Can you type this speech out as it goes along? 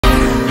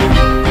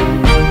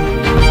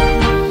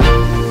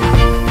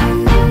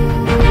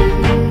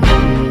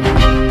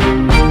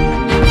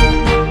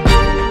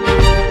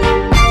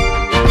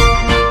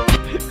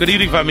Good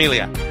evening,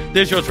 familia.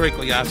 This is Jowell Y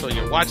Collazo, and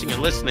you're watching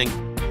and listening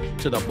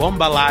to the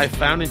Bomba Live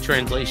Found in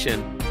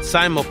Translation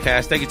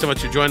simulcast. Thank you so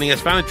much for joining us.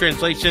 Found in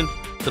Translation,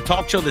 the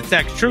talk show that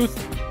talks truth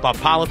about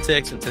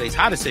politics and today's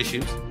hottest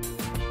issues.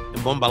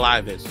 And Bomba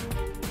Live is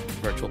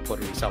virtual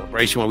Puerto Rico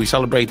celebration where we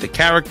celebrate the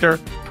character,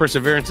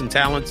 perseverance, and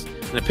talents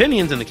and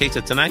opinions, in the case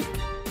of tonight,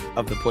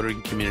 of the Puerto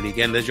Rican community.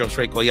 Again, this is Jowell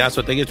Y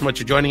Collazo. Thank you so much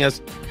for joining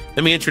us.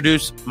 Let me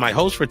introduce my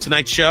host for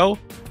tonight's show,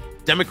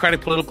 Democratic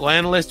political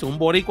analyst, un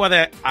boricua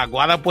de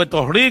Aguada,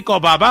 Puerto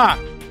Rico, babá.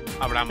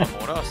 Abraham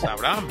Amoros.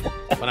 Abraham,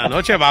 buenas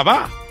noches,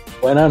 babá.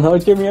 Buenas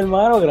noches, mi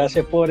hermano.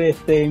 Gracias por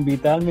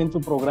invitarme en tu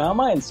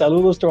programa. And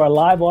saludos to our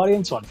live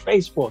audience on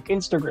Facebook,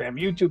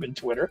 Instagram, YouTube, and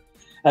Twitter,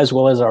 as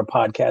well as our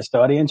podcast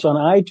audience on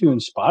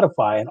iTunes,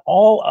 Spotify, and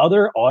all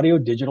other audio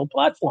digital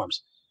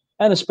platforms.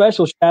 And a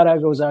special shout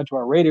out goes out to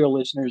our radio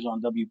listeners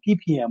on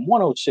WPPM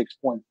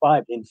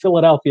 106.5 in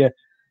Philadelphia.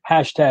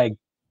 Hashtag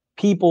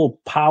People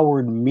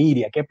Powered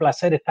Media. Qué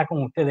placer estar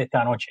con ustedes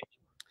esta noche.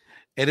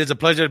 It is a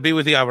pleasure to be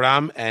with you,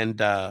 Abraham.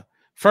 And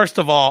first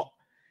of all,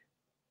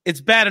 it's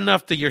bad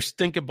enough that your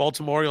stinking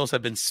Baltimore Orioles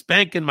have been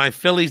spanking my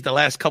Phillies the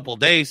last couple of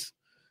days.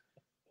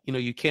 You know,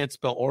 you can't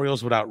spell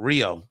Orioles without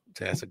Rio.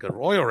 That's a good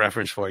Royal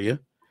reference for you.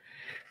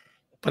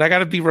 But I got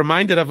to be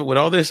reminded of it with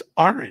all this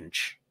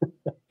orange.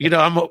 You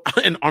know,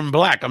 I'm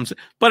black.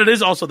 But it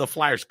is also the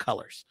Flyers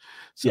colors.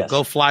 So yes.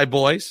 Go Fly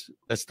Boys.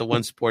 That's the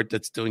one sport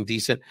that's doing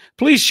decent.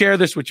 Please share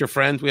this with your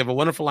friends. We have a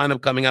wonderful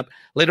lineup coming up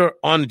later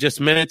on in just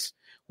minutes.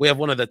 We have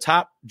one of the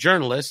top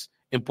journalists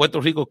in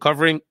Puerto Rico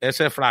covering ese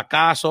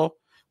fracaso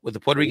with the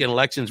Puerto Rican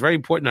elections. Very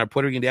important. Our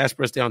Puerto Rican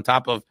diaspora stay on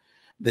top of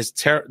this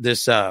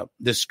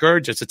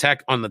scourge, this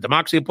attack on the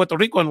democracy of Puerto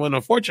Rico, and when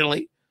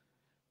unfortunately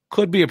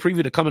could be a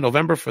preview to come in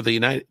November for the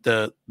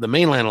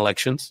mainland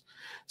elections.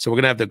 So we're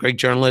going to have the great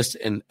journalist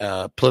and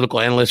political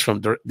analyst from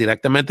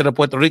Directamente de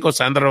Puerto Rico,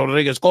 Sandra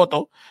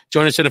Rodriguez-Cotto,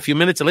 join us in a few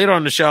minutes. And later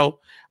on the show,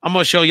 I'm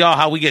going to show y'all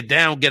how we get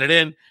down, get it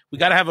in. We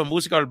got to have a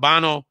Musica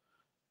urbano,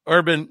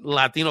 urban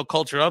Latino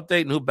culture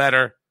update. And who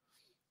better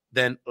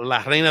than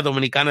La Reina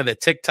Dominicana de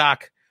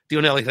TikTok,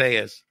 Dionely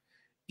Reyes,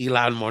 y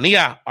La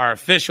Armonia, our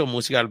official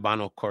Musica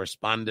urbano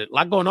correspondent. A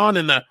lot going on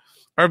in the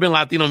urban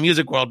Latino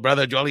music world,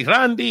 brother. Jowell Y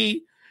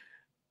Randy.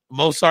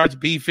 Mozart's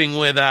beefing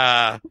with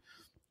Lapiz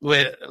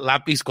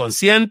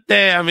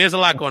Conciente. I mean, there's a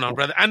lot going on,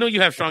 brother. I know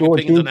you have strong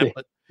opinions on that,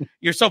 but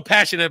you're so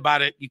passionate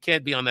about it, you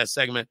can't be on that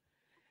segment.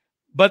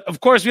 But, of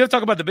course, we have to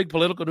talk about the big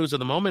political news of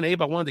the moment.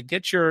 Abe, I wanted to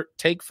get your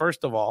take,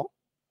 first of all,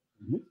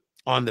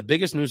 on the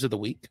biggest news of the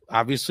week,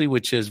 obviously,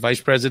 which is Vice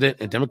President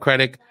and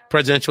Democratic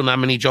presidential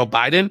nominee Joe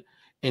Biden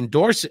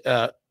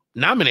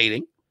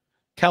nominating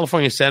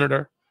California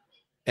Senator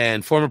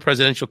and former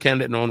presidential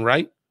candidate in her own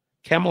right,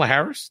 Kamala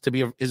Harris, to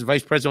be his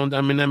vice president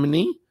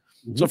nominee.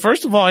 Mm-hmm. So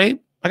first of all, Abe,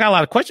 I got a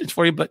lot of questions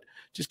for you, but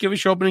just give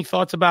us your opening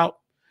thoughts about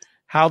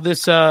how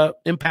this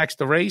impacts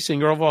the race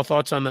and your overall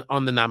thoughts on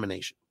the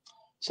nomination.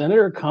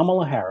 Senator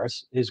Kamala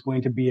Harris is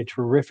going to be a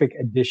terrific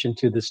addition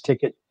to this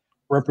ticket,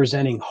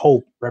 representing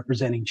hope,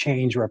 representing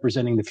change,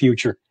 representing the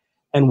future.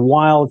 And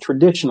while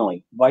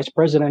traditionally vice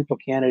presidential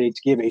candidates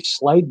give a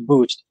slight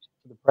boost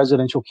to the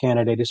presidential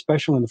candidate,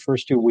 especially in the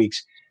first 2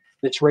 weeks,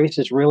 this race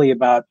is really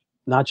about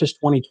not just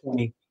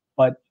 2020,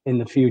 but in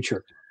the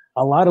future.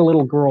 A lot of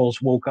little girls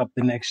woke up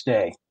the next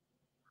day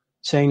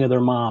saying to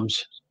their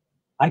moms,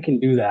 I can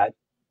do that.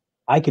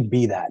 I could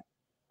be that.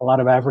 A lot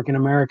of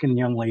African-American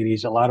young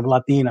ladies, a lot of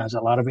Latinas,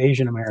 a lot of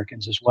Asian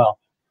Americans as well.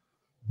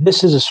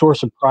 This is a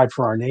source of pride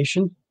for our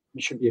nation.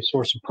 It should be a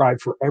source of pride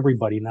for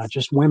everybody, not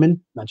just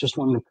women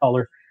of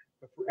color,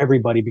 but for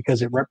everybody,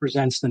 because it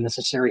represents the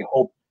necessary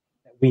hope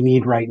that we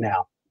need right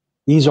now.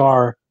 These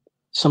are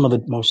some of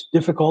the most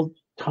difficult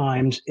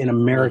times in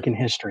American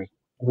history.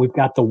 We've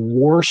got the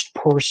worst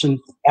person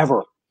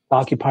ever to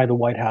occupy the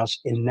White House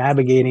in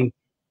navigating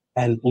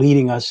and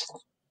leading us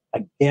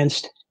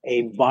against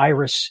a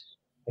virus,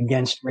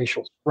 against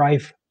racial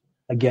strife,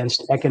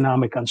 against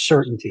economic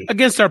uncertainty.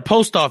 Against our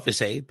post office,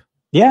 Abe.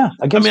 Yeah.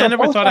 I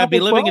never thought I'd be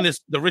living in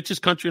the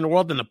richest country in the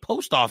world and the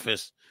post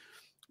office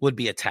would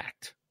be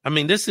attacked. I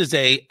mean, this is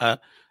a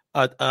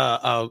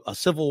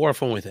civil war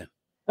from within.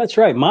 That's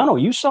right. Mano,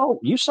 you saw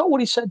what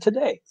he said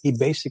today. He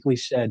basically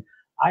said,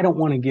 I don't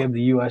want to give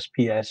the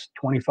USPS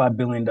 $25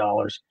 billion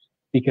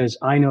because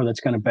I know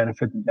that's going to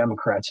benefit the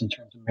Democrats in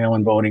terms of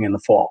mail-in voting in the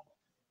fall.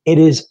 It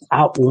is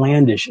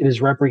outlandish. It is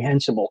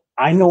reprehensible.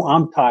 I know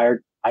I'm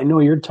tired. I know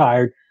you're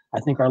tired. I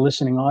think our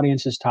listening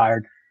audience is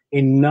tired.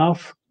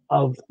 Enough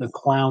of the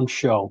clown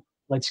show.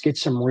 Let's get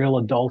some real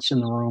adults in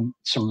the room,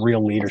 some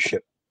real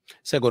leadership.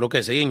 Seguro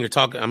que sí, and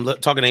I'm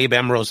talking to Abe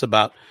Amoros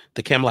about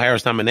the Kamala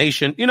Harris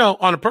nomination. You know,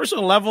 on a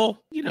personal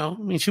level, you know,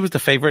 I mean, she was the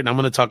favorite, and I'm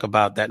going to talk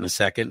about that in a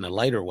second in a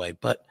lighter way.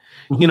 But,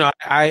 you know,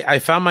 I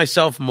found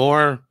myself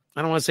more,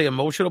 I don't want to say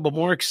emotional, but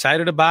more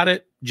excited about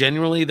it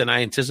genuinely than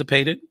I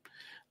anticipated.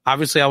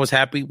 Obviously, I was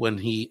happy when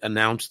he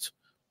announced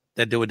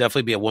that there would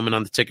definitely be a woman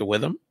on the ticket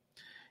with him.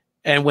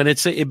 And when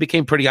it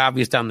became pretty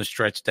obvious down the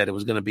stretch that it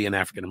was going to be an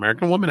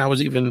African-American woman, I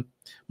was even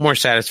more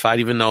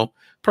satisfied, even though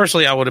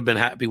personally I would have been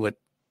happy with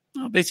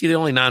basically the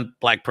only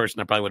non-black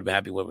person I probably would have been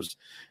happy with was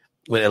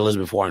with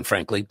Elizabeth Warren,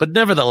 frankly. But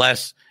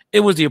nevertheless, it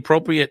was the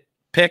appropriate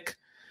pick.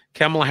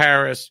 Kamala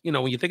Harris,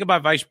 when you think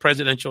about vice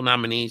presidential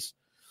nominees,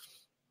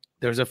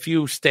 there's a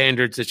few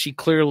standards that she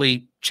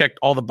clearly checked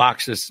all the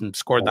boxes and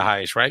scored the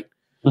highest, right?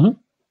 Mm-hmm.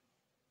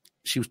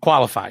 She was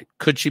qualified.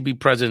 Could she be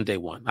president day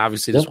one?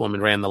 Obviously, this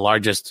woman ran the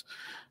largest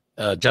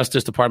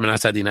Justice Department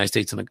outside the United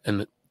States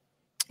in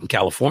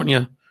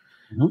California,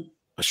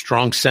 a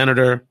strong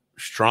senator,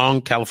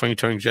 strong California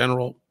Attorney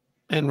General,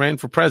 and ran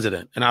for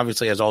president, and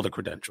obviously has all the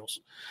credentials.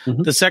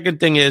 The second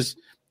thing is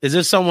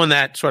this someone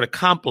that sort of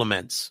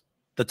complements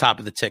the top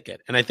of the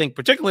ticket? And I think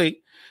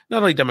particularly,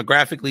 not only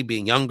demographically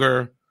being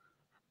younger,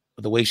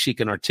 but the way she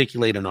can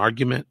articulate an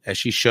argument, as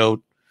she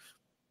showed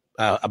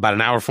about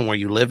an hour from where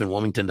you live in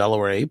Wilmington,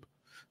 Delaware, Abe,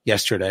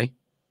 yesterday,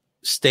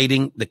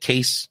 stating the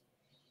case,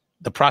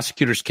 the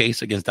prosecutor's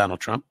case against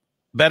Donald Trump,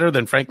 better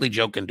than, frankly,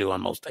 Joe can do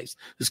on most days.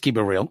 Let's keep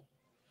it real.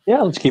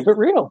 Yeah, let's keep it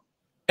real.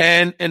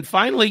 And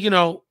finally,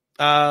 and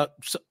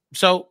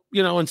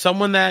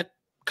someone that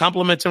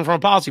compliments him from a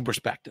policy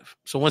perspective.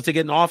 So once they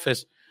get in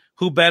office,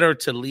 who better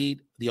to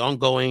lead the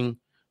ongoing,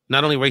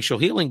 not only racial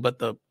healing, but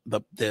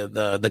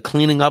the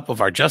cleaning up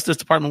of our Justice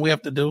Department we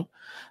have to do,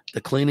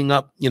 the cleaning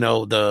up,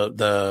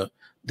 the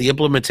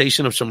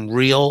implementation of some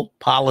real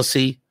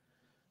policy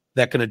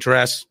that can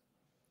address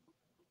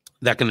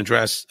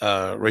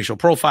racial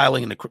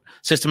profiling and the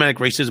systematic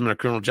racism in our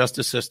criminal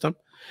justice system,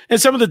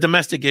 and some of the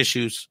domestic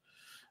issues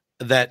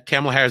that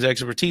Kamala Harris has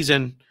expertise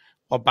in,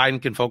 while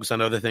Biden can focus on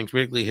other things,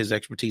 particularly his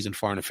expertise in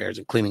foreign affairs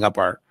and cleaning up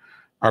our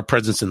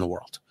presence in the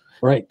world.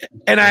 Right.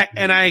 And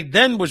I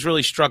then was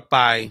really struck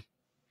by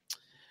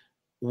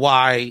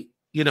why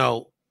it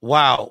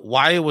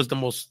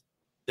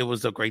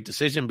was a great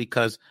decision,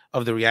 because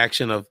of the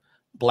reaction of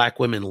Black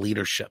women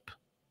leadership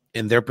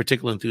and their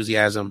particular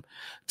enthusiasm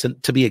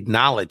to be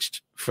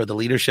acknowledged for the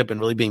leadership and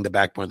really being the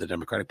backbone of the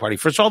Democratic Party.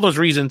 For all those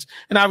reasons,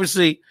 and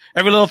obviously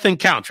every little thing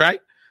counts, right?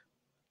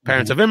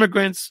 Parents of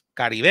immigrants,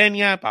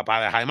 caribeña,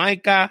 papá de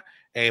Jamaica,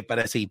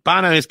 parece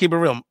hispana. Let's keep it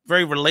real.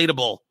 Very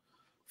relatable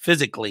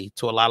physically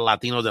to a lot of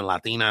Latinos and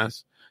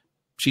Latinas.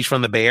 She's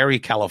from the Bay Area,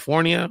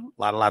 California.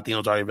 A lot of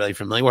Latinos are really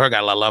familiar with her.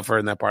 Got a lot of love for her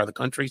in that part of the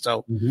country.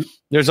 So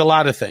there's a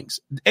lot of things.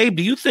 Abe,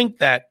 do you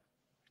think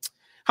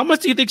how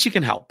much do you think she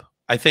can help?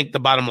 I think the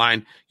bottom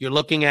line, you're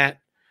looking at,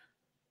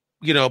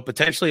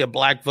 potentially a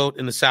Black vote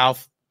in the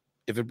South,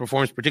 if it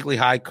performs particularly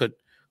high, could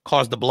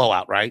cause the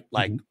blowout, right?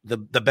 Like the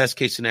best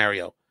case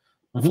scenario,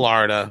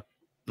 Florida,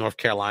 North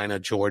Carolina,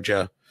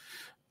 Georgia.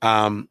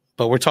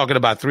 But we're talking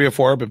about 3 or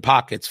 4 urban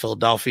pockets: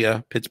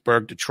 Philadelphia,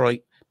 Pittsburgh,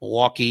 Detroit,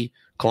 Milwaukee,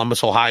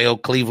 Columbus, Ohio,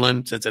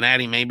 Cleveland,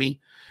 Cincinnati, maybe.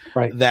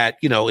 Right. That,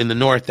 in the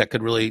North that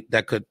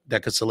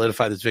could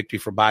solidify this victory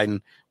for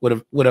Biden with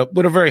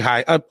a very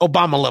high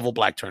Obama level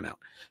Black turnout.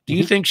 Do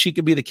you think she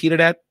could be the key to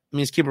that? I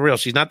mean, let's keep it real.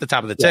 She's not the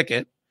top of the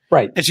ticket.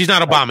 Right. And she's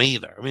not Obama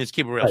either. I mean, let's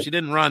keep it real. Right. She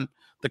didn't run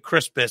the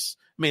crispest.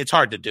 I mean, it's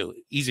hard to do.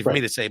 Easy for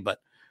me to say, but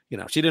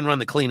she didn't run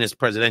the cleanest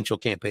presidential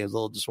campaign. It was a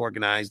little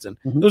disorganized, and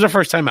it was her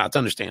first time out. It's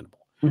understandable.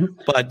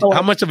 But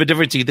how much of a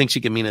difference do you think she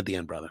can mean at the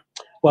end, brother?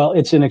 Well,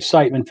 it's an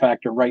excitement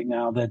factor right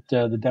now that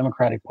the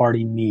Democratic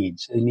Party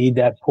needs. They need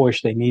that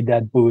push. They need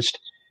that boost.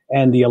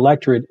 And the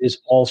electorate is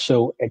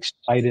also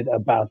excited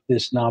about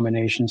this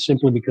nomination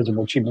simply because of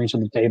what she brings to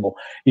the table.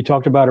 You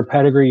talked about her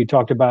pedigree. You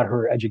talked about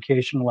her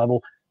education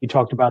level. You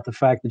talked about the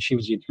fact that she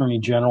was the Attorney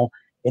General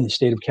in the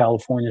state of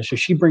California. So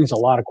she brings a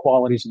lot of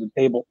qualities to the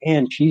table,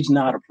 and she's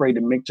not afraid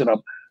to mix it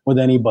up with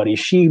anybody.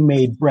 She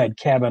made Brett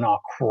Kavanaugh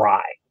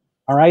cry.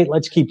 All right,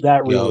 let's keep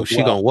that real. She's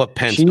gonna whoop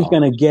Pence. She's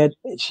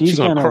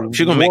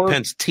gonna make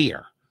Pence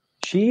tear.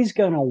 She's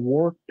gonna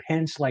work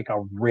Pence like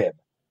a rib.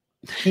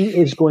 He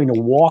is going to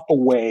walk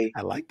away.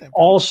 I like that.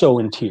 Also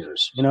in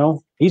tears.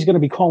 He's going to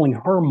be calling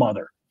her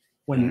mother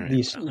when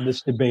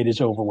this debate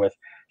is over with.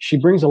 She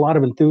brings a lot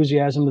of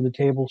enthusiasm to the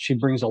table. She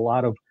brings a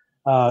lot of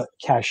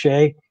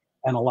cachet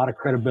and a lot of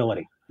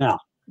credibility. Now,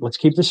 let's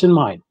keep this in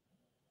mind.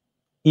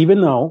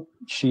 Even though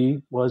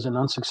she was an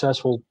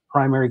unsuccessful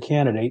primary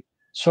candidate,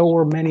 so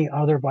were many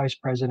other vice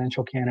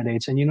presidential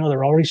candidates. And,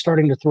 they're already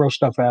starting to throw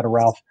stuff at her,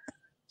 Ralph.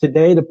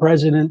 Today, the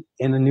president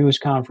in a news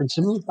conference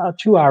about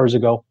 2 hours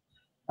ago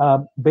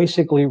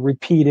basically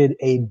repeated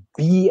a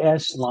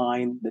BS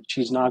line that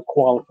she's not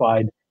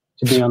qualified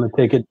to be on the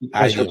ticket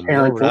because her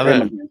parents were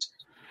immigrants.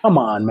 Come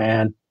on,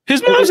 man.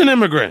 His mom's an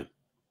immigrant.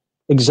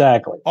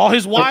 Exactly. All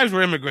his wives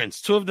were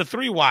immigrants. 2 of the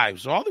 3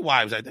 wives. All the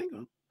wives, I think.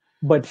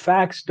 But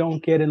facts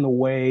don't get in the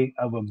way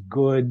of a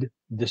good,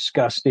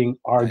 disgusting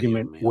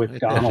argument with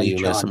Donald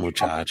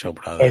Trump.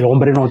 El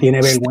hombre no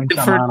tiene vergüenza.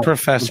 Stanford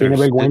professors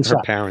and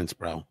her parents,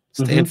 bro.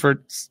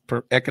 Stanford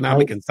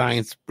economic and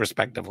science,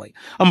 respectively.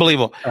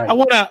 Unbelievable. Right.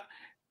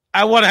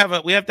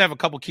 We have to have a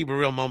couple keep it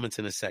real moments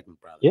in this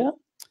segment, brother. Yeah.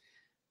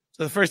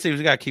 So the first thing is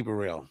we got to keep it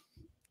real.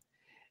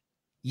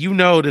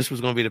 This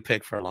was going to be the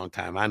pick for a long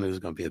time. I knew it was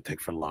going to be the pick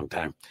for a long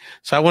time.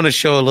 So I want to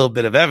show a little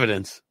bit of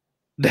evidence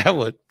that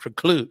would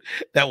preclude,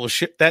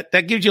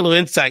 that gives you a little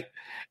insight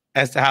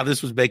as to how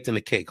this was baked in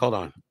the cake. Hold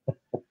on.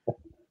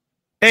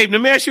 Abe,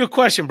 let me ask you a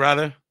question,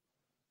 brother.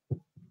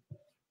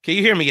 Can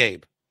you hear me,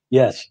 Abe?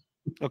 Yes.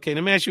 Okay,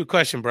 let me ask you a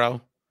question,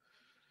 bro.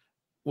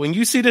 When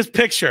you see this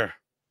picture,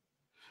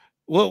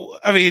 well,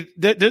 I mean,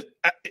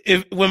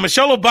 when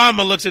Michelle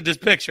Obama looks at this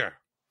picture,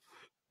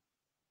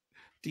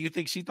 do you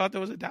think she thought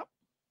there was a doubt?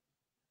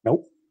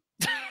 Nope.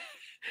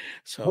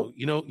 So,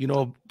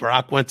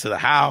 Barack went to the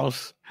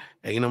house,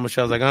 and,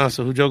 Michelle's like, oh,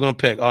 so who Joe going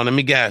to pick? Oh, let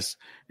me guess.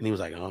 And he was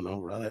like, oh, no,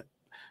 brother.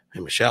 Hey,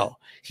 Michelle,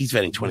 he's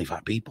vetting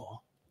 25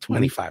 people.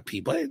 25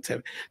 people.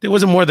 There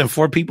wasn't more than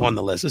 4 people on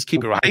the list. Let's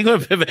keep it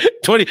right.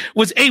 20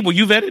 was Abel.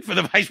 You vetted for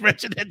the vice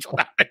presidential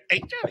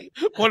nomination.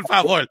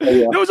 151.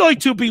 There was only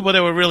 2 people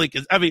that were really.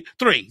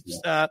 3.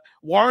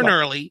 Warren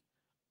Early,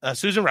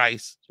 Susan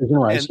Rice,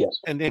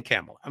 yes, and then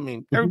Campbell. I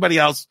mean, everybody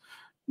else,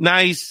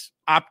 nice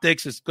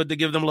optics. It's good to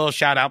give them a little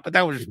shout out, but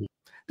that was.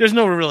 There's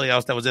no really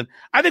else that was in.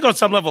 I think on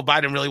some level,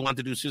 Biden really wanted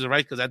to do Susan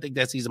Rice because I think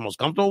that's he's the most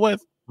comfortable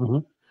with. Mm-hmm.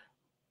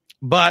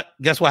 But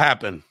guess what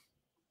happened?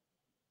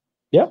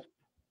 Yep.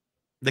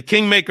 The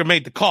kingmaker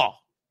made the call,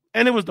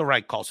 and it was the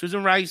right call.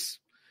 Susan Rice,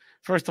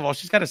 first of all,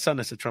 she's got a son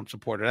that's a Trump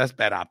supporter. That's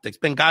bad optics.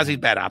 Benghazi's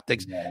bad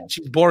optics. Yeah.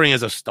 She's boring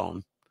as a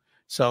stone.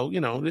 So,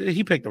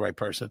 he picked the right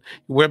person.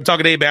 We're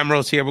talking to Abe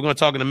Amoros here. We're going to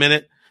talk in a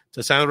minute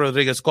to Sandra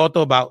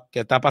Rodriguez-Cotto about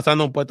qué está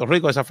pasando en Puerto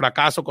Rico, ese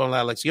fracaso con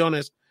las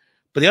elecciones.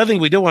 But the other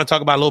thing we do want to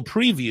talk about, a little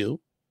preview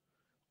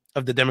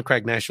of the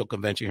Democratic National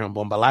Convention here on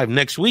Bomba Live.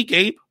 Next week,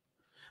 Abe,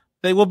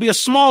 there will be a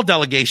small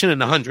delegation in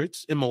the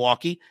hundreds in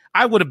Milwaukee.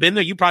 I would have been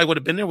there. You probably would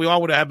have been there. We all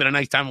would have had a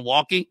nice time in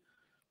Milwaukee.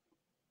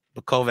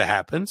 But COVID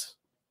happens.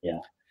 Yeah.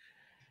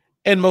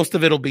 And most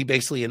of it will be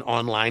basically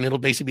online. It'll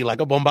basically be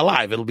like a Bomba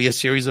Live. It'll be a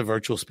series of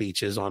virtual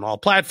speeches on all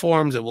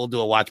platforms, and we'll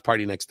do a watch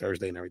party next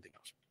Thursday and everything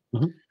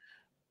else. Mm-hmm.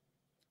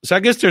 So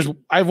I guess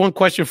I have one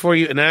question for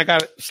you, and then I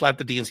got to slap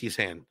the DNC's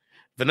hand.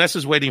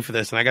 Vanessa's waiting for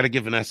this, and I got to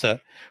give Vanessa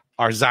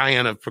our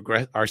scion for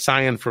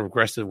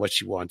progressive what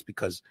she wants,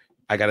 because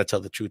I got to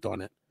tell the truth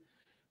on it.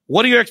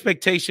 What are your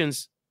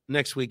expectations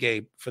next week,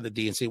 Abe, for the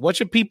DNC? What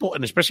should people,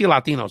 and especially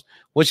Latinos,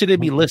 what should they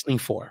be listening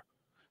for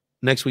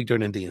next week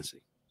during the DNC?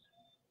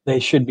 They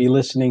should be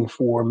listening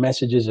for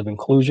messages of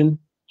inclusion,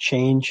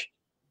 change.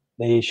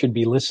 They should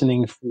be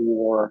listening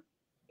for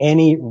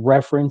any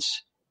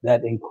reference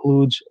that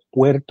includes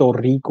Puerto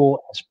Rico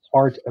as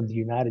part of the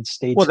United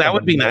States. Well, that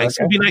would be nice.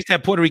 It would be nice to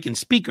have Puerto Rican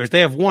speakers.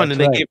 They have one, That's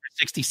and right. they gave her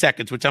 60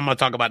 seconds, which I'm going to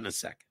talk about in a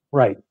second.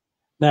 Right.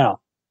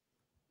 Now,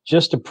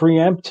 just to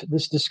preempt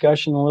this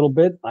discussion a little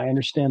bit, I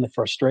understand the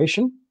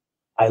frustration.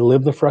 I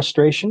live the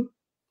frustration.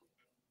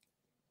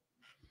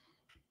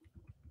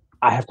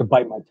 I have to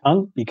bite my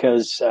tongue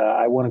because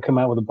I want to come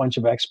out with a bunch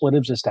of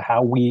expletives as to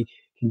how we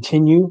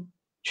continue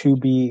to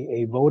be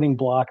a voting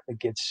bloc that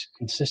gets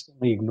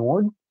consistently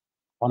ignored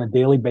on a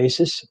daily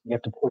basis. We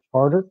have to push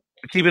harder.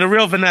 Keeping it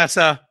real,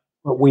 Vanessa.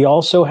 But we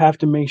also have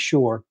to make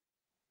sure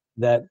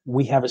that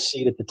we have a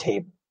seat at the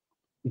table.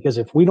 Because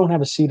if we don't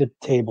have a seat at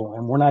the table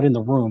and we're not in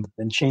the room,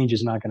 then change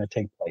is not going to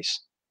take place.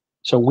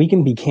 So we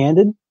can be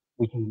candid.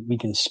 We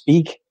can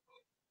speak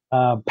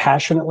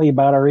passionately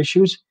about our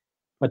issues.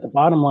 But the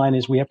bottom line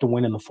is we have to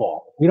win in the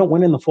fall. If we don't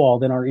win in the fall,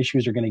 then our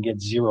issues are going to get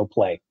zero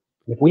play.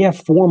 If we have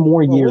 4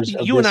 more years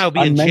of you and I will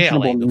be in jail if we don't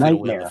win in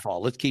nightmare, the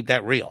fall. Let's keep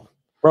that real.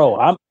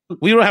 Bro,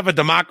 we don't have a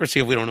democracy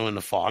if we don't win in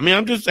the fall. I mean,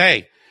 I'm just,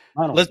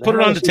 let's put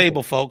it on the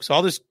table, folks.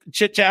 All this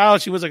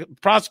chit-chat, she was a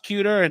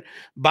prosecutor and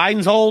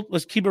Biden's hold,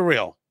 let's keep it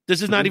real.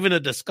 This is not even a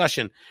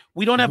discussion.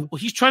 We don't have,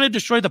 he's trying to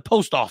destroy the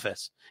post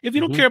office. If you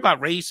don't care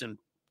about race and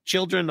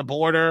children, the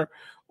border,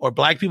 or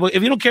black people,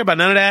 if you don't care about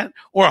none of that,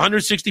 or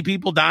 160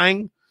 people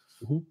dying,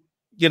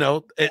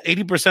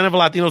 80% of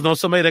Latinos know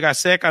somebody that got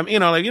sick. You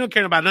don't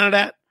care about none of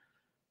that.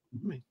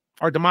 I mean,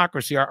 our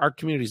democracy, our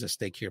community is at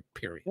stake here,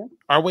 period. Yeah.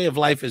 Our way of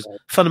life is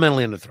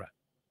fundamentally under threat.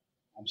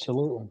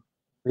 Absolutely.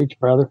 Preach,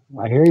 brother.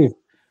 I hear you.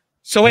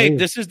 So, Abe,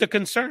 this is the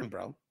concern,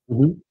 bro.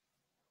 Mm-hmm.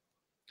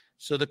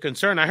 So the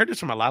concern, I heard this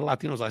from a lot of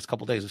Latinos the last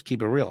couple of days. Let's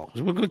keep it real.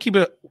 We're going to keep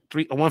it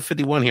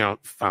 151 here on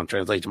Found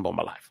Translation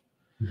Bomba Live.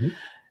 Mm-hmm.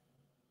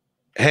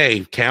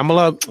 Hey,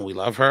 Kamala, we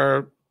love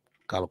her.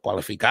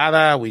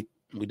 Cualificada, we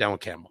down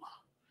with Kamala.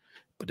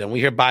 But then we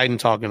hear Biden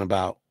talking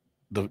about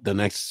the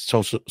next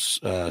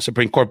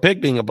Supreme Court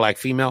pick being a black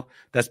female.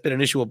 That's been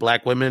an issue with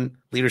black women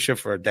leadership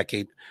for a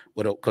decade,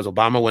 because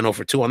Obama went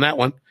over 2 on that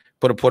one.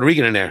 Put a Puerto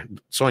Rican in there,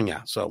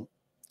 Sonia. So,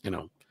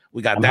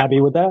 we got I'm that.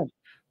 Happy with that.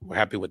 We're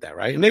happy with that,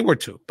 right? And they were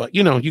too. But,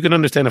 you can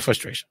understand the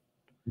frustration.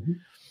 Mm-hmm.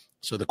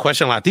 So the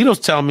question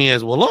Latinos tell me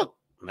is, well, look,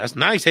 that's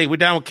nice. Hey, we're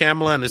down with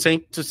Kamala, and this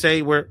ain't to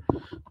say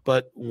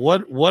but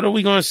what are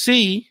we going to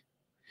see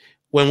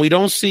when we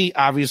don't see,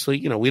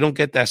 obviously, we don't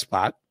get that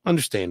spot.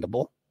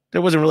 Understandable.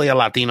 There wasn't really a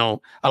Latina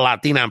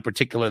in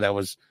particular that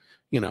was,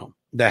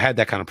 that had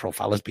that kind of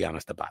profile. Let's be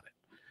honest about it.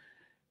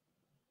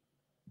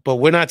 But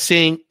we're not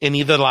seeing in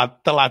either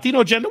the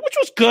Latino agenda, which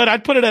was good.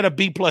 I'd put it at a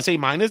B+, A-.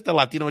 The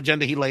Latino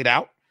agenda he laid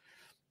out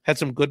had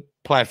some good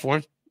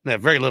platforms.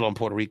 Very little in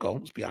Puerto Rico.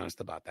 Let's be honest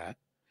about that.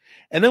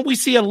 And then we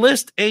see a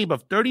list, Abe,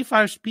 of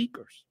 35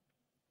 speakers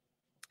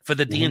for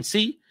the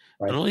DNC,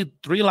 and only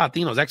 3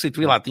 Latinos. Actually,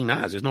 3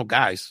 Latinas. There's no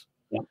guys.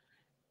 Yeah.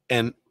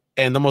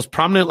 And the most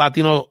prominent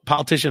Latino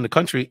politician in the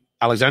country,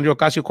 Alexandria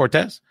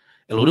Ocasio-Cortez,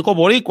 el único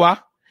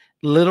boricua,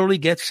 literally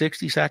get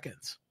 60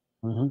 seconds.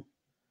 Mm-hmm.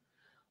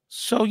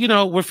 So,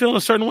 we're feeling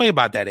a certain way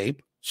about that, Abe.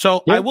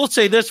 So I will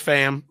say this,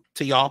 fam,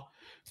 to y'all,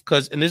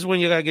 and this is when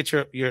you got to get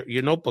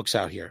your notebooks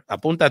out here.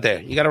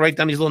 Apuntate. You got to write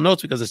down these little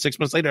notes because 6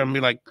 months later, I'm going to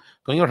be like,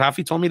 Coño,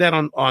 Rafi told me that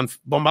on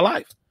Bomba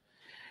Live.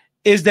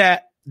 Is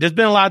that there's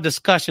been a lot of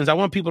discussions. I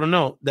want people to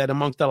know that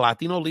amongst the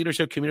Latino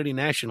leadership community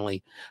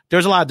nationally,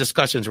 there's a lot of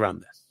discussions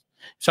around this.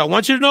 So I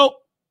want you to know,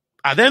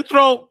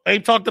 adentro,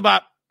 Abe talked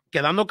about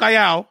quedando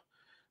callado,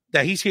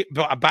 that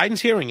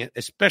Biden's hearing it,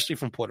 especially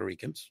from Puerto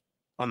Ricans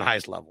on the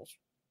highest levels,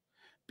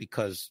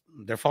 because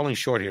they're falling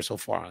short here so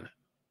far on it.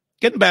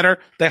 Getting better.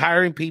 They're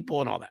hiring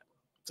people and all that.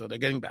 So they're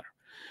getting better.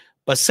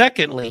 But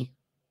secondly,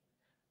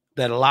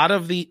 that a lot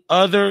of the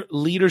other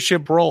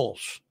leadership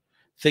roles,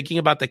 thinking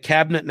about the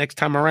cabinet next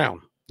time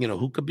around,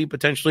 who could be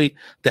potentially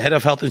the head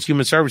of Health and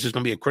Human Services is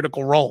going to be a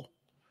critical role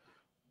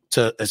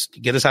to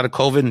get us out of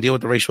COVID and deal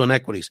with the racial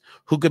inequities.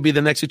 Who could be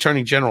the next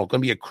attorney general?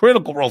 Going to be a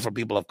critical role for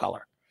people of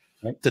color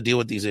to deal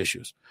with these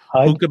issues.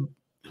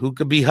 Who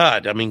could be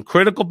HUD? I mean,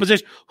 critical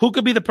position. Who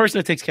could be the person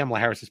that takes Kamala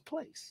Harris's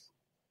place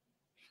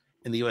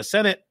in the U.S.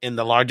 Senate in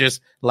the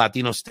largest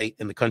Latino state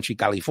in the country,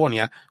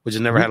 California, which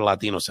has never had a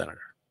Latino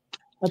senator?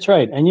 That's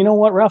right. And you know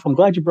what, Ralph? I'm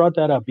glad you brought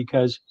that up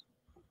because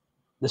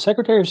the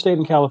Secretary of State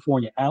in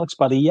California, Alex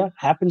Padilla,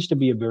 happens to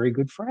be a very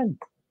good friend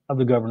of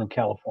the governor of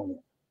California.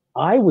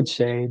 I would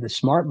say the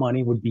smart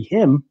money would be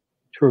him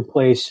to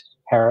replace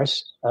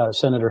Harris,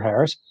 Senator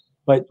Harris.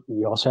 But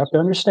you also have to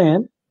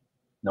understand,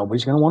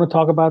 nobody's going to want to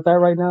talk about that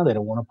right now. They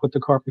don't want to put the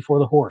cart before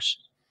the horse.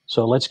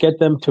 So let's get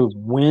them to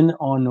win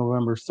on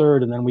November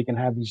 3rd, and then we can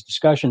have these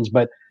discussions.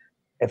 But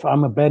if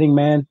I'm a betting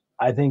man,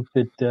 I think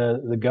that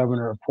the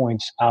governor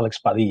appoints Alex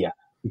Padilla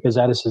because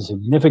that is a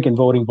significant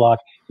voting bloc.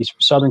 He's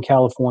from Southern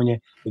California.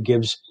 It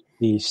gives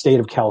the state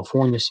of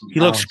California some He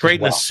looks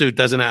great in a suit,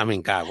 doesn't he? I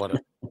mean, God, what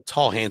a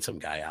tall, handsome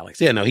guy, Alex.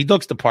 Yeah, no, he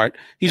looks the part.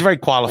 He's very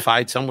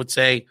qualified. Some would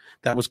say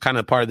that was kind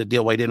of part of the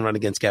deal why he didn't run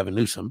against Gavin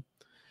Newsom.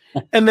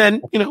 And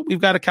then,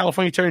 we've got a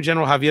California Attorney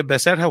General, Javier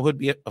Becerra, who would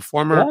be a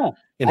former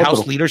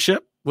in-house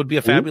leadership, would be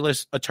a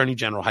fabulous Attorney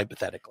General,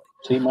 hypothetically.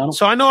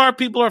 So I know our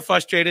people are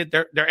frustrated.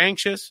 They're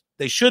anxious.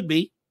 They should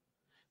be.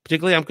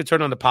 Particularly, I'm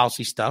concerned on the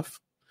policy stuff.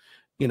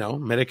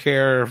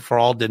 Medicare for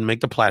all didn't make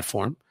the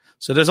platform.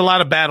 So there's a lot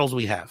of battles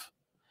we have.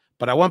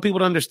 But I want people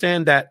to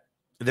understand that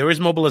there is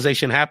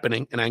mobilization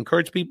happening. And I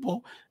encourage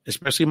people,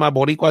 especially my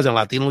Boricuas and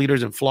Latino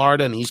leaders in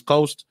Florida and the East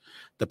Coast,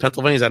 the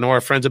Pennsylvanians. I know our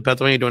friends in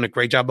Pennsylvania are doing a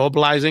great job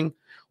mobilizing.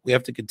 We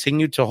have to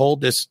continue to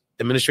hold this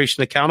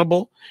administration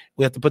accountable.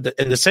 We have to put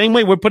in the same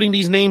way we're putting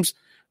these names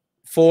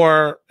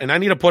for, and I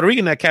need a Puerto Rican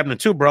in that cabinet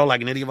too, bro,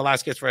 like Nydia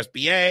Velázquez for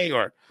SBA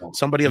or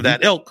somebody of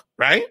that ilk,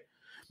 right?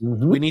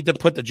 Mm-hmm. We need to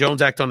put the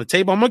Jones Act on the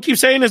table. I'm going to keep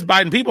saying this,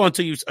 Biden people,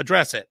 until you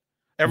address it.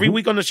 Every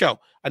week on the show,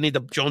 I need the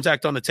Jones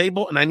Act on the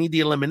table, and I need the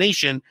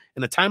elimination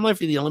and the timeline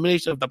for the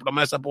elimination of the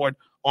Promesa Board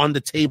on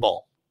the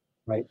table.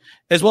 Right.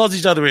 As well as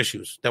these other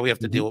issues that we have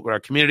to deal with our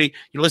community.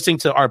 You're listening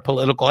to our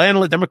political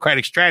analyst,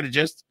 Democratic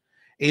strategist,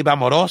 Abe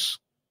Amoros,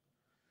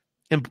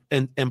 and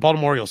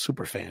Baltimore Orioles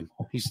super fan.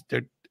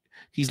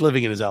 He's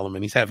living in his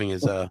element. He's having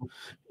his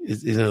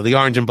the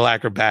orange and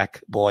black are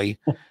back, boy.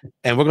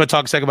 And we're going to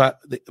talk a second about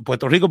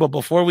Puerto Rico. But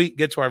before we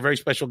get to our very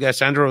special guest,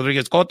 Sandra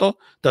Rodriguez-Cotto,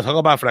 to talk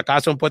about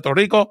Fracaso in Puerto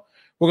Rico,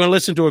 we're going to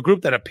listen to a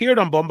group that appeared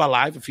on Bomba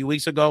Live a few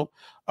weeks ago.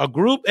 A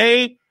group,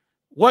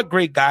 what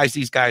great guys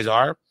these guys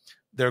are.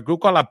 They're a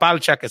group called La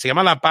Parcha, que se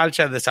llama La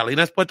Parcha de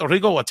Salinas, Puerto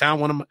Rico, a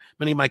town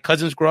many of my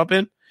cousins grew up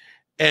in.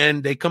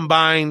 And they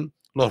combine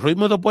los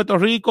ritmos de Puerto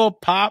Rico,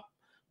 pop,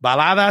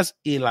 baladas,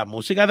 y la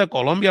música de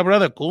Colombia,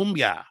 brother,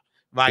 cumbia,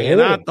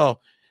 vallenato.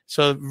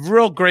 So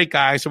real great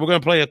guys. So we're going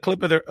to play a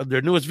clip of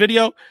their newest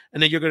video,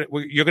 and then you're going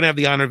to have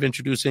the honor of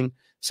introducing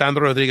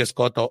Sandra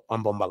Rodriguez-Cotto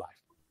on Bomba Live.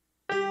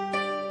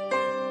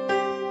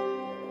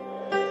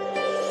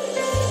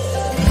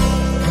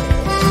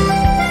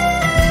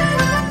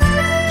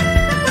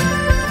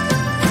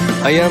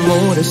 Hay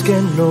amores que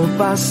no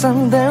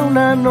pasan de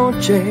una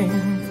noche,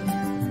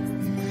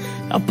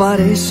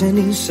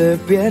 aparecen y se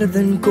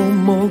pierden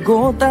como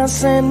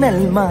gotas en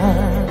el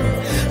mar.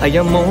 Hay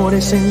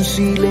amores en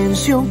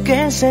silencio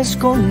que se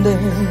esconden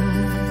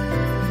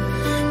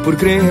por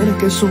creer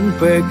que es un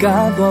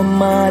pecado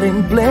amar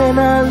en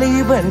plena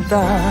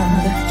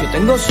libertad. Yo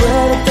tengo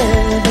suerte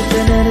de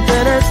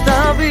tenerte en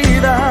esta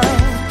vida,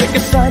 de que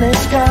sanes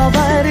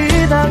cada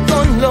herida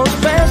con los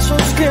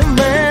besos que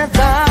me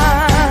das.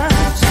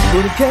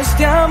 Porque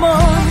este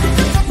amor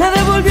me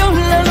devolvió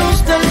la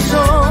luz del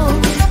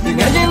sol y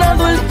me ha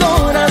llenado el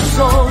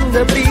corazón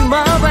de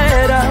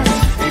primavera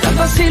y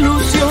tantas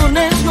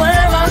ilusiones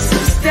nuevas.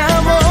 Este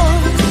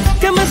amor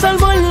que me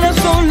salvó en la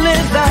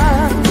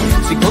soledad,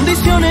 sin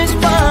condiciones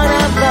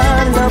para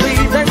dar la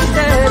vida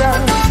entera.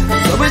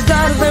 Sabes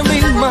dar de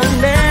mil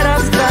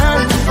maneras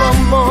tanto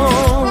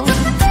amor.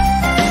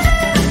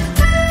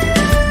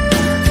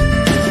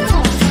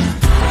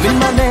 De mil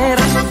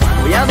maneras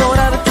voy a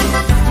adorarte.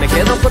 Me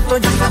quedo corto,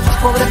 yo jamás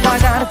podré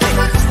pagarte.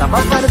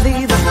 Estaba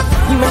perdido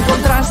y me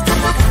encontraste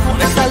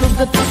con esa luz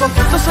de tus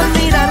ojos al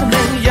mirarme.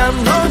 Ya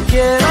no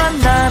quiero a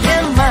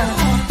nadie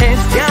más.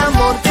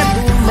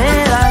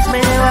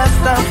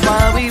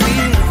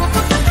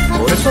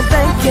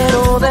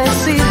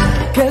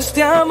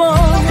 este amor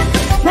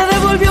me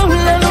devolvió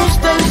la luz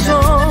del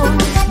sol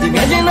y me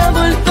ha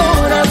llenado el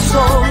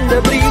corazón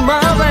de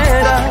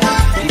primavera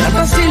y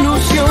tantas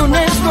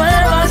ilusiones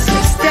nuevas.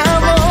 Este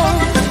amor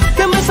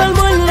que me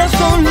salvó en la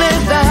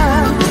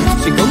soledad,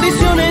 sin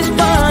condiciones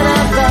para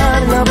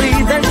dar la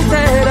vida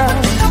entera.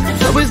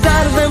 Sabes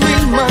dar de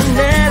mil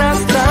maneras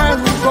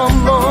tanto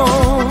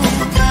amor.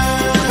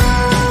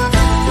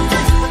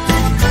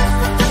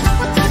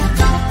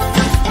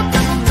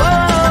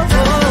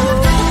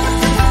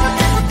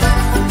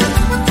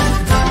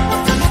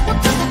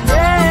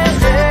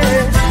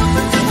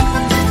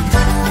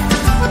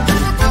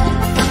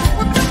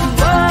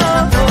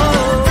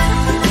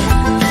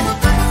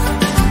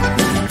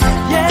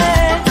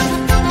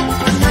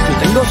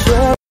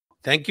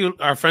 Thank you,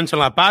 our friends from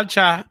La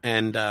Parcha,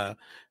 and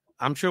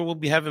I'm sure we'll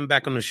be having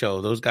back on the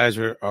show. Those guys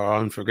are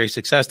on for great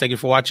success. Thank you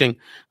for watching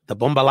the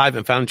Bomba Live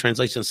and Found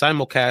Translation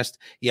simulcast.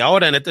 Y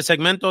ahora, en este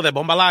segmento de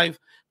Bomba Live,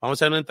 vamos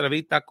a hacer una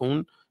entrevista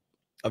con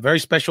a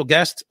very special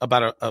guest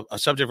about a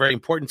subject very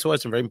important to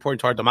us and very important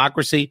to our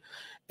democracy.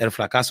 El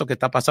fracaso que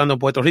está pasando en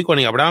Puerto Rico.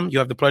 And Abraham, you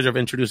have the pleasure of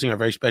introducing our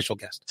very special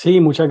guest. Sí,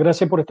 muchas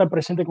gracias por estar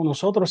presente con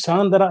nosotros,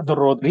 Sandra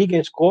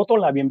Rodriguez-Cotto,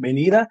 la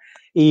bienvenida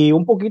y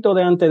un poquito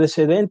de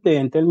antecedente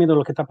en términos de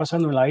lo que está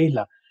pasando en la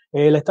isla.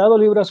 El Estado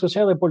Libre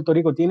Asociado de Puerto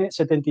Rico tiene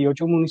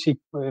 78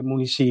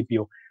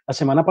 municipios. La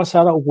semana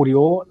pasada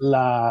ocurrió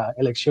la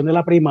elección de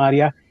la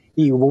primaria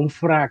y hubo un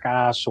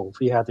fracaso,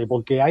 fíjate,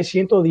 porque hay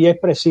 110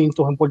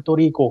 precintos en Puerto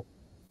Rico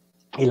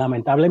y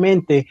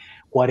lamentablemente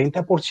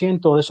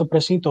 40% de esos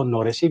precintos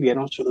no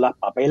recibieron las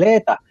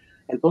papeletas.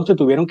 Entonces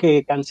tuvieron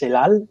que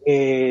cancelar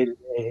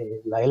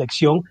la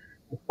elección.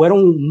 Fueron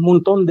un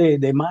montón de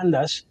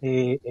demandas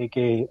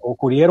que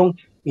ocurrieron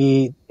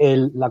y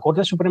la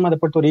Corte Suprema de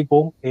Puerto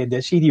Rico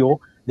decidió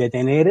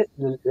detener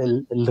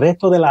el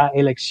resto de la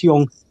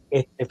elección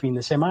este fin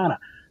de semana.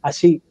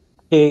 Así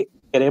que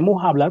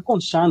queremos hablar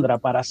con Sandra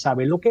para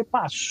saber lo que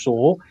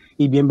pasó.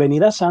 Y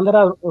bienvenida,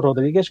 Sandra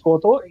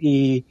Rodriguez-Cotto,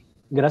 y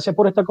gracias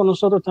por estar con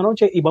nosotros esta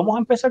noche. Y vamos a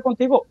empezar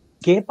contigo.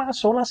 ¿Qué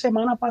pasó la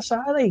semana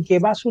pasada y qué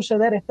va a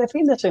suceder este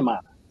fin de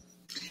semana?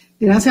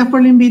 Gracias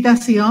por la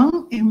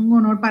invitación. Es un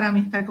honor para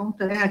mí estar con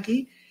ustedes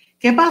aquí.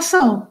 ¿Qué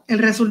pasó? El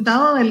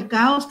resultado del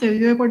caos que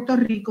vive Puerto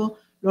Rico,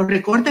 los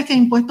recortes que ha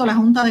impuesto la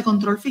Junta de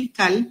Control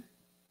Fiscal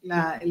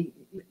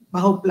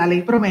bajo la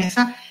ley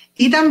promesa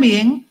y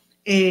también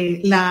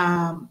el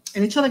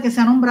hecho de que se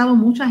ha nombrado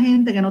mucha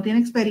gente que no tiene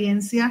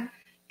experiencia,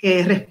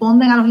 que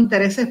responden a los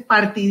intereses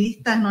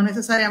partidistas, no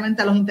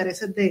necesariamente a los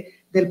intereses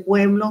del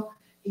pueblo,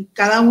 y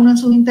cada uno en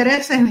sus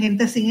intereses,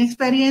 gente sin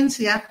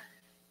experiencia.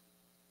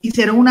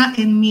 Hicieron una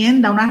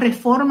enmienda, una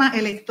reforma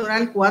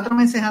electoral 4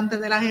 meses antes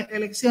de las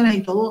elecciones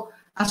y todo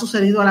ha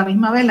sucedido a la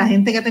misma vez. La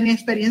gente que tenía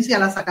experiencia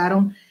la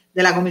sacaron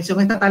de la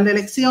Comisión Estatal de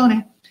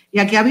Elecciones. Y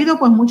aquí ha habido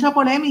pues mucha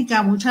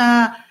polémica,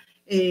 mucho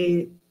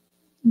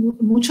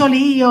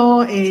lío.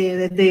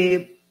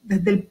 Desde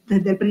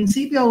el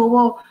principio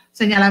hubo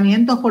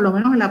señalamientos, por lo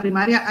menos en la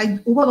primaria.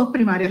 Hubo 2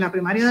 primarias, la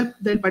primaria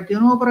del Partido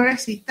Nuevo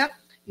Progresista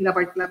y la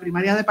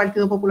primaria del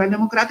Partido Popular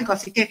Democrático.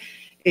 Así que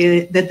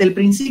desde el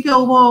principio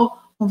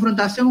hubo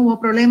confrontación, hubo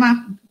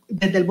problemas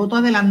desde el voto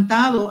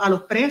adelantado a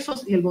los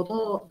presos y el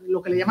voto,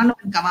 lo que le llaman los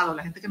encamados,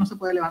 la gente que no se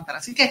puede levantar.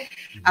 Así que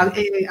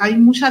hay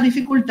mucha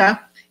dificultad.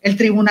 El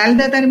tribunal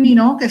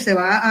determinó que se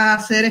va a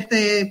hacer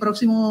este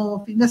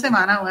próximo fin de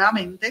semana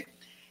nuevamente,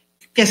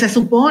 que se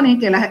supone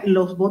que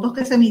los votos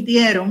que se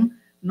emitieron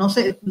no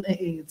se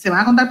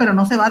van a contar, pero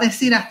no se va a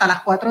decir hasta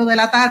las 4 de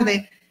la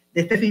tarde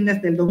de este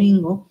del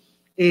domingo.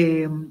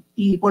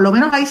 Y por lo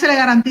menos ahí se le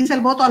garantiza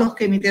el voto a los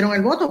que emitieron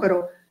el voto,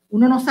 pero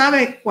uno no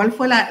sabe cuál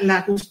fue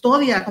la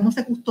custodia, cómo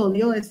se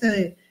custodió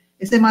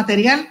ese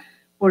material,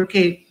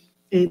 porque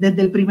desde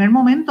el primer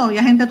momento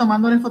había gente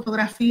tomándole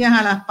fotografías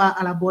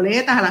a las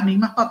boletas, a las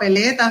mismas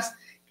papeletas,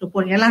 lo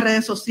ponía en las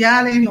redes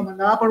sociales, lo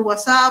mandaba por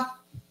WhatsApp.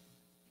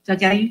 O sea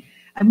que hay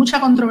mucha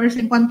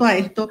controversia en cuanto a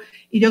esto.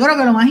 Y yo creo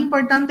que lo más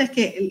importante es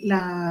que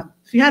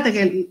fíjate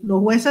que los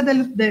jueces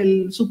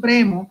del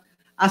Supremo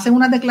hacen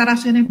unas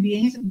declaraciones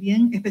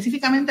bien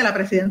específicamente la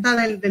presidenta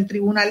del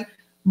tribunal,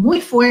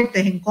 muy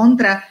fuertes en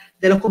contra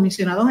de los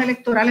comisionados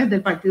electorales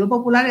del Partido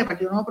Popular y del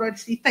Partido Nuevo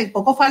Progresista, y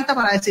poco falta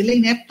para decirle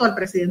inepto al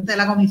presidente de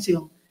la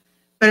comisión.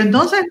 Pero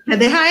entonces les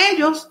deja a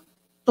ellos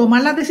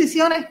tomar las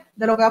decisiones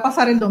de lo que va a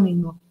pasar el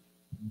domingo.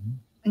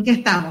 ¿En qué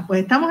estamos?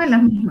 Pues estamos en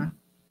las mismas.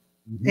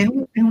 Es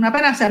una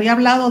pena. Se había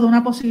hablado de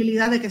una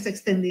posibilidad de que se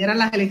extendieran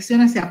las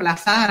elecciones, se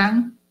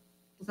aplazaran,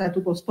 o sea,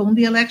 to postpone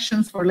the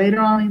elections for later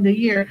on in the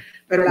year,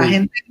 pero la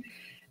gente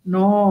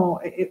no,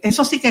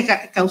 eso sí que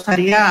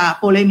causaría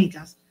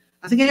polémicas.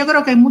 Así que yo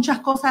creo que hay muchas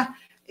cosas,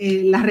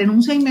 la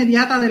renuncia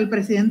inmediata del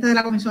presidente de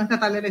la Comisión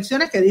Estatal de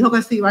Elecciones, que dijo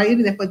que se iba a ir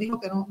y después dijo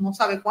que no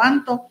sabe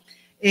cuánto,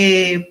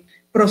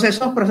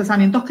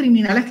 procesamientos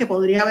criminales que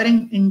podría haber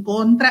en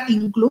contra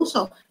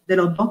incluso de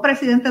los 2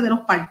 presidentes de los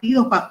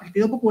partidos,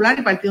 Partido Popular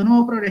y Partido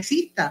Nuevo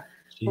Progresista.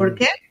 Sí. ¿Por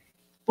qué?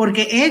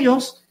 Porque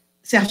ellos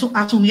se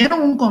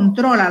asumieron un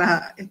control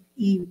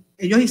y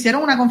ellos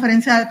hicieron una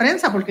conferencia de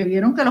prensa porque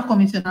vieron que los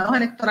comisionados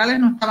electorales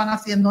no estaban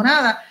haciendo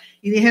nada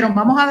y dijeron,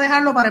 vamos a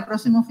dejarlo para el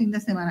próximo fin de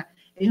semana.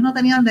 Ellos no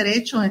tenían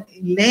derecho en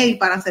ley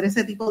para hacer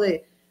ese tipo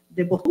de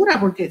postura,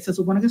 porque se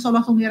supone que solo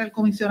asumiera el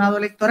comisionado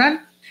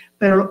electoral,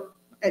 pero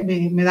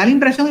me da la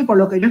impresión, y por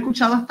lo que yo he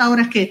escuchado hasta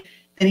ahora, es que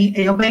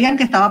ellos veían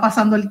que estaba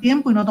pasando el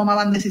tiempo y no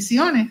tomaban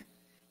decisiones,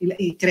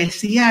 y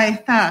crecía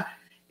esta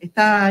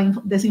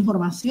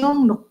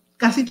desinformación.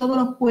 Casi todos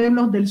los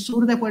pueblos del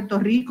sur de Puerto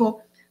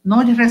Rico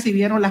no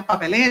recibieron las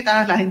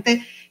papeletas, la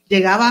gente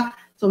llegaba,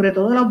 sobre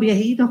todo los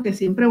viejitos que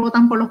siempre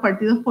votan por los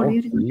partidos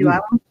políticos,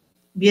 llevaban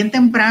bien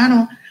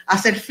temprano a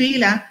hacer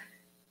fila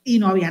y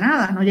no había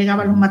nada, no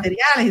llegaban los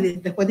materiales, y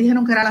después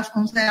dijeron que era a las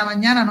 11 de la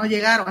mañana, no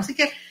llegaron. Así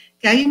que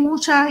hay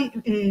muchas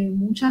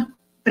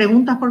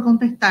preguntas por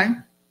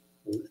contestar,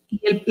 y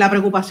la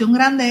preocupación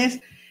grande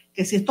es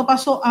que si esto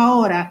pasó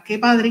ahora, ¿qué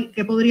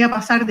podría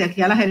pasar de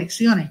aquí a las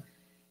elecciones?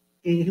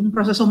 Es un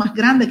proceso más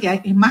grande,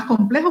 es más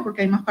complejo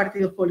porque hay más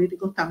partidos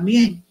políticos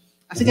también.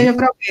 Así que yo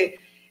creo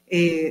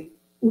que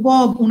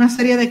hubo una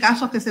serie de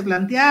casos que se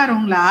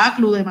plantearon. La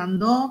ACLU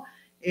demandó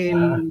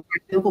el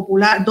Partido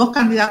Popular, 2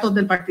 candidatos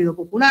del Partido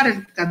Popular,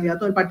 el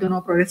candidato del Partido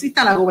Nuevo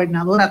Progresista, la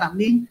gobernadora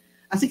también.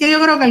 Así que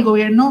yo creo que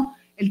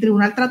el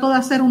tribunal trató de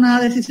hacer una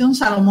decisión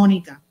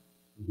salomónica,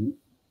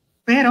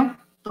 pero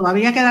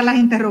todavía quedan las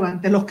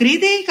interrogantes. Los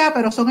critica,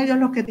 pero son ellos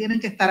los que tienen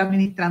que estar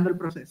administrando el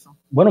proceso.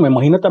 Bueno, me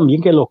imagino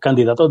también que los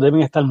candidatos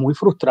deben estar muy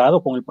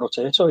frustrados con el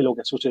proceso y lo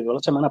que sucedió la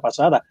semana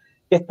pasada.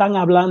 ¿Qué están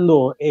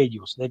hablando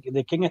ellos?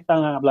 ¿De quién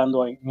están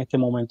hablando en este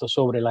momento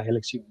sobre las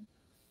elecciones?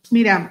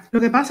 Mira,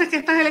 lo que pasa es que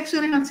estas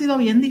elecciones han sido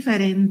bien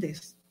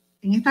diferentes.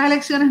 En estas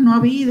elecciones no ha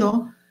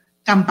habido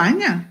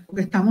campaña,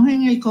 porque estamos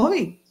en el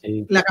COVID.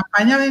 Sí. La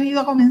campaña ha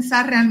venido a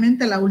comenzar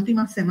realmente la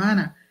última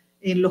semana,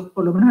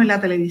 por lo menos en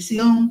la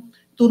televisión.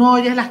 Tú no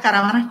oyes las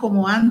caravanas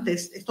como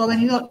antes. Esto ha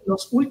venido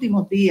los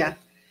últimos días,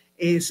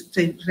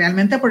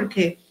 realmente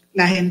porque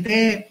la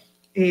gente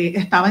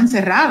estaba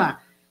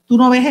encerrada. Tú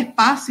no ves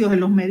espacios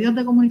en los medios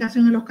de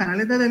comunicación, en los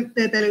canales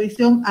de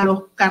televisión, a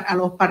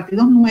los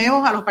partidos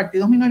nuevos, a los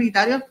partidos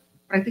minoritarios,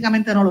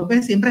 prácticamente no los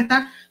ves. Siempre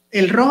está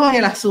el rojo y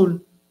el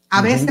azul.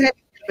 A veces el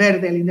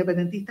verde, el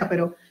independentista,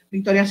 pero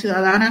Victoria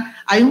Ciudadana.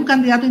 Hay un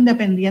candidato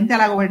independiente a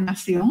la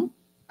gobernación.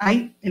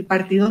 Hay el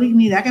Partido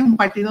Dignidad, que es un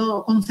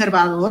partido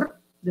conservador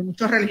de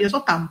muchos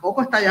religiosos,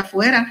 tampoco está allá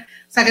afuera.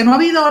 O sea que no ha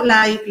habido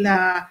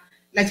la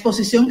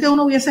exposición que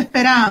uno hubiese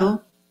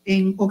esperado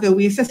o que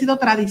hubiese sido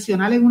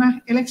tradicional en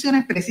unas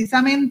elecciones,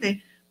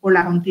 precisamente por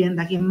la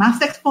contienda. Quien más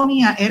se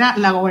exponía era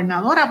la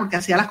gobernadora, porque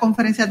hacía las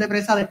conferencias de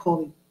prensa de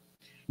COVID,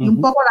 y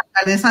un poco la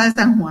alcaldesa de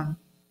San Juan.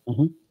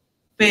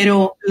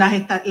 Pero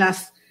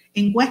las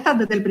encuestas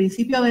desde el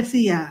principio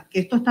decía que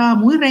esto estaba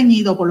muy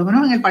reñido, por lo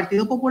menos en el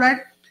Partido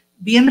Popular,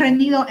 bien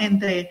reñido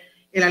entre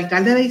el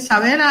alcalde de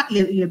Isabela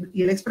y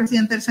el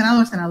expresidente del Senado,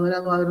 el senador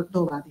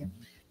Eduardo Batia.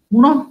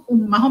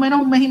 Más o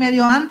menos un mes y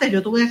medio antes,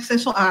 yo tuve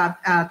acceso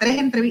a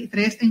tres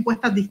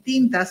encuestas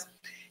distintas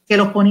que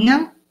los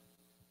ponían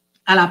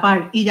a la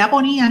par, y ya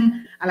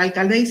ponían al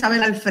alcalde de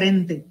Isabela al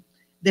frente.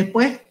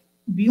 Después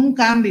vi un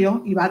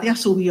cambio y Batia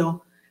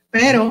subió,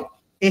 pero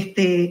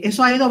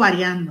eso ha ido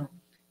variando.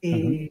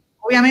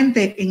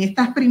 Obviamente, en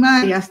estas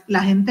primarias,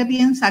 la gente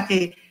piensa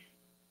que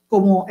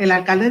como el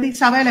alcalde de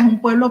Isabela es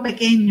un pueblo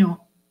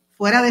pequeño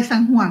fuera de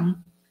San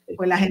Juan,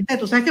 pues la gente,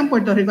 tú sabes que en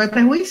Puerto Rico hay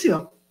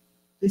prejuicios.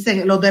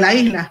 Dicen los de la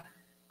isla,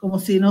 como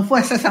si no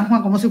fuese San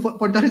Juan, como si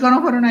Puerto Rico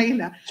no fuera una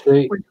isla.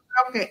 Sí. Pues yo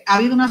creo que ha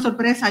habido una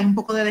sorpresa, hay un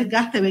poco de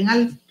desgaste. Ven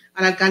al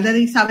alcalde de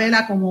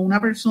Isabela como una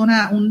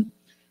persona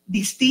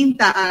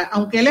distinta,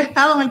 aunque él ha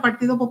estado en el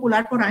Partido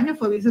Popular por años,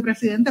 fue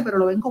vicepresidente, pero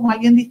lo ven como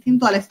alguien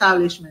distinto al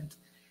establishment.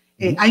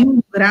 Hay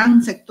un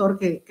gran sector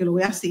que lo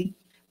ve así,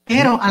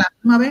 pero a la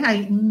misma vez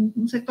hay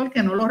un sector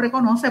que no lo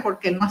reconoce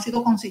porque él no ha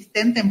sido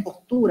consistente en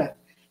postura.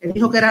 Él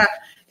dijo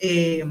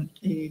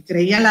que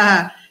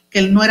creía que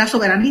él no era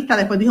soberanista,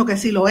 después dijo que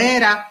sí lo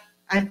era,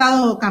 ha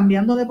estado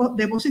cambiando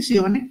de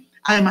posiciones,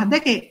 además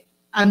de que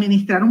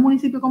administrar un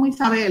municipio como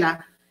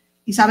Isabela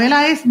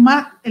es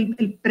más,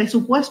 el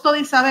presupuesto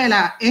de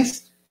Isabela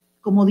es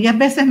como 10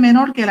 veces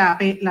menor que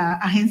la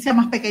agencia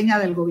más pequeña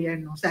del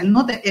gobierno. O sea,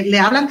 le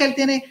hablan que él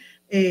tiene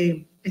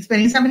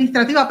experiencia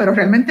administrativa, pero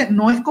realmente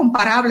no es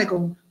comparable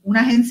con una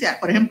agencia.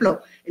 Por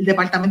ejemplo, el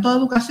Departamento de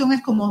Educación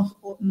es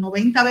como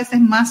 90 veces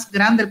más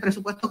grande el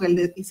presupuesto que el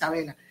de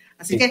Isabela.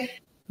 Así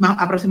que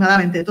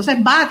aproximadamente.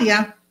 Entonces,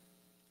 Batia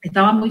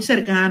estaba muy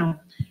cercano.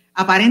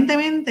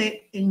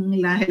 Aparentemente,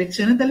 en las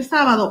elecciones del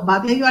sábado,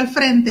 Batia iba al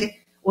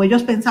frente, o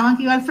ellos pensaban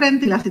que iba al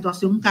frente, y la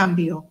situación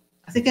cambió.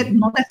 Así que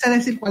no te sé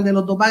decir cuál de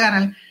los dos va a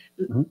ganar.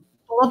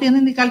 Todo tiende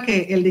a indicar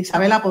que el de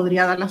Isabela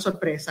podría dar la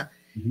sorpresa.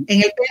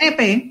 En el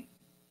PNP,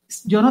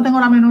 yo no tengo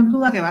la menor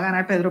duda que va a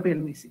ganar Pedro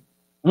Pierluisi.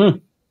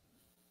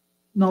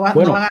 No va a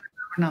ganar la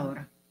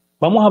gobernadora.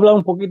 Vamos a hablar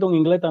un poquito en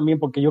inglés también,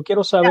 porque yo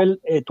quiero saber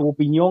tu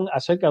opinión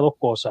acerca de dos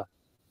cosas.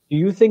 Do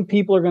you think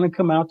people are going to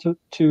come out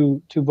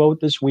to vote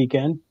this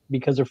weekend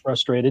because they're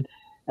frustrated?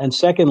 And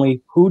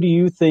secondly, who do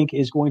you think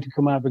is going to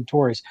come out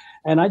victorious?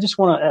 And I just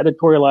want to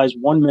editorialize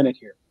 1 minute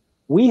here.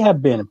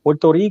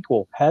 Puerto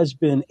Rico has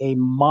been a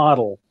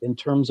model in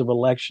terms of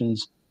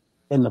elections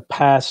in the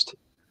past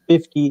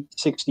 50,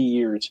 60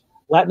 years.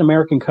 Latin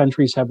American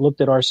countries have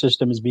looked at our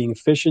system as being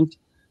efficient,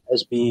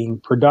 as being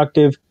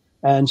productive.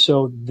 And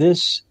so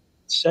this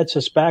sets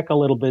us back a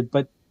little bit.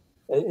 But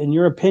in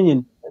your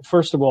opinion,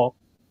 first of all,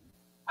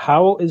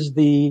 how is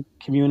the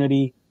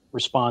community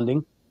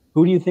responding?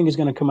 Who do you think is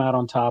going to come out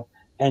on top?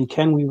 And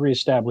can we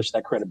reestablish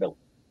that credibility?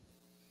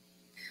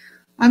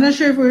 I'm not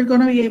sure if we're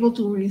going to be able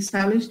to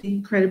reestablish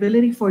the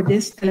credibility for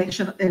this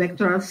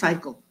electoral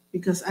cycle,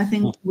 because I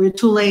think we're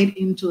too late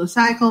into the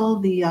cycle.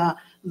 The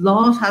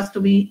laws has to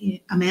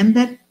be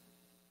amended.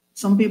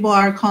 Some people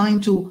are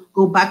calling to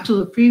go back to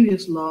the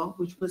previous law,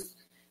 which was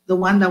the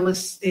one that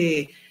was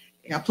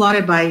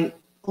applauded by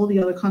all the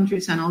other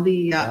countries and all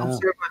the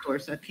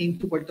observators that came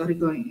to Puerto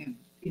Rico in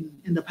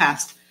the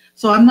past.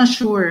 So I'm not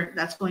sure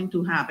that's going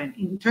to happen.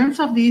 In terms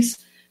of these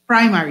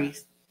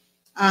primaries,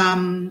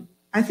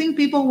 I think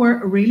people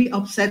were really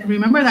upset.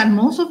 Remember that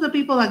most of the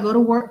people that go to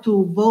work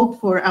to vote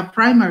for a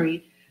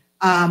primary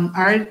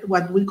are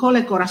what we call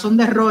a corazón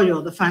de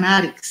rollo, the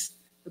fanatics,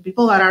 the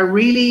people that are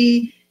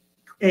really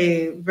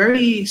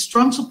very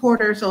strong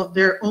supporters of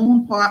their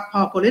own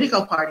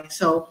political party.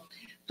 So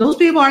those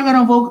people are going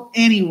to vote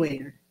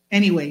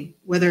anyway,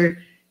 whether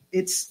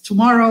it's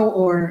tomorrow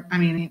or, I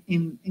mean,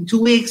 in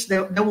 2 weeks, they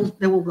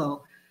will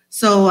go.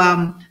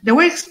 So they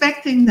were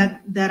expecting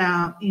that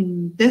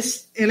in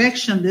this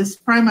election, this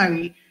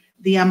primary,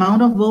 the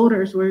amount of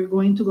voters were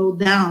going to go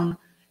down.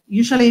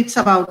 Usually it's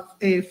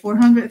about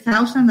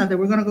 400,000 that they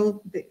were going to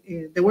go.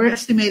 They were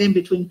estimating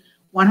between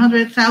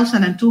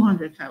 100,000 and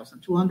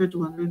 200,000, 200,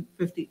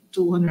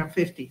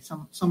 250,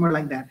 somewhere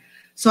like that.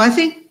 So I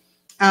think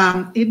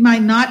it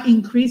might not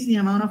increase the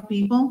amount of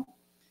people.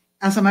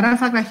 As a matter of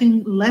fact, I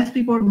think less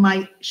people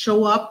might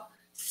show up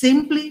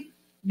simply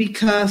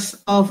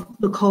because of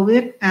the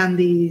COVID and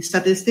the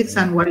statistics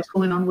and what is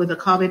going on with the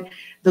COVID.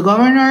 The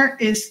governor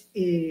is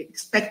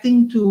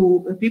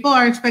people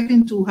are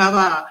expecting to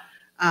have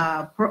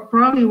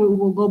probably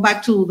we'll go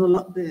back to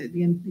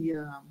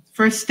the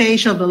first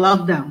stage of the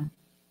lockdown.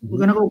 We're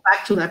going to go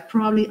back to that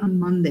probably on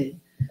Monday.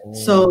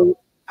 So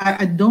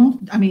a doctor,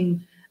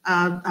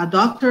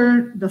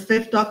 the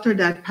fifth doctor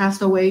that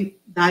passed away,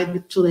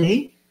 died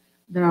today.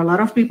 There are a lot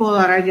of people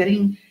that are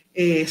getting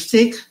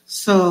sick.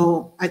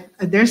 So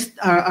there's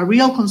a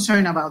real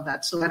concern about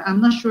that. So I'm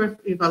not sure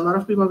if a lot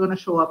of people are going to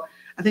show up.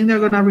 I think they're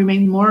going to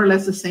remain more or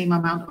less the same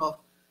amount of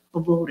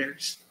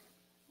voters.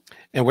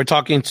 And we're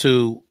talking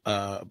to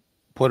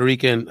Puerto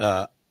Rican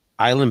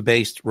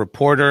island-based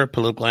reporter,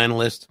 political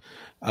analyst,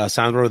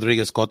 Sandra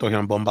Rodriguez-Cotto here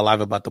on Bomba Live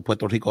about the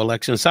Puerto Rico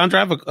election. Sandra,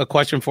 I have a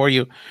question for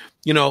you.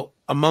 You know,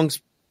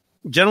 amongst,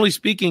 generally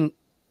speaking,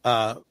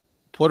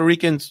 Puerto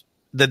Ricans,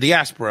 the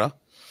diaspora,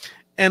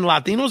 and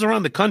Latinos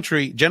around the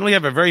country generally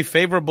have a very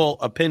favorable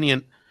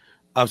opinion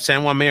of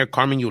San Juan Mayor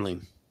Carmen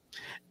Yulín.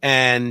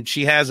 And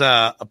she has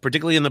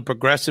particularly in the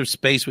progressive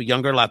space with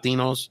younger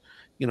Latinos,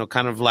 you know,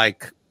 kind of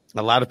like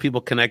a lot of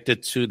people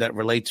connected to that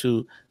relate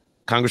to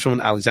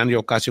Congresswoman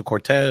Alexandria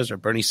Ocasio-Cortez or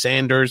Bernie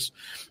Sanders.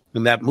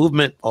 And that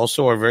movement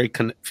also are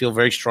feel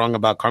very strong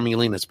about Carmen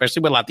Yulín,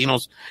 especially with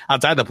Latinos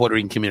outside the Puerto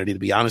Rican community, to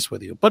be honest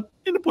with you. But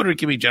in the Puerto Rican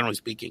community, generally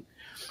speaking,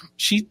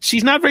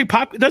 she's not very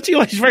popular. Doesn't seem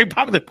like she's very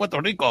popular in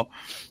Puerto Rico.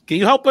 Can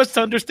you help us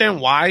to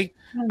understand why?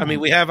 I mean,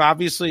 we have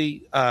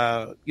obviously,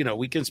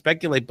 we can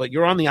speculate, but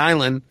you're on the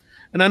island,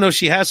 and I know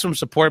she has some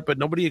support, but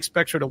nobody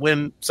expects her to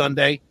win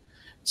Sunday.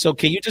 So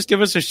can you just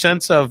give us a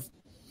sense of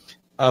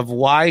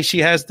why she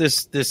has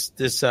this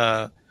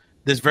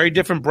very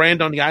different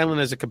brand on the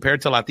island as it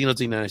compared to Latinos in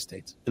the United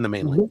States, in the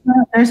mainland?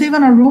 There's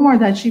even a rumor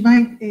that she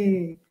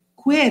might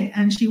quit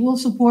and she will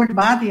support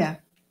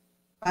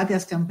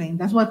Badia's campaign.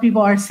 That's what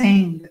people are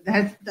saying.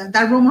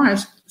 That rumor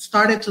has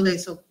started today,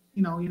 so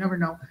you never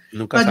know.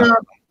 But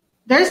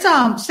there's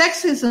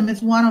sexism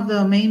is one of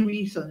the main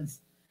reasons.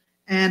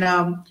 And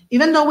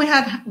even though we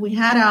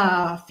had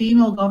a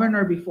female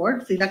governor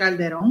before, Sila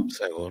Calderón,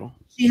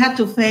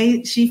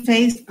 she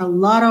faced a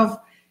lot of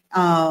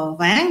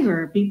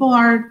anger. People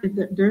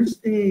there's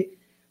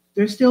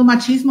still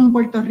machismo in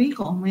Puerto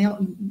Rico.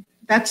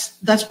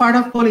 That's part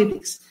of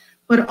politics.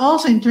 But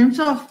also in terms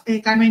of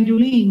Carmen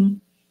Yulín,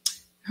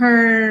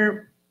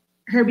 her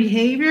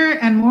behavior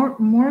and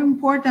more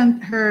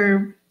important,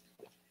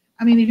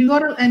 if you go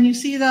to and you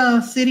see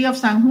the city of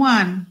San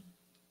Juan,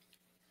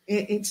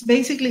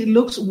 it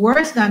looks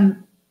worse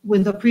than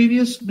with the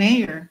previous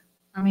mayor.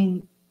 I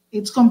mean,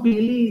 it's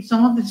completely,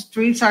 some of the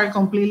streets are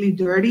completely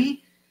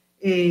dirty.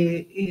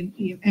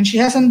 And she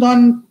hasn't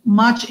done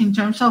much in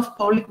terms of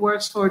public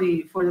works for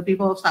the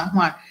people of San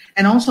Juan.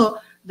 And also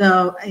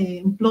the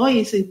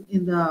employees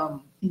in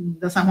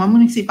the San Juan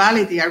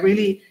municipality are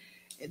really,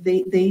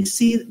 they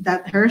see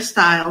that her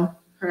style,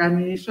 her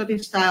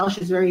administrative style,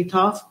 she's very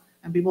tough,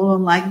 and people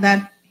don't like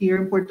that here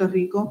in Puerto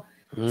Rico.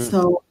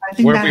 So I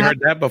think where have we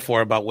heard that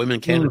before about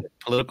women candidate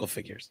political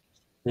figures?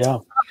 Yeah.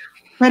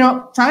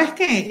 Pero sabes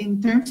qué?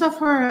 In terms of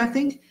her, I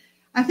think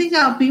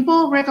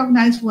people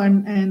recognize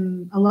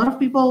and a lot of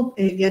people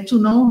get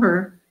to know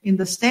her in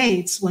the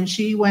States when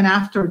she went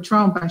after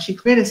Trump and she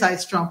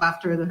criticized Trump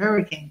after the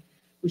hurricane,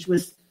 which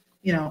was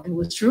it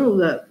was true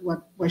that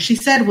what she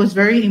said was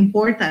very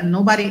important.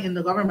 Nobody in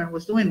the government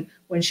was doing.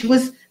 When she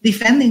was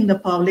defending the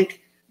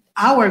public,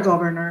 our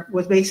governor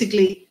was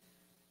basically,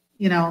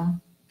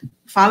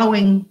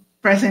 following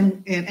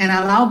president and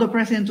allowed the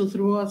president to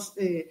throw us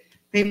a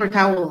paper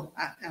towel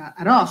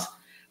at us.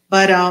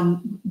 But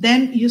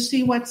then you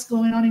see what's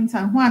going on in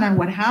San Juan and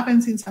what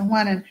happens in San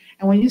Juan. And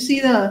when you see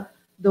the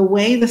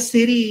way the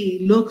city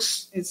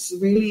looks,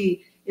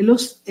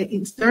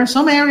 there are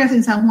some areas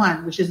in San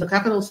Juan, which is the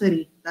capital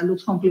city, that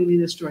looks completely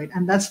destroyed.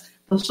 And that's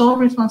the sole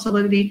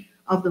responsibility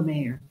of the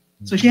mayor.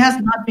 So she has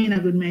not been a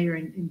good mayor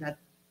in that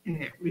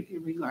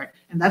regard.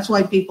 And that's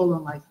why people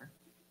don't like her.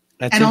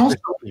 And also,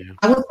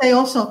 I would say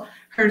also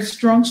her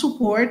strong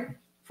support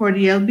for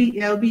the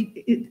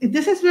LB.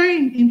 This is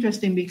very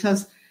interesting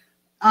because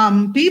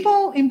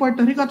people in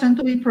Puerto Rico tend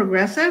to be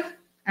progressive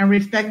and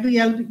respect the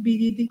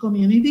LGBT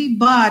community,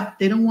 but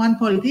they don't want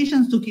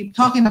politicians to keep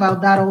talking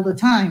about that all the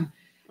time.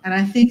 And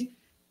I think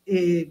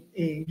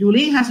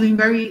Jowell has been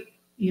very,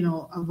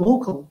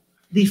 vocal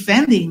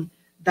defending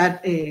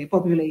that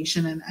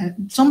population.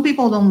 And some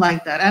people don't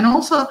like that. And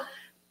also,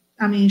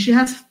 she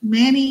has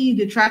many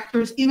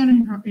detractors,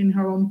 even in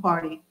her own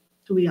party,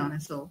 to be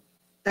honest. So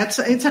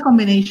it's a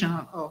combination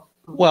of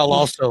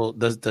also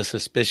the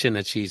suspicion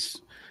that she's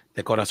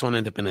the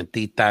corazón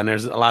independentista, and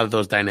there's a lot of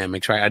those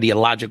dynamics, right?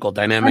 Ideological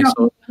dynamics.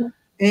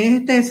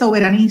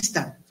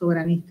 Soberanista.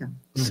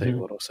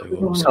 Seguro.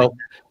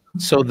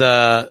 So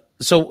the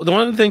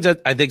one of the things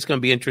that I think is going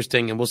to be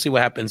interesting, and we'll see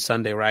what happens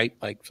Sunday, right?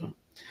 Like, so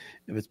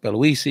if it's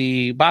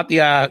Beluisi,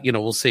 Batia,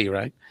 we'll see,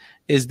 right?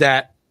 Is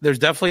that there's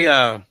definitely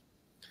a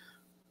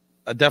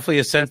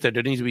sense that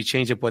there needs to be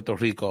change in Puerto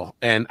Rico,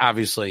 and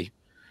obviously,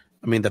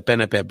 the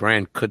PNP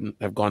brand couldn't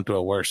have gone through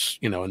a worse,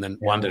 and then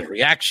Wanda's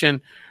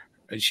reaction.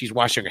 She's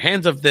washing her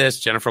hands of this.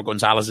 Jennifer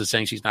Gonzalez is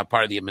saying she's not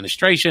part of the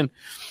administration.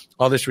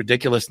 All this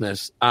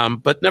ridiculousness.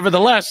 But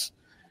nevertheless,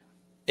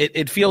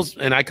 it feels,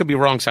 and I could be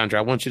wrong, Sandra,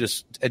 I want you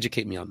to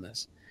educate me on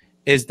this,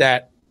 is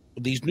that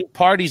these new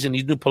parties and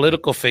these new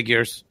political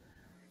figures,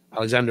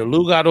 Alexander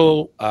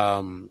Lugaro,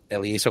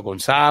 Eliezer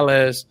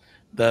Gonzalez,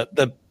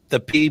 the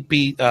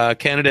PP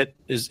candidate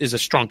is a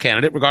strong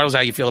candidate, regardless of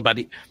how you feel about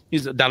it.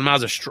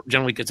 Dalmau is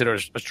generally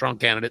considered a strong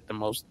candidate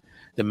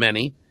than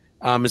many.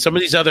 And some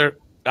of these other,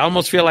 I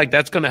almost feel like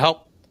that's going to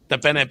help the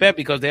PNP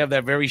because they have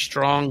that very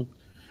strong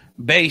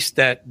base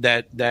that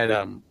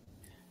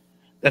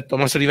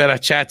Tomas Rivera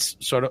Chats,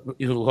 sort of,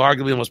 who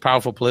arguably the most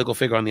powerful political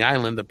figure on the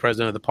island, the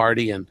president of the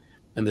party and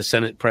the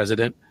Senate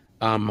president,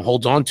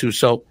 holds on to.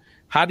 So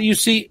how do you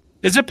see,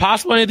 is it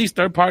possible any of these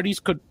third parties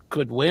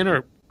could win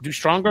or do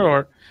stronger,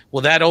 or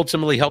will that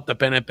ultimately help the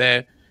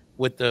PNP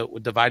with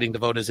dividing the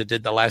vote as it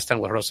did the last time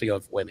with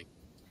Rosselló winning?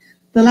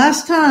 The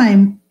last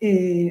time,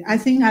 I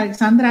think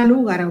Alexandra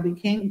Lugaro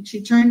became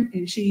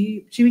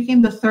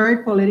the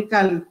third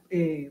political,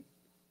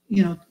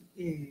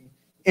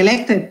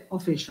 elected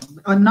official,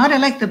 or not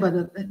elected,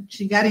 but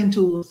she got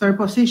into third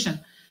position,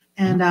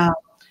 and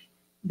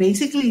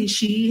basically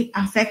she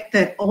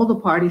affected all the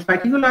parties,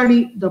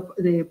 particularly the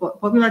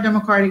Popular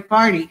Democratic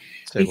Party,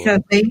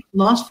 because they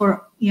lost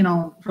for,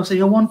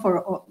 Rosselló won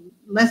for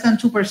less than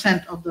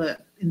 2% of the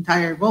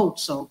entire vote,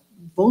 so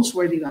votes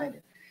were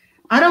divided.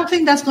 I don't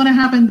think that's going to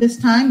happen this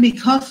time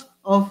because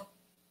of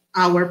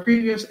our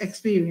previous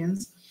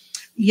experience.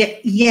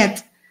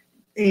 Yet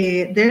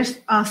there's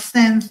a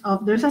silence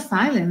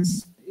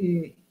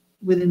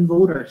within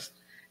voters,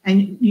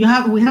 and we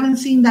haven't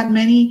seen that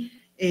many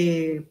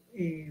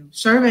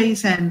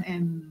surveys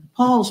and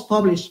polls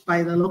published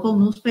by the local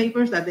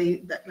newspapers that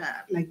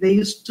they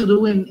used to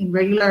do in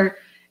regular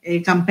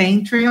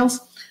campaign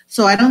trails.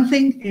 So I don't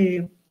think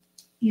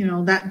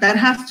that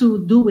has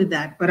to do with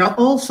that. But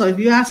also, if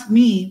you ask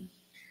me,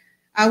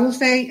 I will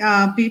say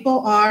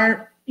people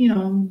are, I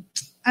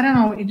don't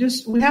know.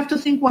 We have to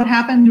think what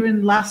happened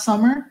during last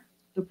summer,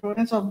 the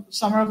protests of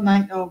summer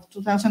of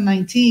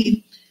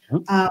 2019.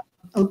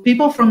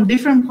 People from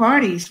different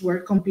parties were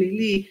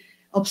completely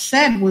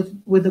upset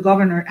with the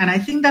governor, and I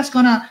think that's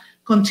going to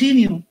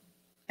continue.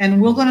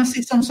 And we're going to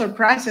see some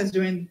surprises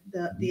during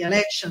the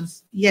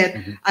elections. Yet,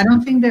 I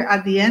don't think they're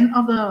at the end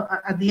of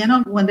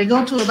when they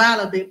go to the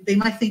ballot, they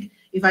might think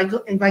if I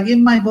give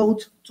my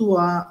vote to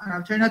an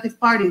alternative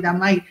party, that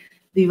might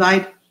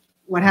divide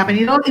what happened.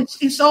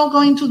 It's all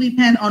going to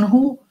depend on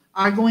who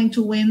are going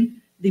to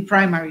win the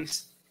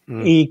primaries.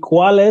 ¿Y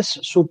cuál es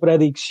su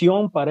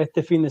predicción para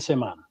este fin de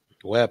semana?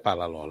 Huepa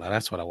la Lola,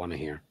 that's what I want to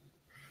hear.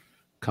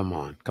 Come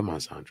on,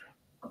 Sandra.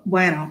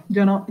 Bueno,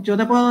 yo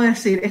te puedo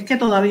decir, es que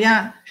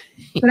todavía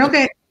creo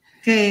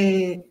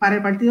que para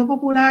el Partido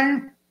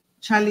Popular,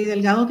 Charlie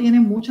Delgado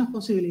tiene muchas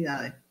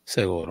posibilidades.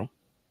 Seguro.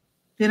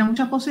 Tiene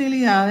muchas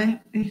posibilidades,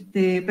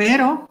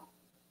 pero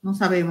no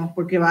sabemos,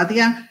 porque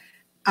Batia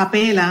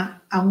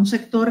apela a un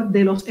sector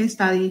de los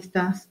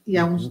estadistas y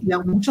a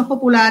muchos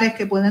populares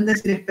que pueden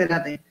decir,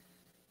 espérate,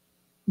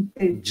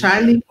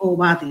 Charlie o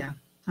Batia,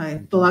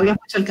 ¿sabes? Todavía es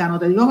muy cercano.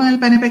 Te digo, con el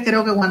PNP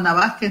creo que Wanda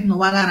Vázquez no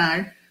va a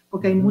ganar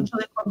porque hay mucho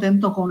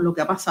descontento con lo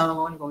que ha pasado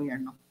con el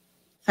gobierno.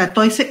 O sea,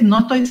 no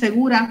estoy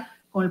segura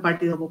con el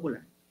Partido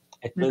Popular.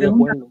 Estoy de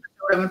acuerdo.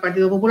 Sobre el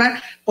Partido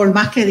Popular, por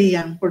más que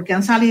digan, porque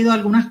han salido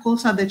algunas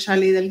cosas de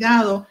Charlie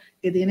Delgado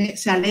que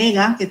se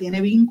alega que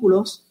tiene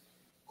vínculos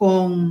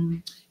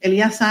con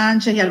Elías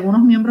Sánchez y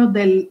algunos miembros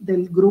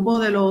del grupo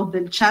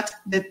del chat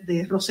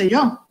de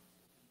Rosselló.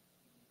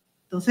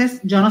 Entonces,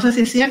 yo no sé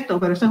si es cierto,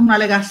 pero eso es una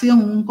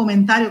alegación, un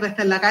comentario que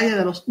está en la calle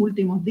de los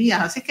últimos días.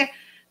 Así que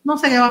no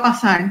sé qué va a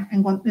pasar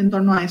en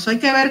torno a eso. Hay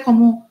que ver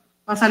cómo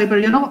va a salir,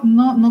 pero yo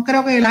no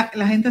creo que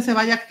la gente se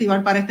vaya a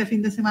activar para este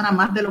fin de semana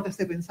más de lo que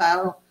se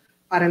pensaba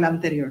para el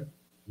anterior.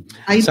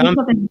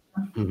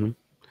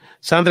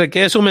 Sandra,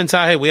 ¿qué es un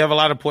mensaje? We have a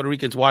lot of Puerto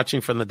Ricans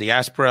watching from the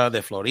diaspora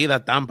de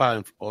Florida,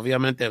 Tampa,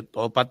 obviamente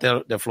toda parte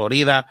de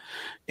Florida.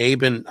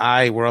 Abe and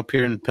I, we're up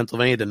here in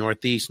Pennsylvania, the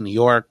Northeast, New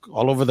York,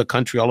 all over the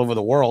country, all over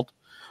the world.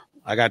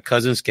 I got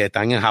cousins que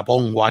están en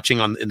Japón watching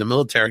in the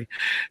military.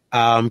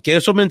 ¿Qué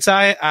es un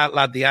mensaje a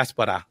la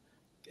diáspora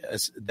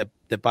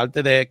de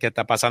parte de que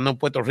está pasando en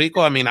Puerto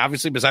Rico? I mean,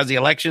 obviously, besides the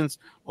elections,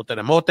 o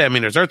terremotos, I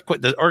mean,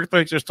 the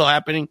earthquakes are still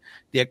happening,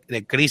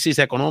 the crisis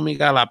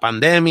económica, la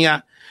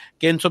pandemia.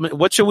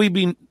 What should we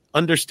be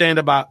understand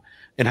about,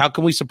 and how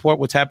can we support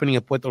what's happening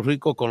in Puerto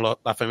Rico con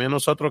la familia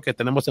nosotros que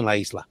tenemos en la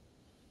isla?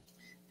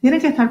 Tienen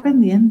que estar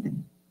pendientes,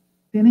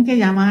 tienen que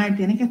llamar,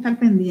 tienen que estar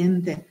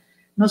pendientes.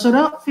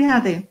 Nosotros,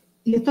 fíjate,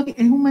 y esto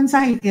es un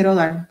mensaje que quiero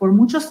dar, por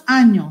muchos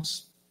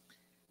años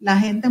la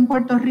gente en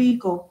Puerto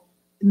Rico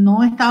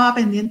no estaba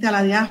pendiente a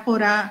la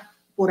diáspora.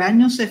 Por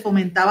años se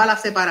fomentaba la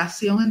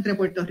separación entre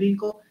Puerto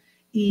Rico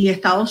y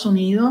Estados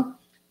Unidos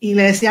y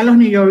le decían los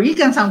New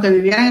Yorkers, aunque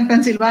vivieran en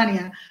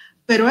Pensilvania,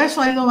 pero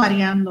eso ha ido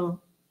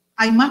variando.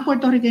 Hay más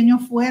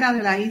puertorriqueños fuera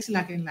de la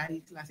isla que en la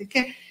isla. Así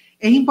que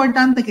es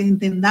importante que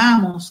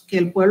entendamos que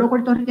el pueblo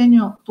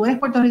puertorriqueño, tú eres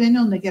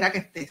puertorriqueño donde quiera que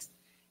estés.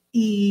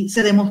 Y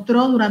se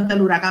demostró durante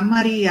el huracán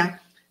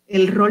María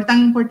el rol tan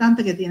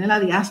importante que tiene la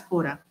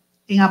diáspora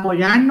en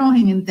apoyarnos,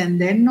 en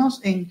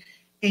entendernos,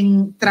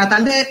 en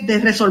tratar de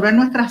resolver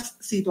nuestras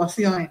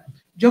situaciones.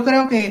 Yo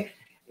creo que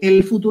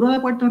el futuro de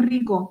Puerto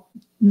Rico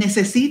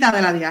necesita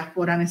de la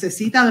diáspora,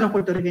 necesita de los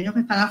puertorriqueños que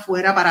están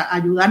afuera para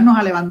ayudarnos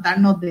a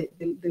levantarnos de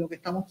lo que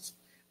estamos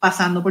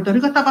pasando. Puerto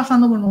Rico está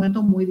pasando por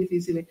momentos muy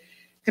difíciles.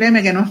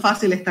 Créeme que no es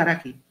fácil estar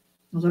aquí.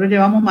 Nosotros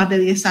llevamos más de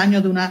 10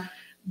 años de una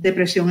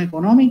depresión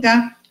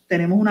económica,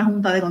 tenemos una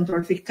junta de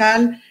control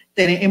fiscal,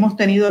 hemos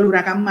tenido el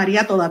huracán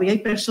María, todavía hay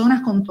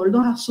personas con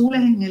toldos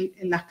azules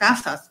en las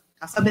casas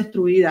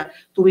destruidas,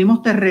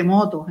 tuvimos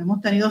terremotos,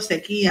 hemos tenido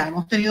sequía,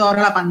 hemos tenido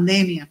ahora la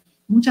pandemia,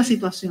 muchas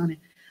situaciones.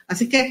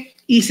 Así que,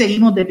 y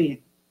seguimos de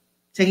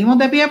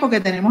pie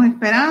porque tenemos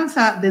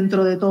esperanza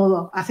dentro de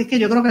todo. Así que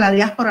yo creo que la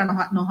diáspora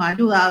nos ha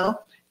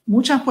ayudado.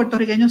 Muchos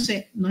puertorriqueños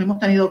nos hemos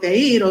tenido que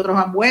ir, otros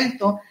han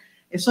vuelto.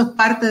 Eso es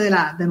parte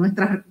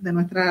de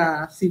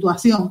nuestra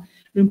situación.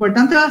 Lo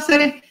importante va a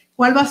ser es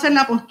cuál va a ser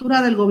la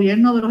postura del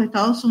gobierno de los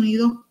Estados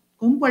Unidos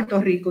con Puerto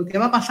Rico y qué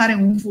va a pasar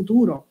en un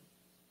futuro.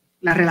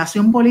 La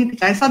relación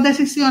política, esas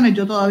decisiones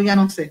yo todavía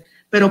no sé,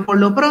 pero por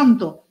lo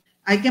pronto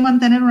hay que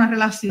mantener una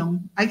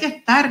relación, hay que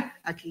estar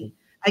aquí,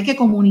 hay que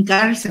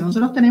comunicarse.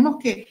 Nosotros tenemos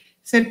que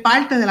ser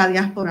parte de la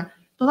diáspora.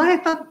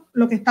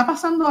 Lo que está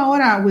pasando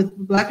ahora with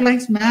Black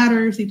Lives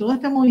Matter y todo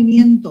este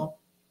movimiento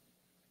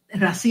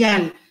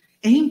racial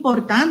es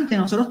importante.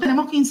 Nosotros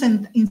tenemos que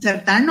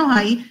insertarnos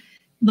ahí.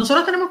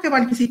 Nosotros tenemos que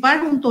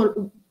participar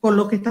junto con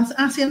lo que están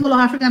haciendo los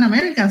African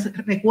Americans.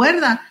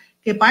 Recuerda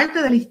que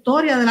parte de la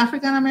historia del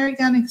African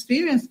American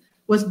Experience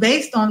was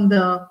based on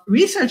the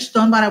research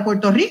done by a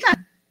Puerto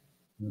Rican.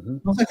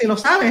 No sé si lo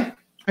sabes,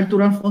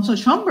 Arturo Alfonso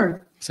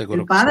Schomburg.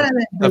 Seguro.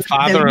 The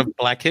father of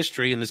Black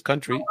history in this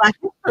country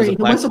was a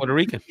Black Puerto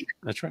Rican.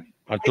 That's right.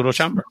 Arturo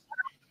Schomburg.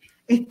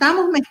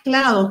 Estamos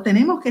mezclados,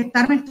 tenemos que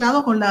estar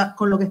mezclados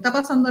con lo que está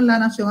pasando en la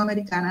nación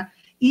americana,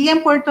 y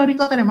en Puerto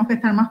Rico tenemos que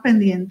estar más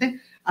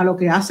pendientes a lo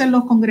que hacen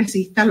los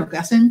congresistas, lo que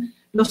hacen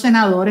los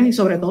senadores y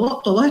sobre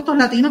todo todos estos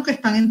latinos que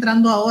están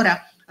entrando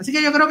ahora. Así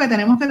que yo creo que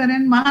tenemos que tener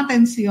más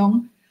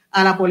atención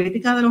a la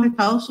política de los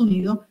Estados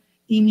Unidos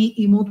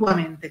y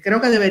mutuamente.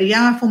 Creo que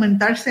debería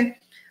fomentarse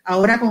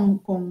ahora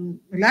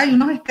 ¿verdad? Hay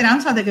unas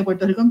esperanzas de que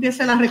Puerto Rico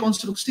empiece la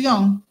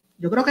reconstrucción.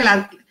 Yo creo que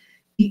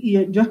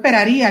yo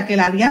esperaría que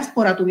la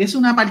diáspora tuviese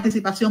una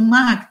participación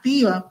más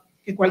activa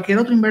que cualquier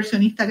otro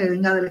inversionista que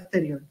venga del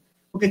exterior.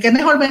 Porque qué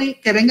mejor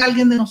que venga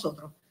alguien de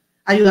nosotros,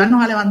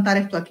 ayudarnos a levantar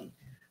esto aquí.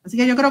 Así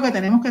que yo creo que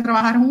tenemos que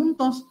trabajar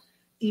juntos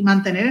y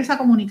mantener esa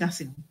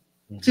comunicación.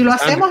 Si lo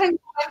hacemos en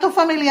momentos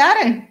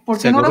familiares, ¿por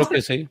qué no lo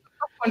hacemos en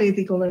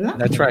políticos, verdad?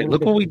 That's right.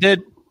 Look what we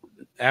did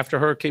after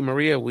Hurricane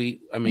Maria.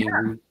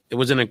 It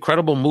was an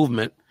incredible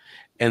movement.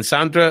 And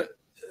Sandra,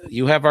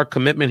 you have our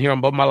commitment here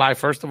on Both My Life.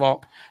 First of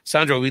all,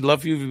 Sandra, we'd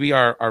love you to be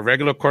our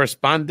regular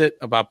correspondent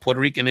about Puerto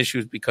Rican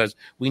issues because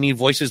we need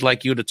voices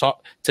like you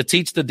to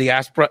teach the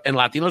diaspora and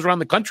Latinos around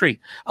the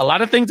country. A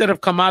lot of things that have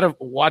come out of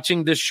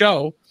watching this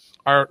show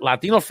our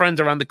Latino friends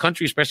around the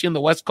country, especially on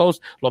the West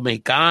Coast, los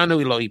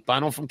mexicanos y los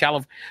hispanos from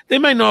California, they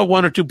might know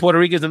one or two Puerto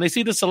Ricans and they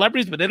see the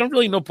celebrities, but they don't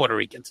really know Puerto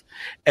Ricans.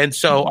 And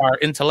so our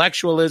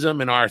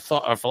intellectualism and our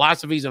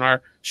philosophies and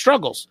our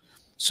struggles.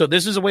 So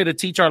this is a way to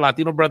teach our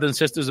Latino brothers and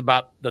sisters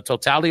about the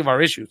totality of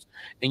our issues.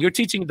 And you're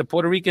teaching the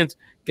Puerto Ricans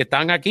que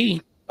están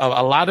aquí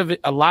a lot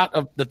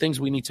of the things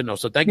we need to know.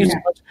 So thank you so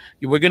much.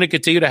 We're going to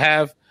continue to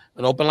have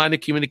an open line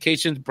of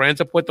communications,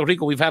 brands of Puerto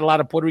Rico. We've had a lot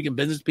of Puerto Rican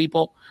business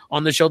people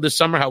on the show this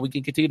summer, how we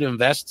can continue to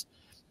invest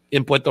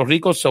in Puerto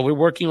Rico. So we're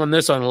working on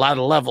this on a lot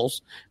of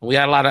levels. And we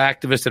had a lot of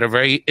activists that are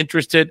very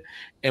interested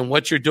in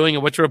what you're doing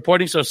and what you're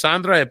reporting. So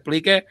Sandra,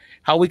 explique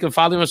how we can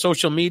follow you on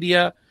social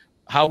media,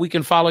 how we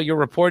can follow your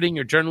reporting,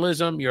 your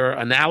journalism, your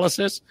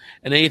analysis,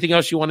 and anything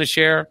else you want to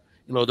share,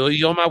 do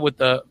idioma with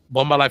the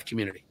Bomba Life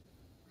community.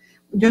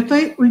 Yo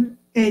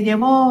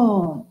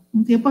llevo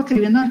un tiempo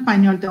escribiendo en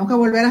español. Tengo que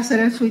volver a hacer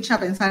el switch a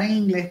pensar en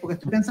inglés porque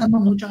estoy pensando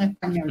mucho en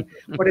español.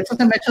 Por eso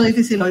se me ha hecho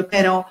difícil hoy,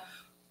 pero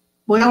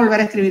voy a volver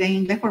a escribir en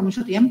inglés por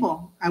mucho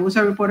tiempo. I was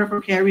a reporter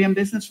for Caribbean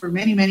business for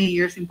many, many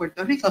years in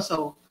Puerto Rico.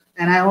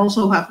 And I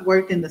also have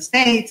worked in the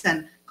States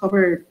and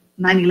covered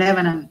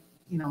 9/11 and,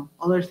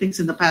 other things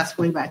in the past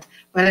way back.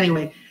 But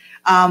anyway,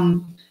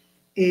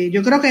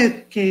 yo creo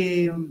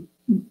que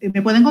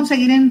me pueden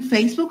conseguir en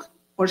Facebook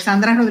por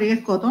Sandra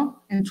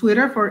Rodriguez-Cotto, en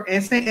Twitter por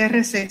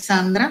SRC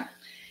Sandra.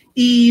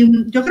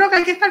 Y yo creo que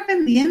hay que estar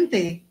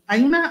pendiente.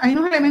 Hay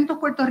unos elementos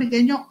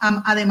puertorriqueños,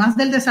 además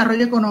del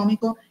desarrollo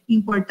económico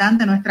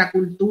importante, nuestra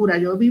cultura.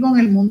 Yo vivo en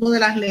el mundo de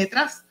las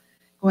letras,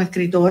 con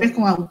escritores,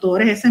 con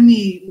autores. Ese es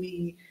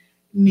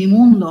mi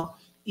mundo.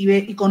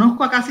 Y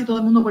conozco a casi todo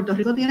el mundo. Puerto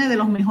Rico tiene de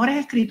los mejores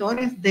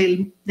escritores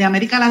de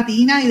América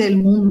Latina y del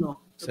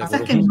mundo. Lo que pasa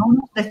es que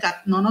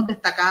no nos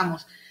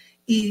destacamos.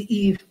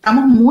 Y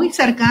estamos muy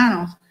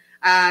cercanos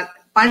a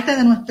parte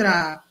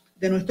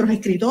de nuestros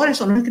escritores,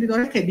 son los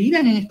escritores que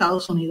viven en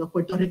Estados Unidos,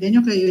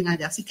 puertorriqueños que viven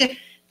allá. Así que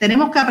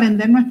tenemos que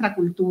aprender nuestra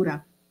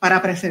cultura para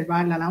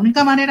preservarla. La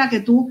única manera que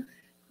tú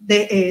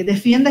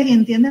defiendes y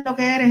entiendes lo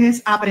que eres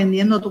es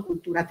aprendiendo tu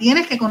cultura.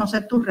 Tienes que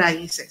conocer tus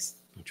raíces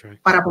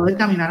para poder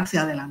caminar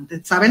hacia adelante.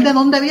 Saber de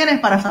dónde vienes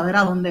para saber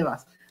a dónde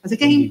vas. Así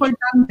que es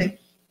importante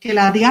que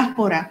la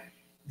diáspora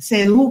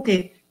se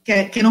eduque,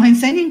 que nos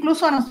enseñe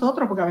incluso a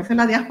nosotros, porque a veces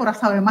la diáspora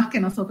sabe más que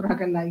nosotros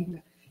acá en la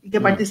isla, y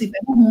que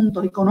participemos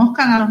juntos y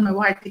conozcan a los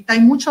nuevos artistas.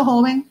 Hay muchos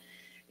jóvenes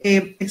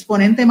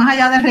exponentes más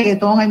allá del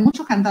reggaetón, hay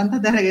muchos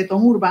cantantes de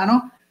reggaetón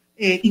urbano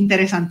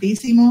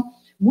interesantísimos,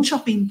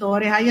 muchos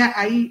pintores,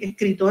 hay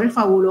escritores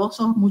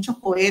fabulosos, muchos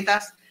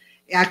poetas,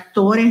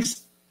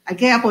 actores. Hay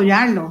que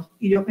apoyarlos.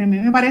 Y a mí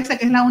me parece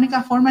que es la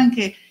única forma en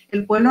que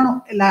el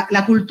pueblo,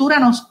 la cultura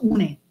nos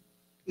une,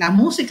 la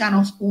música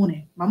nos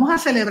une. Vamos a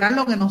celebrar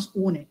lo que nos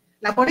une.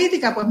 La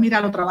política, pues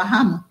mira, lo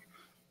trabajamos,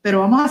 pero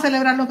vamos a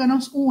celebrar lo que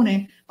nos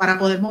une para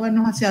poder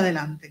movernos hacia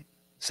adelante.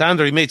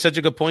 Sandra, you made such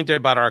a good point there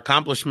about our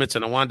accomplishments,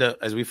 and I wanted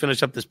to, as we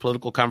finish up this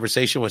political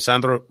conversation with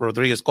Sandra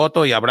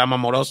Rodriguez-Cotto y Abraham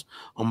Amoros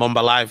on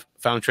Bomba Live,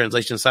 Found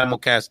Translation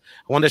Simulcast,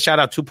 I wanted to shout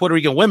out two Puerto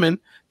Rican women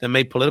that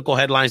made political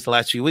headlines the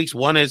last few weeks.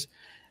 One is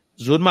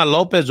Zulma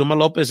Lopez. Zulma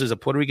Lopez is a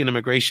Puerto Rican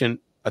immigration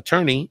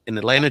attorney in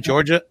Atlanta,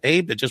 Georgia,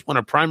 Abe, that just won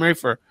a primary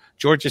for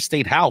Georgia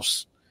State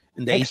House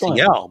in the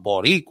ACL,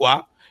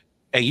 Boricua.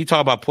 And you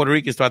talk about Puerto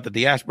Ricans throughout the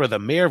diaspora. The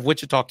mayor of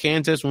Wichita,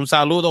 Kansas, un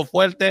saludo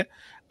fuerte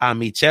a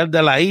Michelle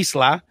de la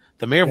Isla,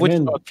 the mayor of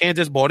Wichita,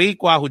 Kansas,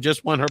 Boricua, who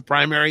just won her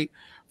primary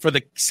for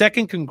the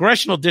 2nd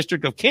Congressional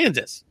District of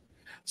Kansas.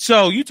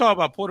 So you talk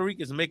about Puerto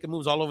Ricans making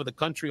moves all over the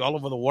country, all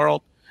over the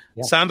world.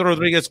 Yeah. Sandra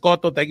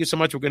Rodriguez-Cotto, thank you so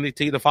much. We're going to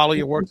continue to follow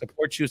your work,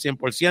 support you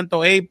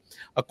 100%. Abe,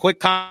 a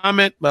quick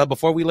comment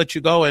before we let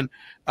you go and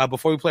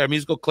before we play our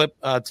musical clip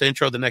to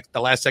intro the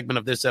last segment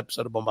of this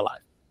episode of Bomba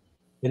Live.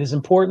 It is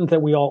important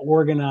that we all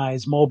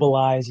organize,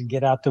 mobilize, and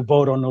get out to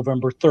vote on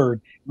November 3rd.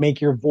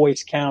 Make your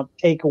voice count.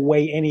 Take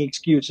away any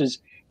excuses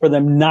for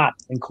them not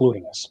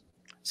including us.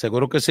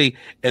 Seguro que sí.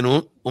 En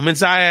un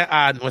mensaje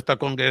a nuestra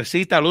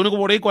congresista, el único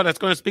boricua that's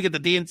going to speak at the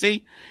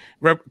DNC,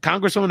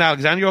 Congresswoman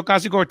Alexandria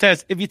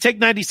Ocasio-Cortez. If you take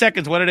 90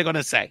 seconds, what are they going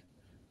to say?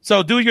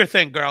 So do your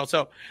thing, girl.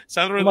 So,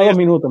 Sandra Rodriguez,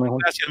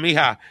 gracias,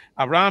 mija.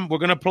 Abraham, we're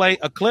going to play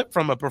a clip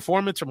from a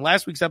performance from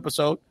last week's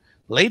episode,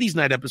 Ladies'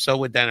 Night episode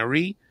with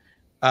Daniree,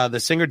 the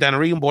singer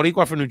Daniree, un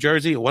boricua from New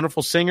Jersey, a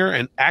wonderful singer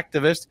and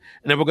activist.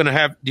 And then we're going to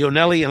have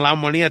Dionely and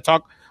Armonia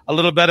talk a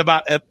little bit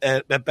about El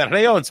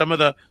Perreo and some of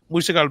the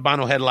Musica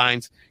urbano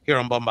headlines here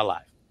on Bomba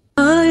Live.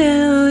 Oh,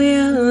 yeah, oh,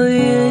 yeah, oh,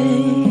 yeah.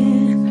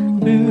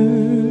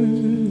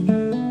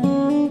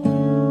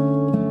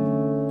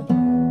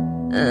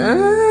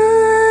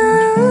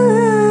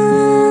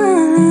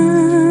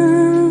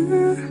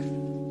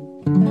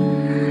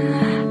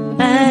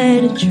 I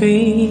had a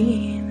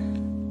dream.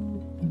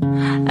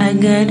 I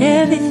got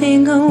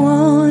everything I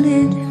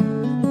wanted.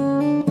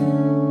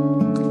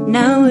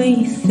 Now what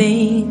you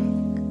think?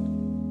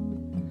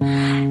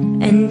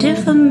 And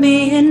if I'm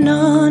being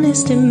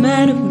honest, it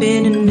might have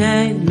been a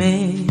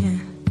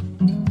nightmare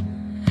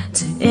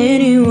to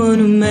anyone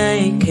who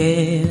might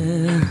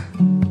care.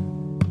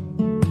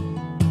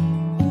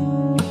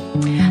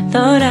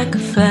 Thought I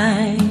could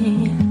fly,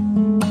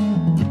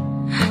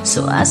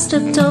 so I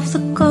stepped off the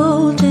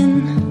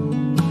golden.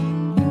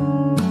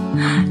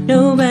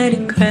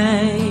 Nobody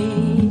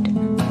cried,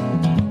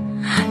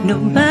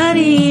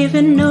 nobody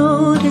even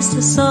noticed. noticed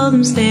I saw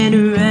them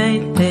standing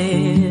right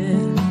there.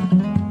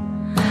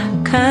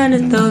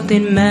 Kinda thought they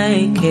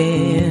might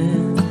care.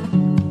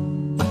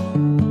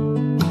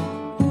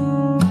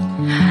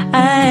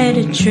 I had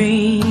a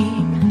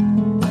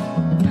dream,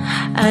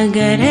 I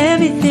got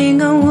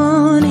everything I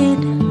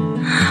wanted,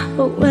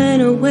 but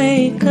when I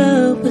wake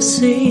up I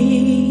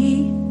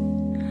see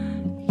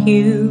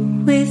you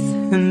with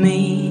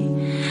me.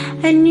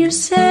 And you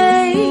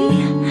say,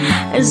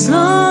 as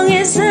long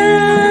as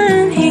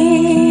I'm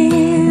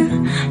here,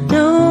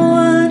 no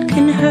one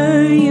can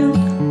hurt you.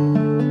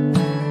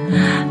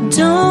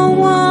 Don't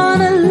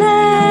wanna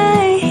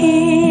lay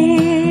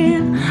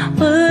here,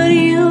 but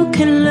you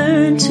can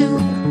learn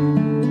to.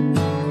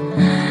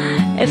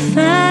 If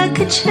I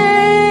could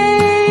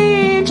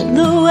change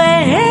the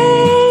way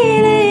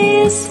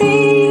they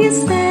see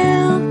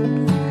yourself,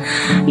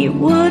 you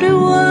wouldn't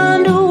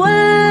wonder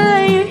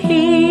why you're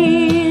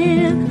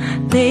here.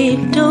 They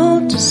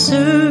don't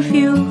deserve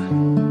you.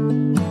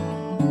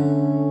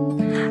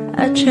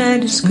 I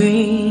tried to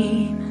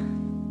scream,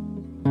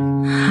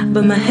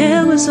 but my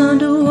head was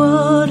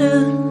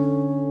underwater.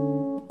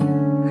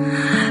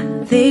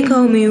 They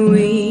call me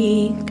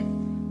weak,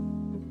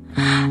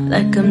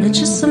 like I'm not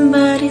just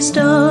somebody's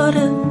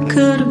daughter.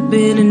 Could have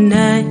been a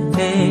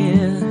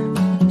nightmare,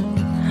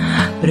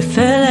 but it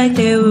felt like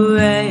they were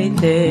right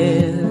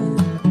there.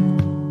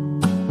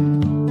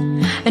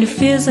 And it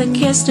feels like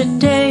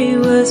yesterday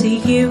was a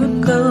year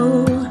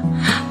ago,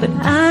 but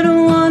I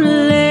don't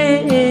wanna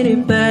let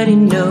anybody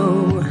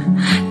know,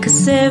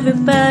 'cause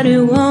everybody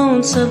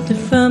wants something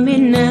from me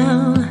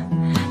now,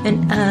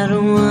 and I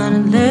don't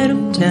wanna let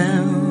them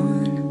down.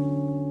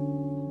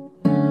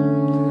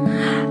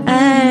 I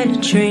had a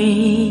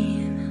dream,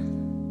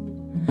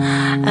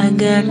 I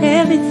got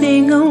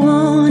everything I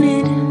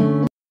wanted.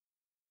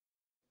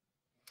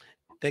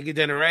 Thank you,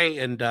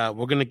 Daniree, and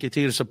we're going to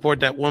continue to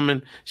support that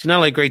woman. She's not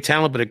only a great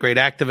talent, but a great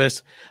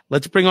activist.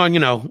 Let's bring on,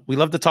 we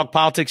love to talk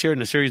politics here in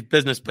the serious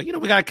business, but,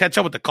 we got to catch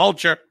up with the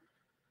culture.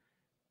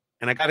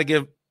 And I got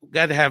to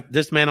have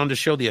this man on the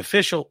show, the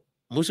official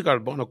Musica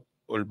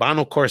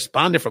Urbano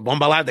correspondent for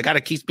Bomba Live. They got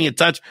to keep me in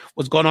touch.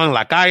 What's going on in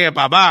La Calle,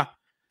 Baba?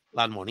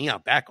 La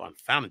Armonia back on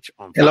Found.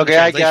 Es lo que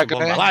hay,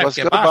 What's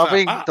good,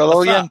 papi?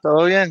 Todo bien,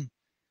 todo bien.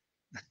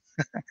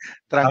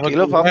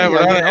 Tranquilo,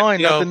 papi.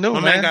 Nothing new,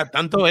 man. Got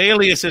tanto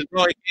aliases,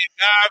 bro. A.K.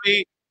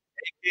 Gabi,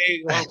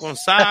 A.K. Juan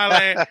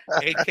Gonzalez,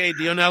 A.K.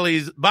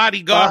 Dionely's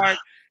bodyguard,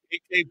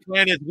 A.K.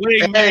 Planet's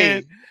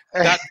wingman.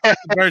 Got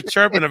birds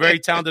chirping, a very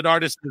talented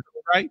artist,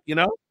 right?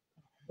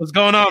 What's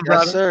going on,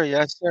 brother?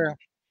 Yes, sir.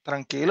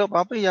 Tranquilo,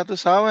 papi. Ya tú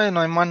sabes,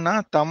 no hay más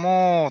nada.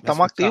 Estamos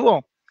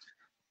activos.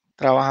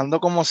 Trabajando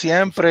como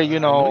siempre,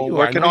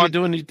 working on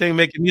doing anything,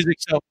 making music.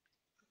 So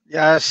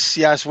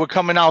yes, we're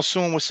coming out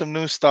soon with some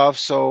new stuff.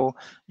 So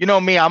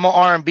me, I'm an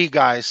R&B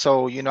guy.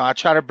 So I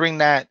try to bring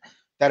that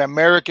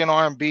American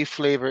R&B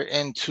flavor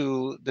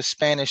into the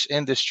Spanish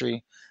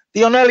industry.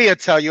 Dionely will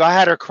tell you, I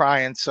had her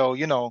crying, so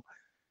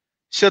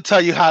she'll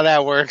tell you how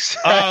that works.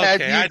 Oh,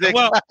 okay.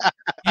 Well,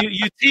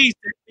 you teased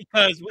it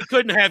because we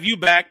couldn't have you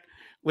back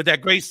with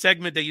that great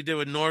segment that you did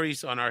with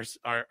Norris on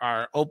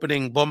our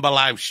opening Bomba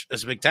Live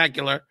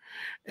spectacular,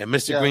 and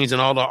Mr. Greens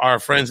and all our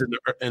friends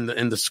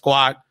in the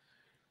squad.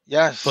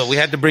 Yes, but we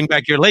had to bring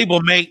back your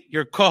label mate,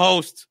 your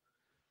co-host,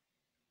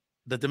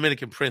 the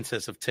Dominican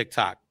princess of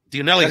TikTok,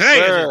 Dionely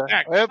Reyes.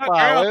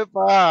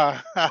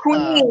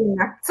 Queen.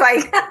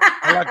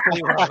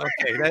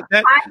 Okay,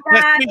 that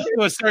speaks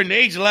to a certain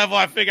age level.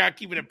 I figure I'll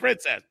keep it a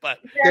princess, but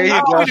there you go.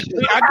 I'll give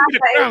you the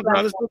crown,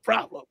 bro. There's no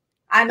problem.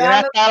 I know.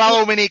 La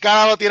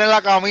dominicana lo tiene en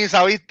la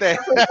camisa, ¿viste?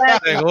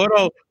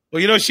 Seguro.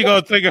 Well, she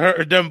gonna think of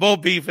her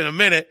Dembo beef in a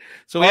minute,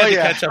 so we have to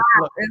catch up.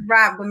 It's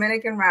rap,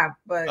 Dominican rap.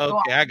 But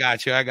okay, I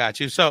got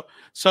you. So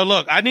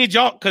look, I need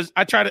y'all because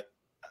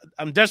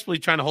I'm desperately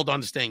trying to hold on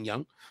to staying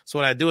young. So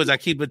what I do is I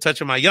keep in touch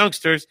with my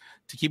youngsters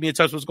to keep me in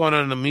touch with what's going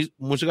on in the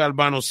Musica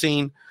Urbano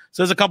scene.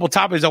 So there's a couple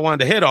topics I wanted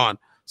to hit on.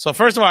 So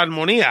first of all,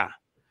 Armonia,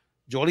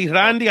 Jowell Y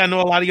Randy. I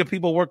know a lot of your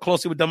people work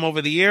closely with them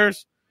over the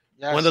years.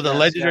 Yes, one of the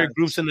legendary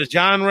groups in the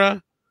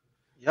genre.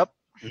 Yep.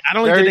 Not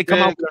only did they come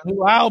out with a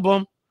new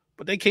album,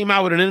 but they came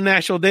out with an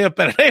International Day of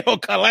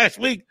Perreo last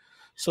week.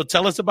 So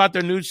tell us about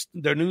their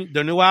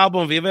new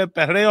album, Viva El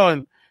Perreo,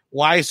 and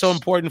why it's so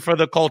important for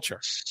the culture.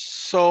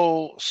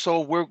 So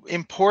we're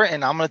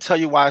important. I'm going to tell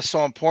you why it's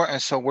so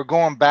important. So we're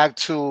going back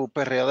to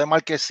Perreo de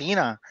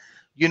Marquesina.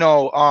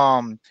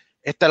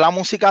 Esta es la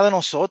música de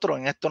nosotros.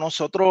 En esto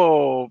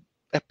nosotros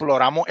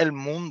exploramos el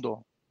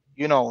mundo.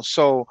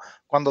 So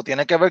cuando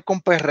tiene que ver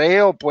con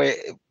perreo, pues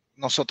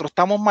nosotros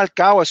estamos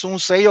marcados. Es un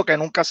sello que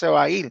nunca se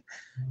va a ir.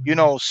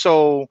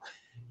 So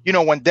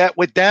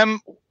with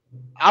them,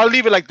 I'll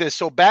leave it like this.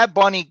 So Bad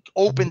Bunny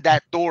opened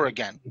that door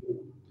again.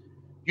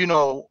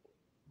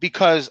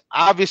 Because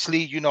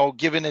obviously,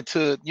 giving it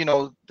to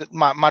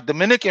my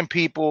Dominican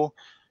people,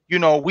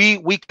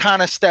 we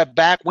kind of stepped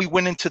back. We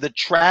went into the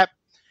trap,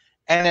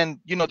 and then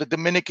the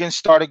Dominicans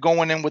started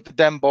going in with the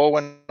dembow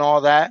and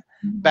all that.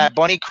 Bad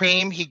Bunny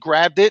Cream, he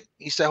grabbed it.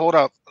 He said, hold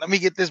up, let me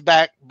get this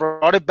back,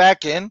 brought it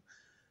back in.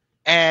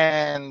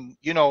 And,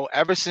 you know,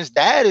 ever since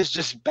that is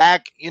just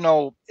back, you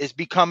know, it's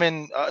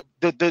becoming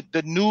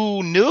the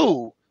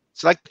new.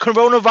 It's like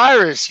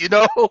coronavirus, you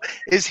know,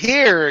 is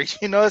here.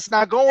 You know, it's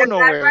not going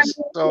nowhere.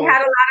 So we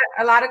had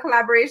a lot of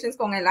collaborations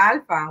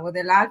with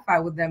El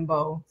Alfa with them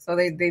both. So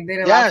they did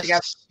a lot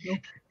together.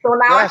 So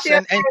now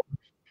and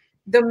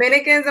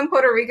Dominicans and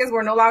Puerto Ricans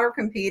were no longer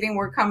competing.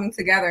 We're coming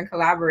together and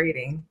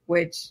collaborating,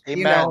 which,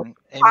 you know,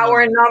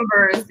 power in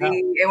numbers.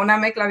 Y una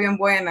mezcla bien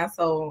buena.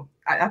 So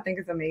I think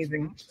it's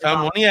amazing.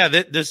 Yeah,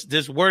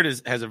 this word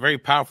has a very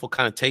powerful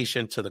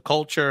connotation to the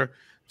culture,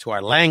 to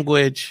our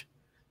language.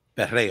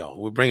 Perreo.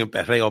 We're bringing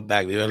Perreo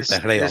back. Viva El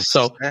Perreo.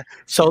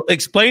 So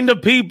explain to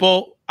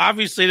people,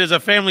 obviously there's a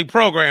family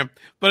program,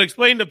 but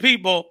explain to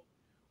people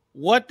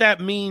what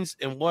that means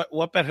and what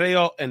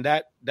Perreo and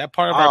that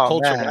part of our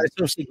culture is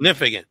so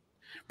significant.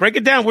 Break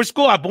it down. We're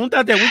school.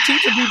 Apuntate. We're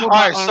teaching people.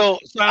 All right, so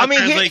I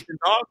mean,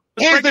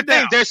 here's the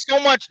thing. There's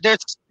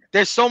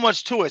so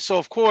much to it. So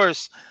of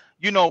course,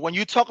 you know, when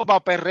you talk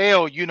about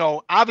Perreo, you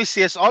know,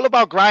 obviously it's all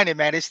about grinding,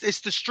 man. It's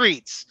the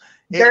streets.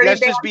 Let's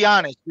just be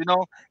honest, you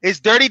know,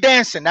 it's dirty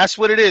dancing. That's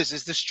what it is.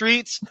 It's the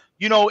streets,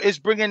 you know, it's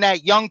bringing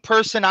that young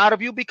person out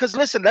of you. Because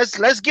listen,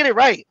 let's get it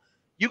right.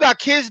 You got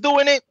kids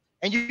doing it,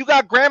 and you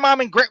got grandmom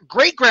and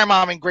great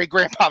grandmom and great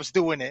grandpops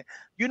doing it.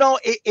 You know,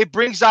 it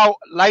brings out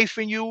life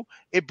in you.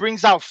 It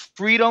brings out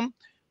freedom.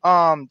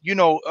 You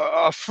know,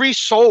 a free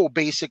soul,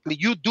 basically.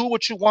 You do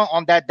what you want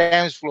on that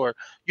dance floor,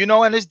 you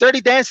know, and it's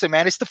dirty dancing,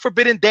 man. It's the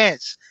forbidden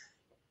dance.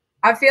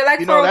 I feel like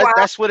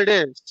that's what it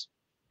is.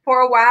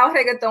 For a while,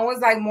 reggaeton was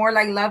like more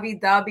like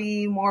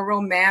lovey-dovey, more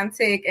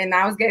romantic, and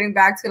now it's getting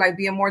back to like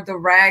being more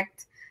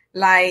direct,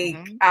 like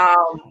a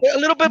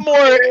little bit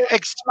more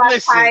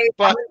explicit.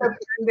 But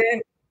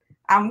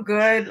I'm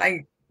good.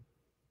 Like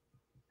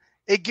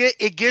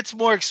it gets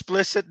more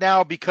explicit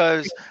now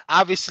because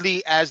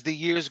obviously as the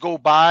years go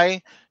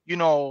by, you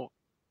know,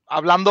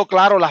 hablando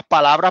claro, las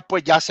palabras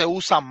pues ya se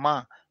usan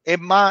más. Es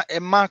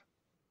más.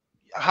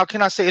 How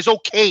can I say? It's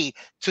okay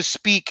to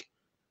speak.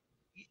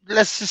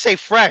 Let's just say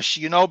fresh,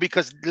 you know,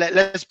 because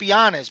let's be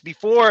honest.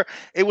 Before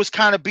it was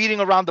kind of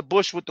beating around the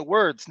bush with the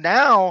words.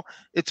 Now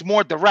it's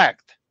more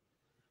direct.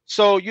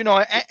 So, you know,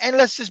 and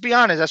let's just be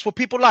honest. That's what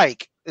people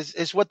like.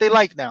 It's what they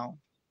like now.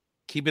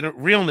 Keeping it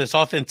realness,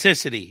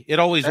 authenticity. It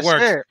always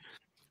works. It.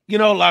 You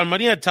know, La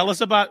Armonia, tell us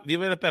about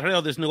Viva El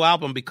Perreo, this new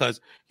album, because,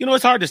 you know,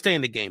 it's hard to stay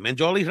in the game. And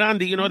Jowell Y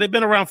Randy, you know, they've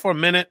been around for a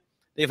minute.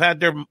 They've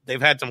had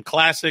some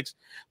classics,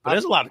 but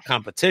there's a lot of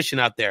competition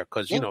out there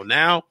because, you know,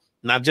 now,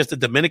 not just the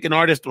Dominican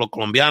artists, or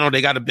Colombiano,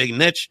 they got a big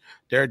niche.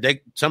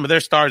 Some of their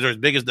stars are as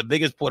big as the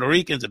biggest Puerto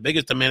Ricans, the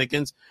biggest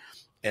Dominicans,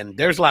 and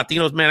there's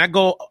Latinos. Man,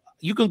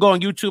 you can go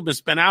on YouTube and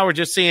spend hours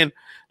just seeing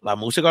La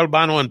Musica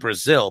Urbano in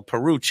Brazil,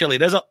 Peru, Chile.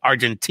 There's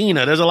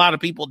Argentina. There's a lot of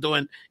people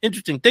doing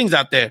interesting things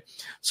out there.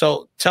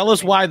 So tell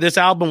us why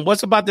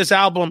what's about this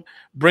album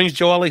brings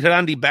Jowell Y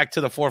Randy back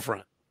to the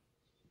forefront?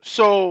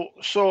 So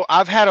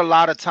I've had a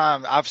lot of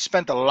time. I've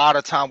spent a lot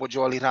of time with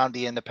Jowell Y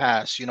Randy in the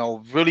past, you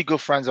know, really good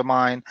friends of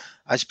mine.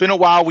 It's been a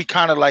while. We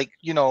kind of like,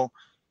 you know,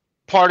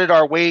 parted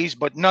our ways,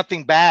 but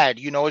nothing bad.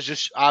 You know, it's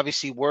just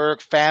obviously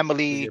work,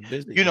 family,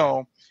 busy, you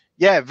know.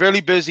 Yeah,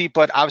 really busy,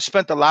 but I've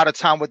spent a lot of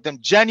time with them.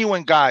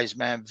 Genuine guys,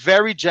 man.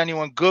 Very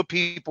genuine, good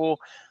people.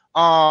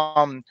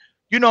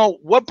 You know,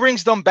 what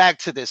brings them back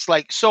to this?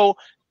 Like, so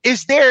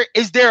is there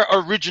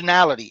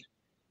originality?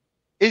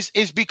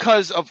 Is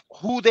because of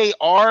who they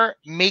are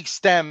makes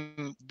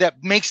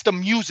the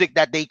music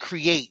that they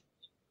create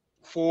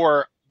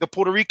for the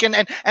Puerto Rican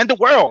and the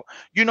world,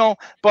 you know.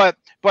 But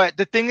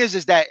the thing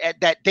is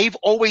that they've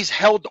always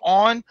held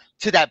on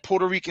to that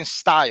Puerto Rican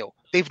style.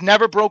 They've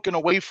never broken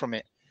away from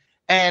it.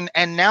 And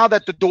now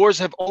that the doors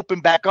have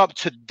opened back up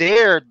to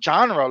their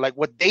genre, like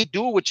what they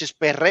do, which is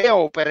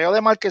perreo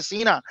de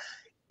marquesina,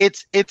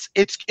 it's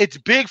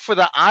big for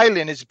the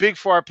island. It's big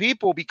for our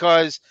people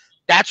because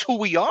that's who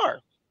we are.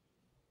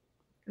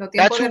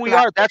 That's who we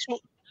are. That's what.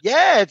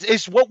 Yeah,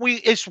 it's what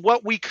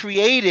we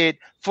created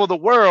for the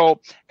world,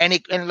 and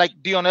like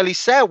Dionely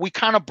said, we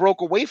kind of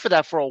broke away for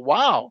that for a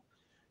while.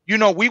 You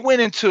know, we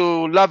went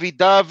into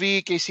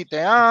lovey-dovey, que si te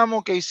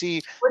amo, que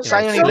si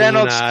Zion y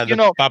Lennox, you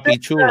know, papi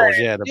chulos,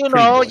 yeah, you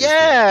know,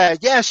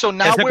 yeah. So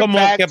now we're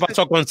back. ¿Qué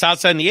pasó con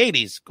salsa in the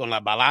 80s? Con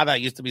la balada,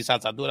 it used to be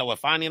salsa dura with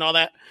Fanny and all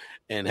that,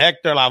 and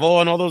Hector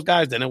Lavoe and all those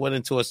guys. Then it went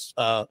into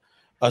a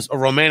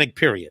romantic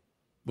period,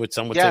 which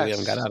some would say we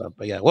haven't got out of.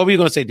 But yeah, what were you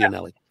going to say,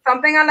 Dionely?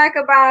 Something I like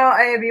about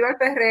Viva El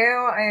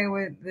Perreo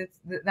with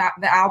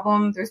the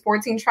album, there's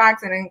 14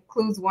 tracks and it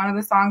includes one of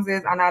the songs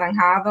is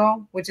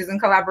Anaranjado, which is in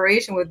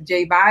collaboration with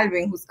J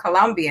Balvin, who's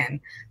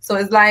Colombian. So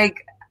it's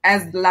like,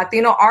 as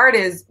Latino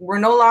artists, we're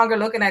no longer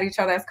looking at each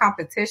other as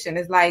competition.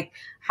 It's like,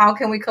 how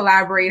can we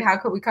collaborate? How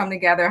could we come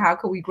together? How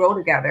could we grow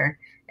together?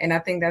 And I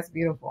think that's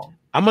beautiful.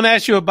 I'm going to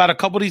ask you about a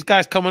couple of these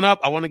guys coming up.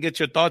 I want to get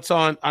your thoughts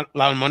on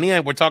La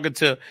Armonia. We're talking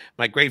to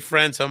my great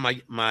friends, some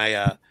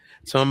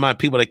of my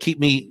people that keep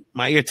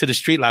my ear to the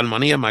street, La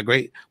Armonia,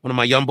 one of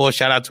my young boys.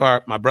 Shout out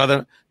to my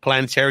brother,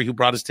 Planetary, who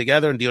brought us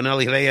together, and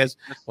Dionely Reyes,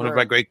 one of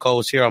our great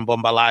co-hosts here on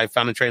Bomba Live,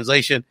 Found in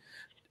Translation.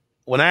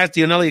 when I asked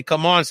Dionely to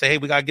come on and say, hey,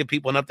 we got to give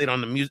people an update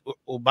on the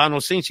urbano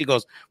scene, she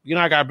goes,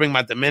 I got to bring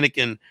my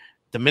Dominican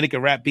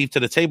rap beef to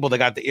the table. They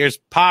got the ears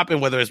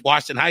popping, whether it's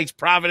Washington Heights,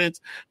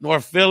 Providence,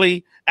 North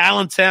Philly,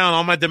 Allentown,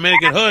 all my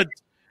Dominican hoods.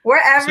 We're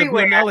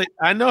everywhere. So Dionely,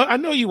 I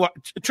know you are.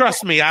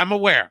 Trust me, I'm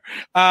aware.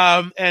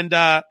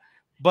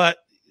 But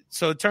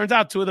so it turns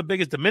out two of the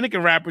biggest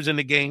Dominican rappers in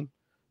the game,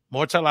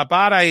 Mozart La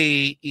Para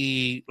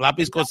y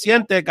Lapiz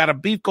Conciente, got a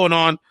beef going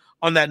on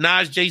that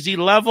Nas Jay-Z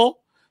level.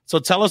 So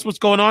tell us what's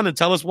going on and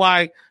tell us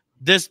why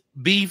this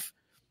beef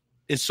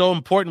is so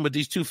important with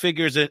these two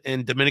figures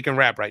in Dominican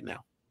rap right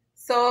now.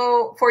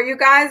 So for you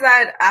guys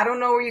that I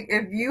don't know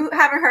if you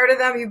haven't heard of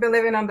them, you've been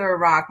living under a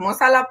rock.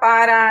 Mozart La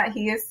Para,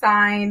 he is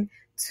signed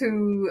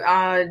to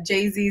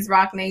Jay-Z's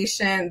Rock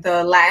Nation,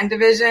 the Latin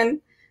division.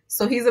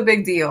 So he's a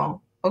big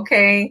deal.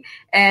 Okay.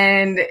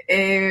 And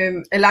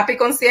Lapiz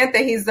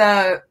Conciente, he's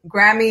a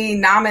Grammy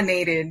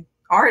nominated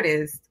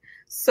artist.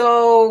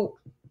 So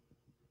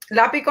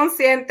Lapiz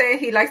Conciente,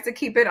 he likes to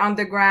keep it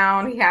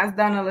underground. He has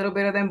done a little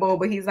bit of dembow,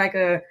 but he's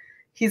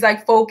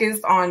like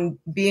focused on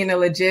being a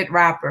legit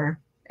rapper.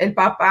 El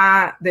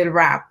Papa del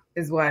Rap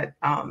is what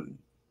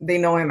they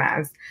know him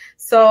as.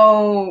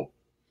 So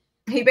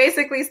he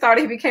basically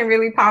he became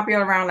really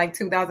popular around like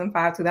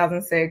 2005,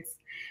 2006.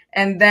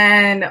 And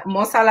then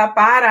Mozart La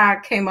Para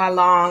came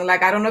along.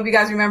 Like, I don't know if you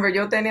guys remember,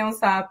 Yo tenía un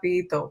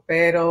sapito,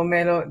 pero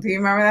do you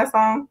remember that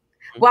song?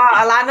 Well,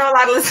 I know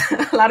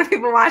a lot of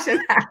people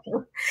watching that.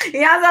 He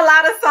has a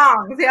lot of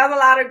songs. He has a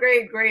lot of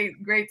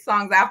great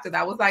songs after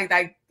that. It was like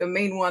the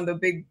main one, the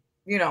big,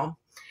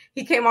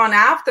 he came on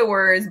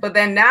afterwards. But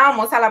then now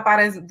Mozart La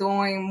Para is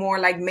doing more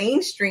like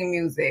mainstream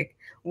music,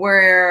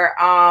 where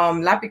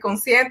Lapiz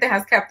Conciente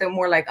has kept it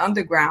more like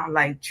underground,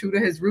 like true to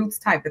his roots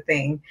type of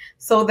thing.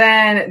 So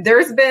then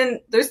there's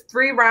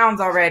 3 rounds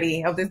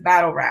already of this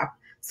battle rap.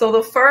 So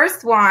the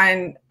first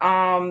one,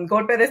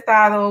 Golpe de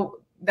Estado,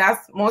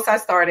 that's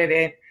Mozart started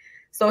it.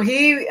 So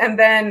and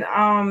then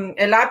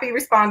El Lapi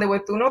responded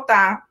with Tu no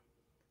ta,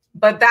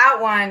 but that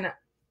one,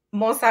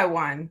 Mozart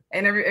won.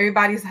 And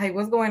everybody's like,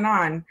 what's going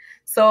on?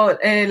 So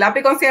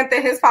Lapiz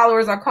Conciente, his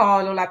followers are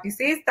called Los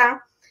Lapicistas.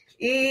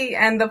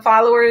 And the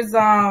followers,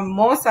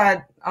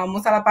 Mozart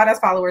La Para's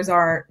followers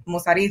are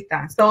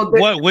Mozartistas. So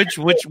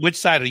which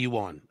side are you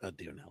on,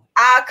 Dionely?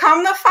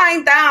 Come to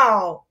find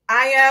out,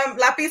 I am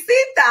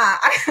Lapisita.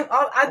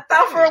 I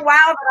thought for a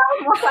while that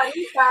I was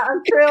Mozartista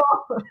until.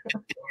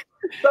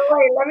 So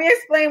wait, let me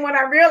explain when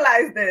I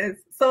realized this.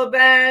 So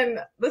then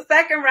the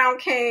second round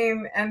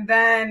came, and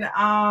then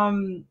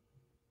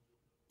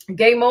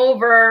Game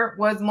Over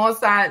was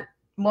Mozart's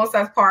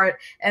part,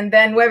 and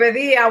then Nueve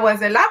Dia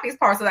was El Lapiz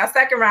part. So that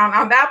second round,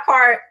 on that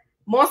part,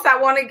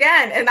 Mozart won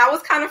again, and I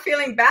was kind of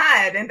feeling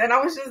bad. And then I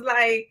was just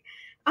like,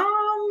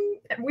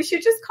 we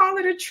should just call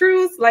it a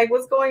truce. Like,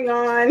 what's going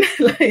on?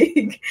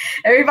 Like,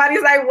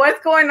 everybody's like,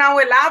 what's going on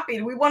with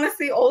Lapi? We want to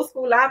see old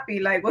school Lapi.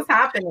 Like, what's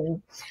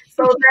happening?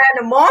 So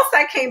then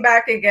Mozart came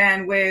back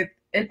again with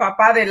El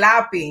Papa de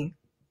Lapi,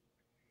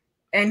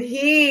 and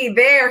he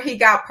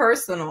got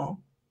personal.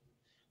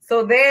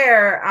 So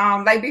there,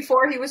 like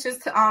before, he was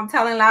just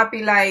telling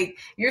Lapi, like,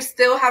 you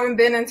still haven't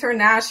been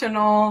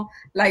international,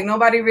 like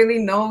nobody really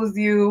knows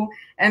you.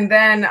 And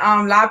then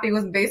Lapi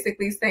was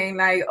basically saying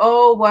like,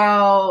 oh,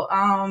 well,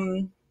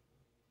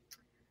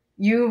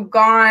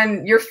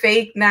 you're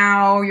fake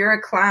now, you're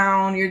a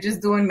clown, you're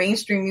just doing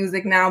mainstream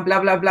music now,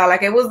 blah, blah, blah.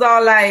 Like, it was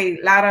all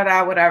like, la, da,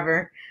 da,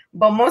 whatever.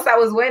 But Mozart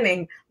was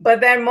winning.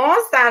 But then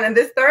Mozart in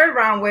this third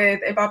round with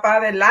El Papa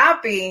de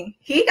Lapi,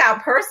 he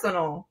got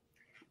personal.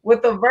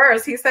 With the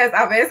verse, he says,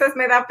 a veces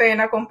me da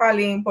pena con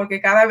Palín,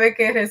 porque cada vez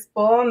que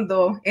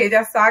respondo,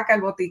 ella saca el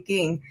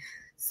botiquín.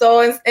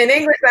 So in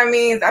English, that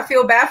means I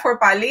feel bad for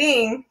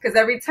Palín, because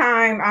every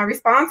time I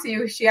respond to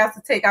you, she has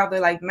to take out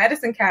the like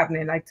medicine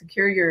cabinet, like to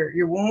cure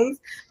your wounds.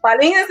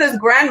 Palín is his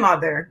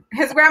grandmother.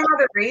 His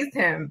grandmother raised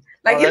him.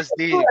 Like, that's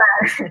deep.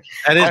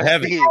 That is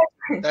heavy.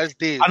 That's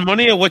deep.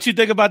 Armonia, what you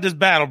think about this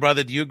battle,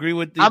 brother? Do you agree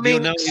with this? I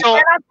mean, and I'll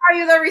tell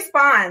you the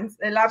response.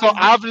 So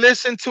I've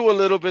listened to a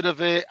little bit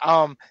of it.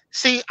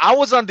 See, I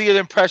was under the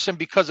impression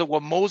because of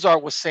what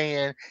Mozart was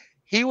saying.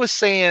 He was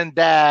saying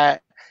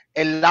that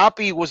El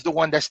Lapi was the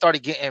one that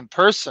started getting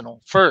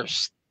personal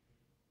first.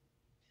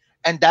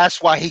 And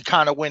that's why he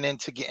kind of went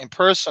into getting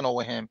personal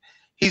with him.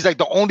 He's like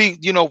the only,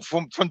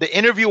 from the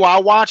interview I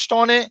watched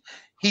on it,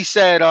 he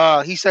said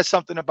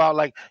something about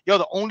like, yo,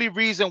 the only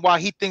reason why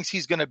he thinks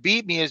he's gonna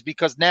beat me is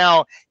because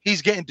now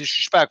he's getting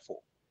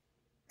disrespectful.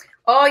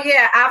 Oh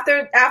yeah,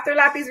 after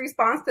Lapi's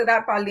response to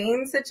that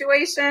Pauline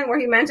situation where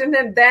he mentioned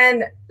him,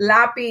 then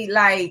Lapi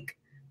like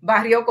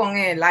barrió con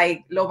él,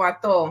 like lo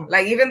mató.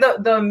 Like even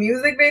the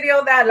music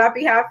video that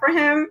Lapi had for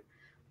him,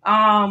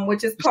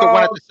 which is called the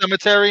one at the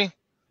cemetery.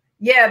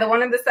 Yeah, the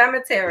one in the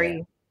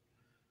cemetery.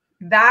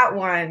 Yeah. That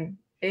one.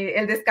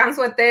 El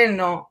Descanso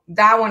Eterno,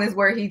 that one is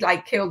where he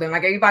like killed him.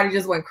 Like everybody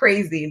just went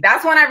crazy.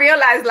 That's when I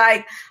realized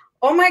like,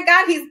 oh my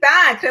God, he's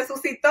back.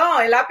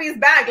 Resucitó. El Lapi's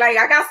back. Like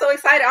I got so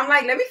excited. I'm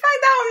like, let me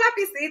find out on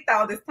Lapisita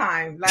all this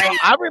time. Like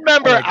I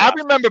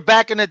remember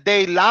back in the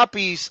day,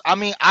 Lapi's, I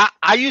mean,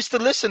 I used to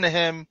listen to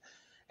him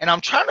and I'm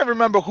trying to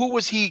remember who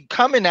was he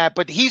coming at,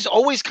 but he's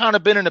always kind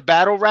of been in the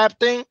battle rap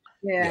thing.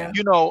 Yeah.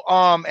 You know,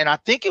 and I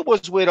think it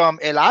was with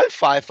El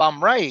Alfa, if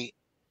I'm right.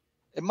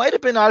 It might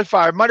have been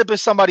Alfa, it might have been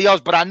somebody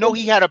else, but I know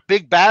he had a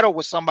big battle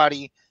with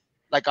somebody,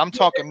 like I'm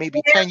talking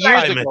maybe 10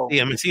 years ago.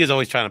 MSC is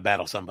always trying to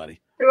battle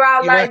somebody.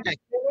 Throughout like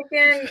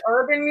Dominican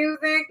urban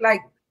music, like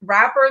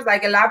rappers,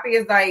 like El Lapi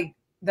is like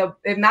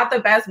if not the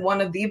best,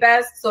 one of the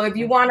best. So if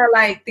you want to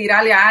like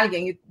tirarle a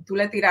alguien, tú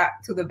le tira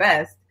to the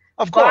best.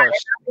 Of course.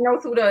 He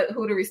knows who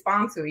to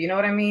respond to, you know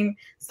what I mean?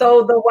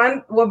 So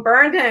what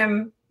burned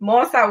him,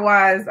 Mozart,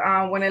 was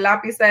when El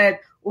Lapi said,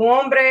 un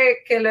hombre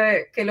que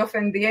le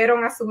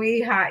ofendieron a su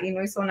hija y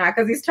no hizo nada.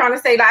 Because he's trying to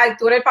say, like,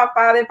 tú eres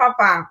papá del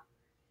papá.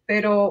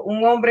 Pero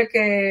un hombre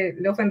que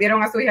le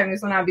ofendieron a su hija no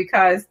hizo nada.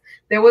 Because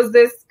there was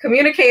this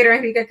communicator,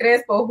 Enrique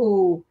Crespo,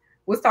 who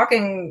was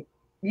talking,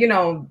 you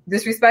know,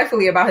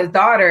 disrespectfully about his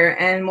daughter,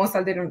 and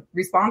Mozart didn't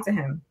respond to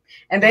him.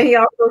 And then he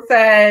also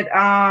said,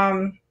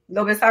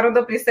 lo besaron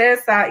de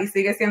princesa y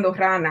sigue siendo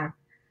rana.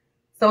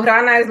 So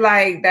rana is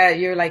like that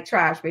you're like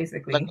trash,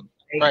 basically.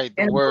 Right,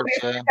 the words,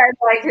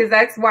 like his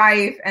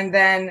ex-wife, and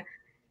then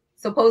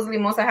supposedly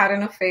Mozart had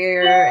an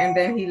affair, and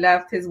then he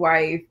left his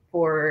wife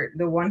for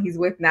the one he's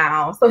with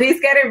now. So he's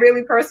getting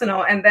really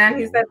personal. And then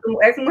he said, tu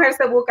ex mujer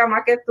se busca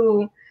más que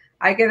tú,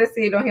 hay que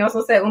decirlo. He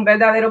also said, un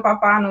verdadero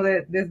papá no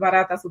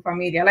desbarata su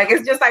familia. Like,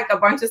 it's just like a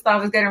bunch of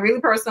stuff. It's getting really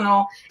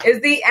personal.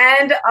 It's the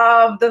end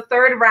of the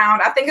third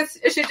round. I think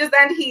it should just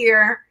end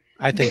here.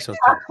 I think so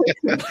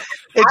too.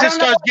 It just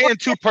starts getting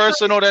too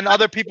personal, then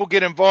other people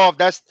get involved.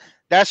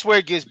 That's where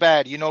it gets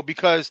bad, you know,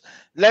 because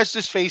let's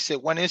just face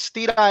it, when it's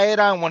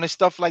tiraera and when it's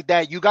stuff like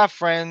that, you got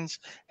friends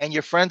and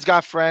your friends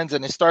got friends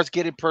and it starts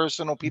getting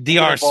personal. People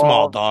DR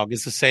small, dog.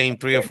 It's the same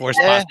 3 or 4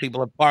 spots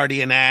people are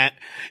partying at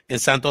in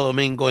Santo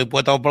Domingo, in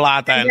Puerto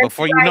Plata, and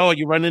before you know it,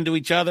 you run into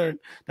each other.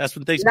 That's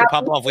when things can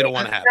pop off we don't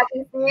want to have.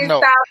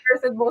 No.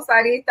 Versus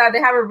Mozarita,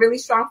 they have a really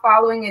strong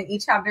following and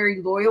each have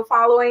very loyal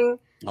following.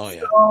 Oh,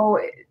 yeah. So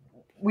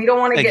we don't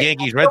want to get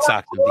Yankees, Red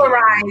Sox,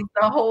 polarized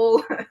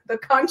the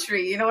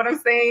country. You know what I'm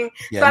saying?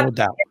 Yeah, so no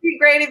doubt. It'd be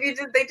great if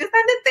they just end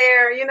it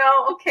there. You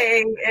know,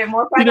 okay. And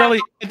Dionely,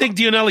 I think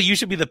Dionely, you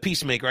should be the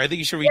peacemaker. I think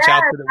you should reach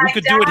out to them. We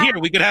could do it here.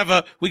 We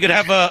could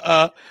have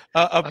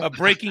a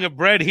breaking of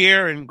bread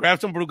here and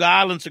grab some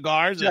Brugal and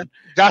cigars. And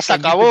ya se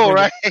acabó,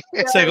 right?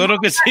 Seguro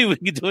que sí, we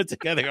can do it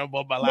together on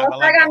Bomba Live.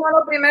 Ganó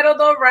los primeros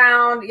 2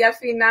 rounds y al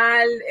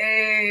final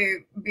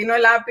vino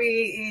el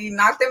Lapi y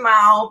knocked him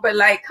out. But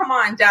like, come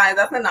on, guys,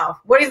 that's enough.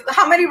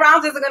 How many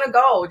rounds is it going to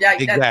go? Yeah,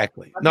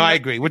 exactly. No, I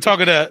agree. We're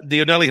talking to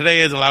Dionely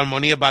Reyes and La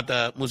Armonia about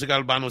the Musica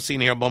urbano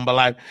scene here on Bomba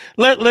Live.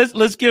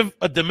 Let's give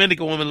a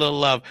Dominican woman a little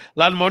love.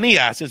 La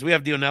Armonia, since we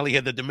have Dionely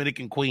here, the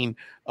Dominican queen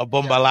of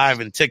Bomba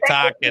Live and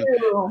TikTok and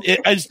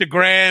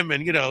Instagram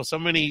and, you know, so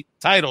many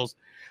titles.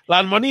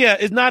 La Armonia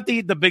is not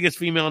the biggest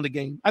female in the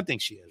game. I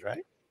think she is,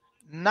 right?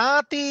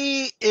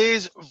 Nati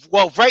is,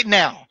 well, right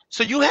now.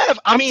 So you have,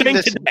 I'm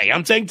saying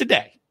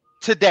today.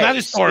 Today. Not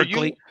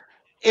historically.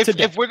 So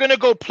if we're going to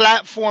go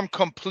platform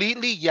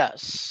completely,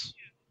 yes.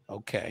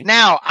 Okay.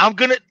 Now,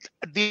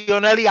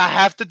 Dionely, I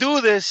have to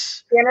do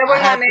this. I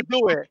have to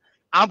do it.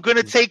 I'm going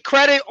to take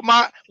credit.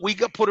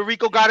 Puerto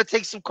Rico got to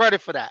take some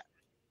credit for that.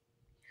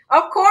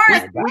 Of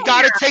course. We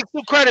got to take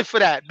some credit for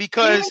that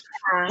because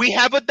we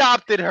have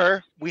adopted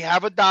her.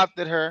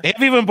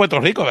 Even in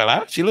Puerto Rico,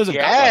 ¿verdad? She lives in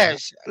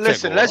Yes.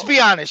 Listen, let's be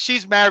honest.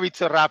 She's married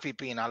to Rafi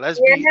Pina.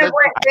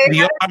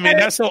 I mean,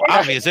 that's so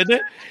obvious, isn't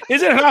it?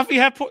 Isn't Rafi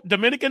have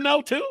Dominican now,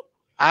 too?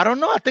 I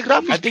don't know. I think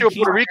Rafi's pure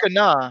Puerto Rican,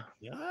 nah.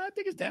 Yeah, I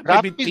think it's that.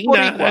 Maybe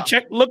Pina.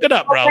 Look it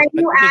up, bro.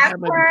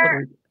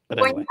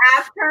 When you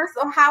ask her,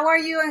 so how are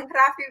you and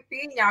Rafi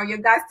Pina? Are you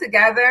guys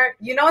together?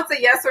 You know, it's a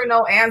yes or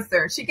no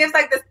answer. She gives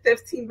like this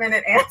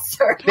 15-minute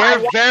answer.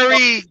 They're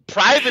very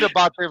private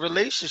about their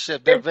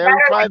relationship. They're very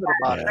private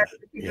about it.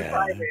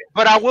 Yeah.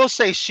 But I will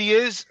say she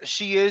is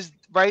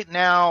right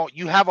now.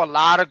 You have a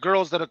lot of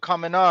girls that are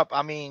coming up.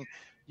 I mean,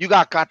 you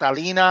got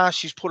Catalina.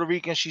 She's Puerto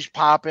Rican. She's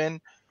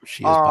popping.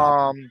 She is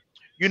popping.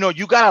 You know,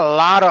 you got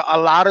a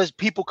lot of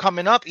people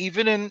coming up,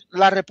 even in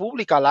La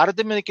República, a lot of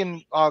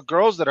Dominican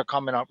girls that are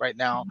coming up right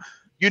now,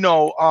 you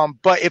know.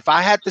 But if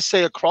I had to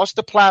say across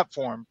the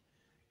platform,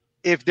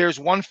 if there's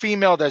one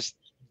female that's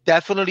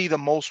definitely the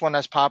most one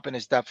that's popping,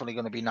 is definitely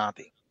going to be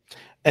Nati.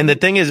 And the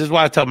thing is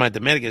why I tell my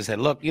Dominicans that,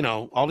 look, you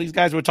know, all these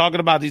guys we're talking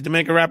about, these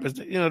Dominican rappers,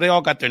 you know, they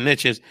all got their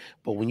niches.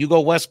 But when you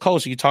go West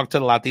Coast, you talk to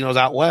the Latinos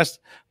out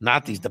West,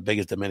 Nati's the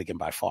biggest Dominican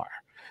by far.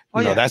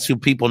 You know, that's who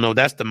people know.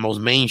 That's the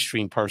most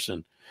mainstream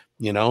person.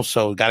 You know,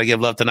 so got to give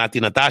love to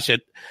Nati Natasha.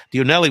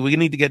 Dionely, we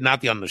need to get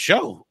Nati on the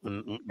show.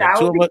 The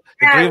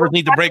 3 of us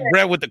need to break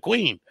bread with the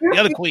queen, the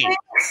other queen.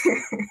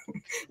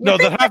 No,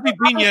 the Rafi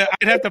Pina,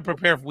 I'd have to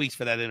prepare for weeks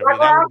for that interview.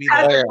 That would be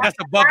that's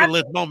a bucket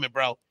list moment,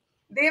 bro.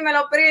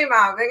 Dímelo,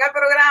 prima, venga al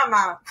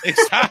programa.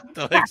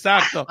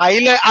 Exacto.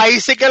 Ahí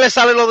sí que le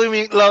sale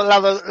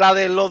la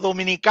de los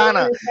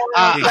dominicana.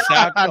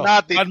 Exacto.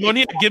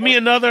 Armonia, give me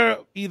another,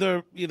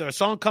 either a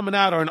song coming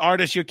out or an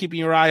artist you're keeping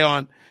your eye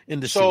on in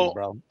the scene,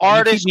 bro.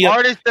 Artists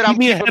that I'm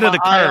keeping my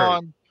eye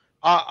on.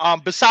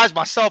 Besides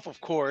myself,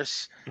 of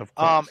course.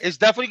 It's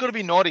definitely going to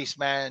be Norris,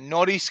 man.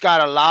 Norris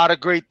got a lot of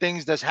great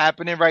things that's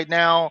happening right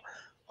now.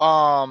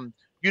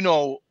 You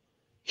know,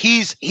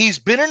 he's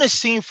been in the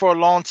scene for a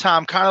long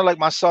time, kind of like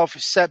myself,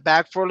 set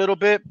back for a little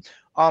bit.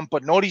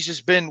 But Norris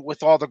just been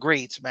with all the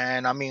greats,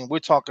 man. I mean, we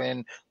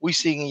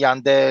singing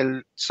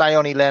Yandel,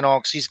 Sione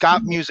Lennox. He's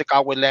got music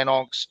out with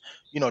Lennox.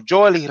 You know,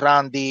 Jowell Y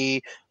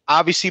Randy.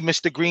 Obviously,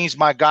 Mr. Green's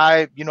my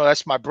guy. You know,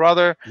 that's my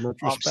brother.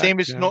 Same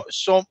as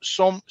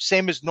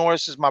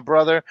Norris is my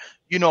brother.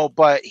 You know,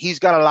 but he's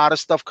got a lot of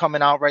stuff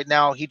coming out right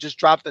now. He just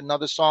dropped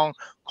another song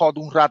called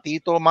Un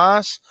Ratito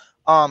Más.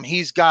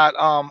 He's got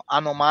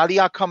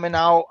Anomalia coming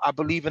out, I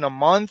believe, in a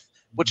month,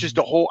 which is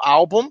the whole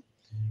album.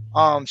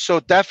 So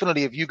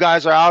definitely, if you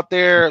guys are out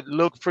there,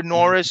 look for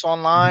Norris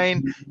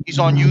online. He's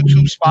on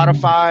YouTube,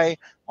 Spotify,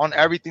 on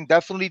everything.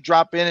 Definitely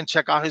drop in and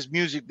check out his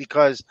music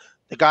because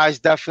the guy's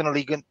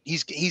definitely good.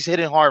 He's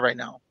hitting hard right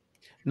now.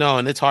 No,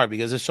 and it's hard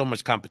because there's so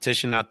much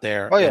competition out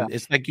there. Oh, yeah. And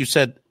it's like you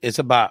said, it's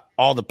about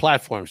all the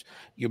platforms.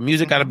 Your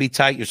music got to be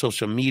tight. Your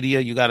social media,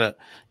 you gotta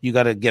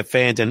get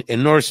fans. And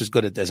Norris is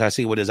good at this. I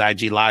see with his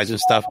IG lives and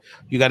stuff.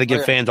 You got to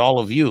get fans, all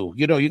of you.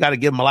 You know, you got to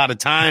give them a lot of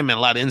time and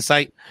a lot of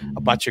insight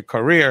about your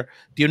career.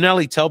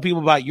 Dionely, tell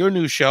people about your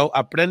new show,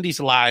 Aprendiz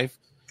Live,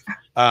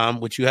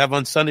 which you have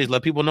on Sundays.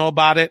 Let people know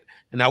about it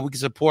and how we can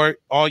support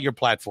all your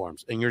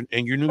platforms and your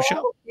new show.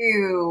 Thank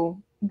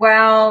you.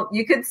 Well,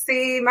 you could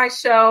see my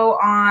show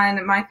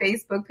on my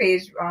Facebook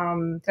page.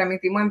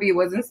 Transmitimos en vivo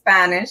is in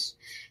Spanish.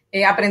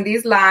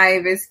 Aprendiz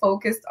Live is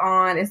focused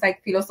on, it's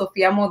like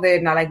filosofía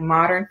moderna, like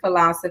modern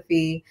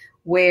philosophy,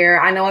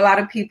 where I know a lot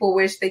of people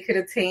wish they could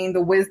attain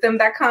the wisdom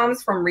that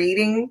comes from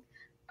reading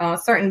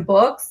certain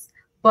books,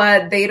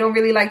 but they don't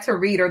really like to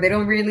read, or they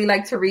don't really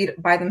like to read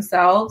by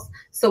themselves.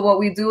 So what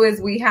we do is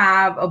we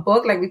have a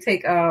book, like we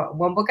take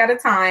one book at a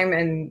time,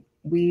 and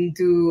we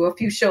do a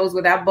few shows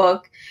with that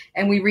book,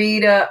 and we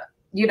read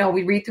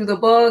we read through the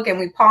book and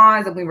we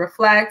pause and we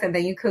reflect, and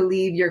then you could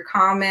leave your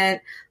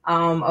comment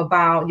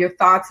about your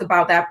thoughts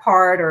about that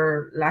part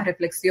or la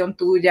reflexión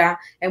tuya,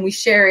 and we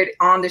share it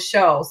on the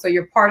show. So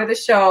you're part of the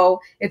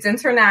show. It's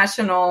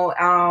international.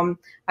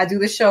 I do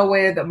the show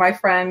with my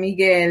friend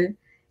Miguel.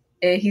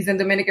 He's in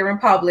Dominican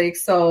Republic.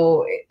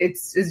 So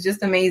it's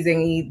just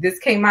amazing. This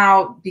came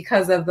out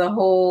because of the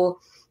whole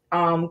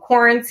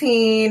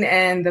quarantine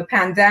and the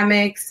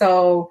pandemic.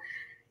 So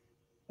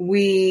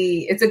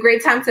it's a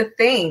great time to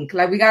think.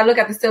 Like, we got to look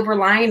at the silver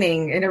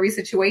lining in every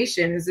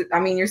situation.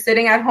 You're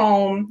sitting at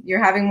home,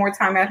 you're having more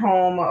time at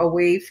home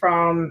away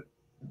from,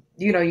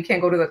 you can't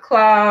go to the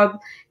club,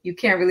 you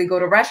can't really go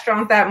to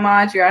restaurants that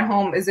much. You're at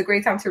home. It's a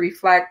great time to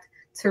reflect,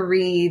 to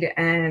read,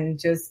 and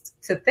just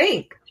to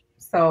think.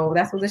 So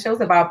that's what the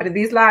show's about. But at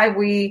these live,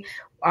 we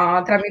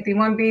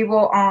transmitimos en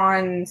vivo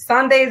on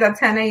Sundays at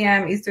 10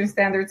 a.m. Eastern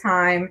Standard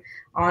Time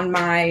on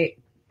my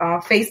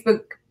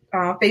Facebook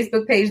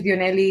page,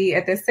 Dionely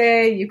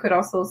etc. You could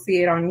also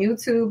see it on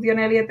YouTube,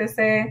 Dionely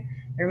etc.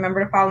 And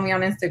remember to follow me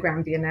on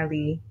Instagram,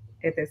 Dionely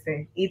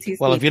etc. ETC.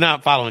 Well, if you're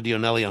not following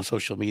Dionely on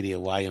social media,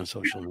 why on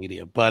social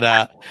media? But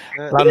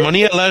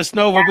Armonia, let us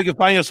know where we can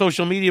find your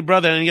social media,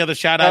 brother. Any other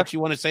shout outs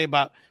you want to say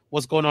about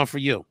what's going on for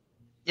you?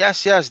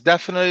 Yes,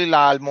 definitely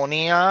La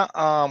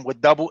Armonia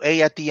with double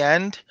A at the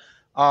end,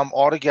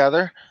 all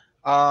together.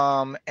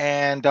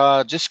 And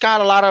just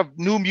got a lot of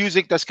new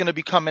music that's going to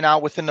be coming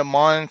out within the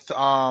month.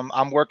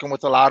 I'm working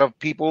with a lot of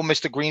people,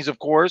 Mr. Greens, of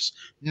course,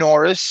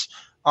 Norris.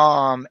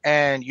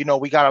 And,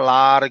 we got a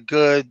lot of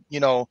good,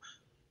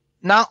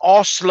 not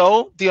all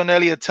slow.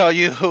 Dionely will tell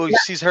you who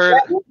she's heard.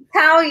 Let me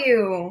tell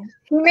you,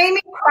 he made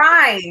me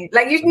cry.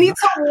 Like, you need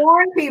to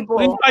warn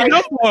people. I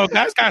know,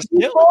 guys got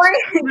still.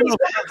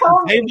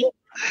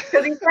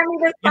 Because he sent me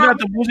this. You're not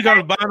the Musica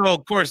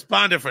urbano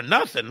correspondent for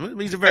nothing.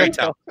 He's a very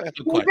talented.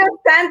 He just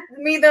sent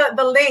me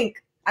the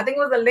link. I think it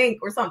was a link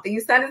or something.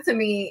 You sent it to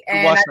me,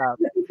 and I'm like,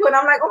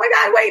 oh my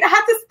God, wait, I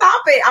have to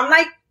stop it. I'm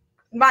like,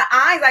 my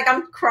eyes, like,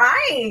 I'm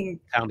crying.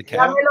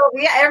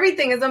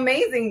 Everything is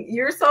amazing.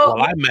 You're so.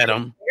 Well, I met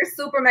him. You're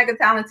super mega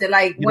talented.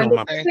 Like, when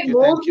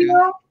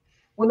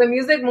the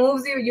music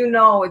moves you,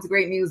 it's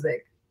great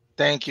music.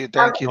 Thank you.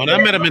 When I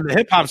met him in the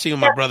hip hop scene with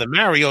my brother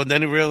Mario,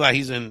 then he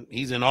realized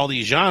he's in all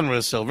these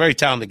genres. So very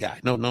talented guy.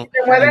 No. Te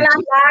mueve la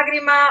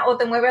lágrima o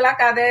te mueve la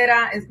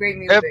cadera is great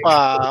music.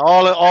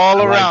 All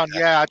around. That.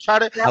 Yeah, I try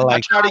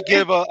to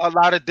give a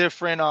lot of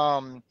different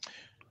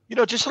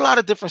just a lot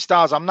of different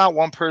styles. I'm not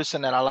one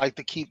person that I like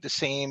to keep the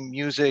same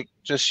music.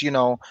 Just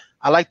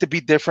I like to be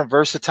different,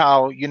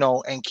 versatile.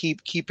 And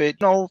keep it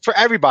for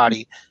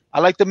everybody. I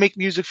like to make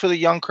music for the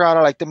young crowd.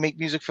 I like to make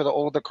music for the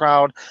older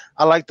crowd.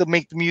 I like to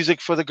make the music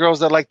for the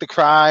girls that like to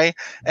cry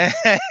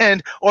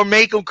or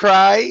make them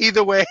cry,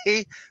 either way.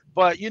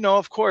 But,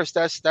 of course,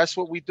 that's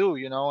what we do,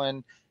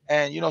 and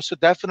so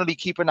definitely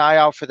keep an eye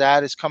out for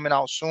that. It's coming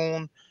out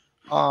soon.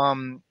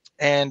 That's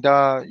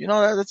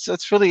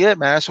really it,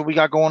 man. That's what we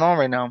got going on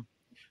right now.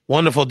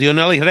 Wonderful.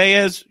 Dionely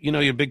Reyes, you know,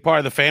 you're a big part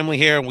of the family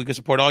here, and we can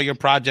support all your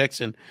projects,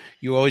 and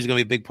you're always going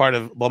to be a big part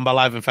of Bomba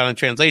Live and Found in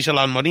Translation.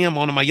 Armonia,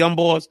 one of my young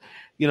boys.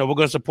 You know, we're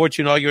going to support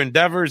you in all your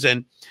endeavors,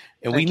 and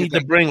we need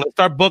to bring, let's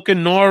start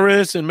booking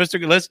Norris and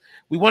Mr.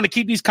 We want to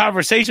keep these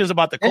conversations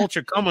about the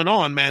culture coming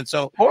on, man.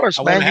 So, of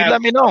course, man, you let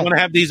me know. I want to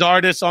have these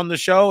artists on the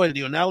show, and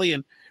Dionely,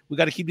 and we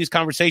got to keep these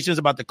conversations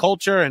about the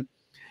culture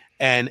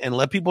and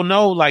let people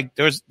know, like,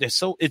 it's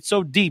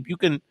so deep. You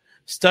can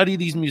study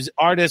these music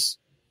artists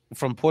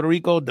from Puerto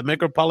Rico,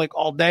 Dominican Republic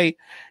all day,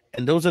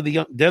 and those are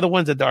they're the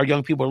ones that our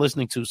young people are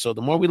listening to. So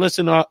the more we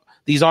listen to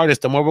these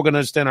artists, the more we're going to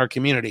understand our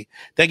community.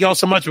 Thank you all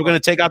so much. We're going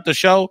to take out the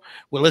show.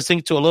 We're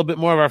listening to a little bit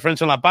more of our friends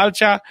from La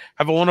Parcha.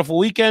 Have a wonderful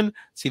weekend.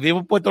 Si vive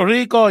en Puerto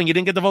Rico and you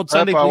didn't get to vote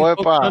Sunday, please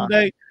vote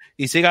Sunday.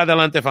 Y siga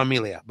adelante,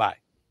 familia. Bye.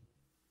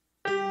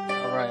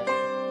 All right.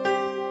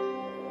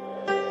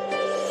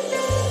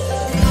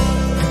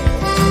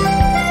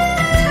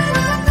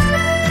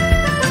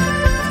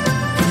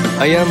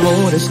 Hay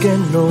amores que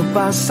no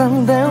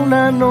pasan de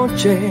una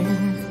noche,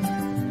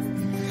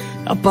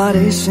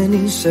 aparecen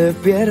y se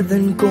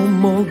pierden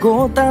como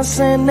gotas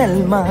en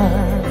el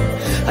mar.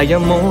 Hay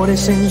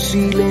amores en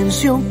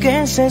silencio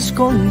que se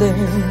esconden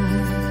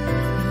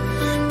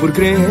por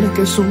creer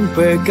que es un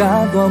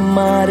pecado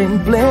amar en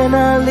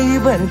plena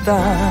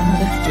libertad.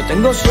 Yo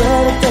tengo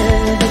suerte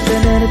de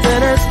tenerte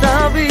en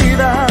esta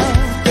vida,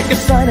 de que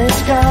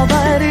sanes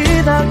cada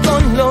herida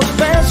con los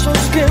besos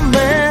que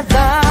me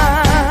das.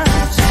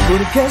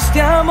 Porque este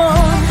amor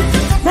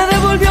me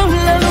devolvió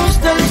la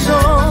luz del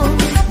sol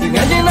y me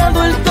ha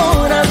llenado el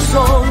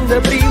corazón de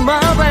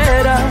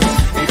primavera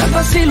y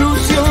tantas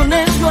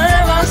ilusiones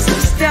nuevas.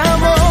 Este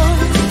amor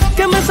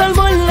que me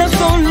salvó en la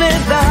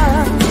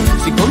soledad,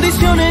 sin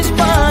condiciones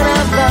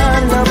para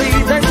dar la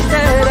vida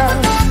entera.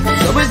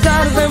 Sabes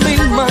dar de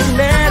mil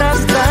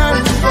maneras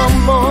tanto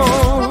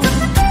amor.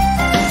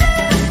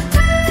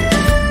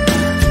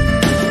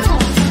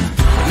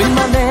 De mil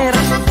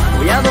maneras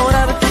voy a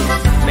adorarte.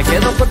 Me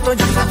quedo corto,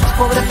 yo jamás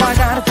podré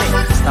pagarte.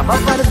 Estaba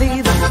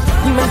perdido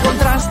y me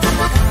encontraste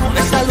con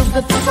esa luz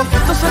de tus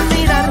ojitos al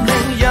mirarme.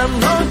 Ya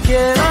no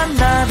quiero a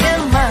nadie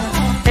más.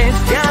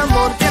 Este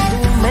amor que tú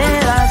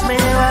me das me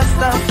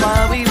basta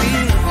para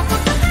vivir.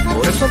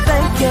 Por eso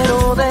te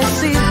quiero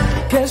decir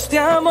que este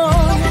amor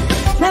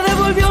me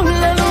devolvió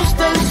la luz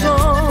del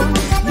sol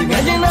y me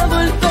ha llenado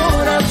el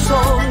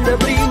corazón de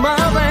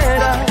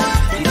primavera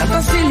y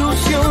tantas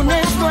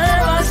ilusiones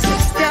nuevas.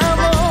 Este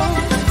amor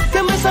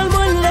que me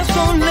salvó en la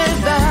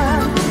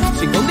soledad,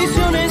 sin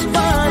condiciones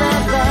para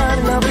dar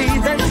la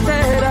vida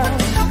entera.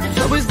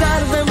 Sabes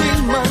dar de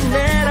mil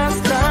maneras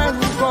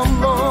tanto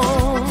amor.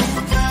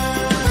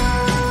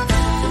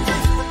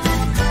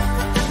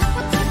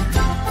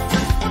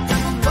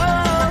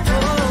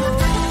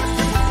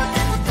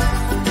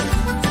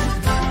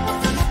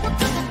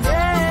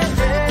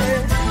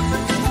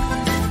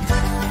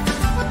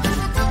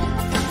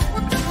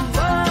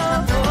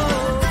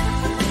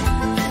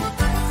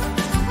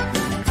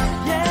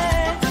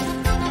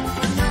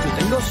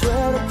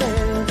 Suerte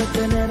de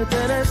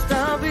tenerte en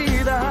esta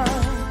vida,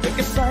 de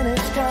que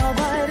sanes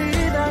cada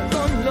herida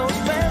con los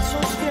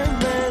besos que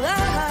me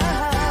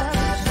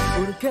das.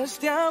 Porque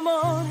este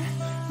amor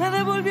me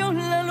devolvió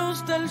la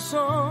luz del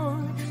sol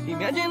y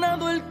me ha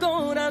llenado el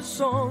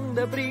corazón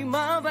de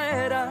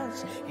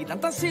primaveras y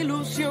tantas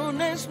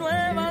ilusiones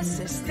nuevas.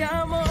 Este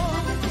amor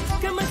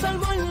que me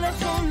salvó en la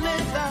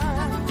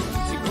soledad,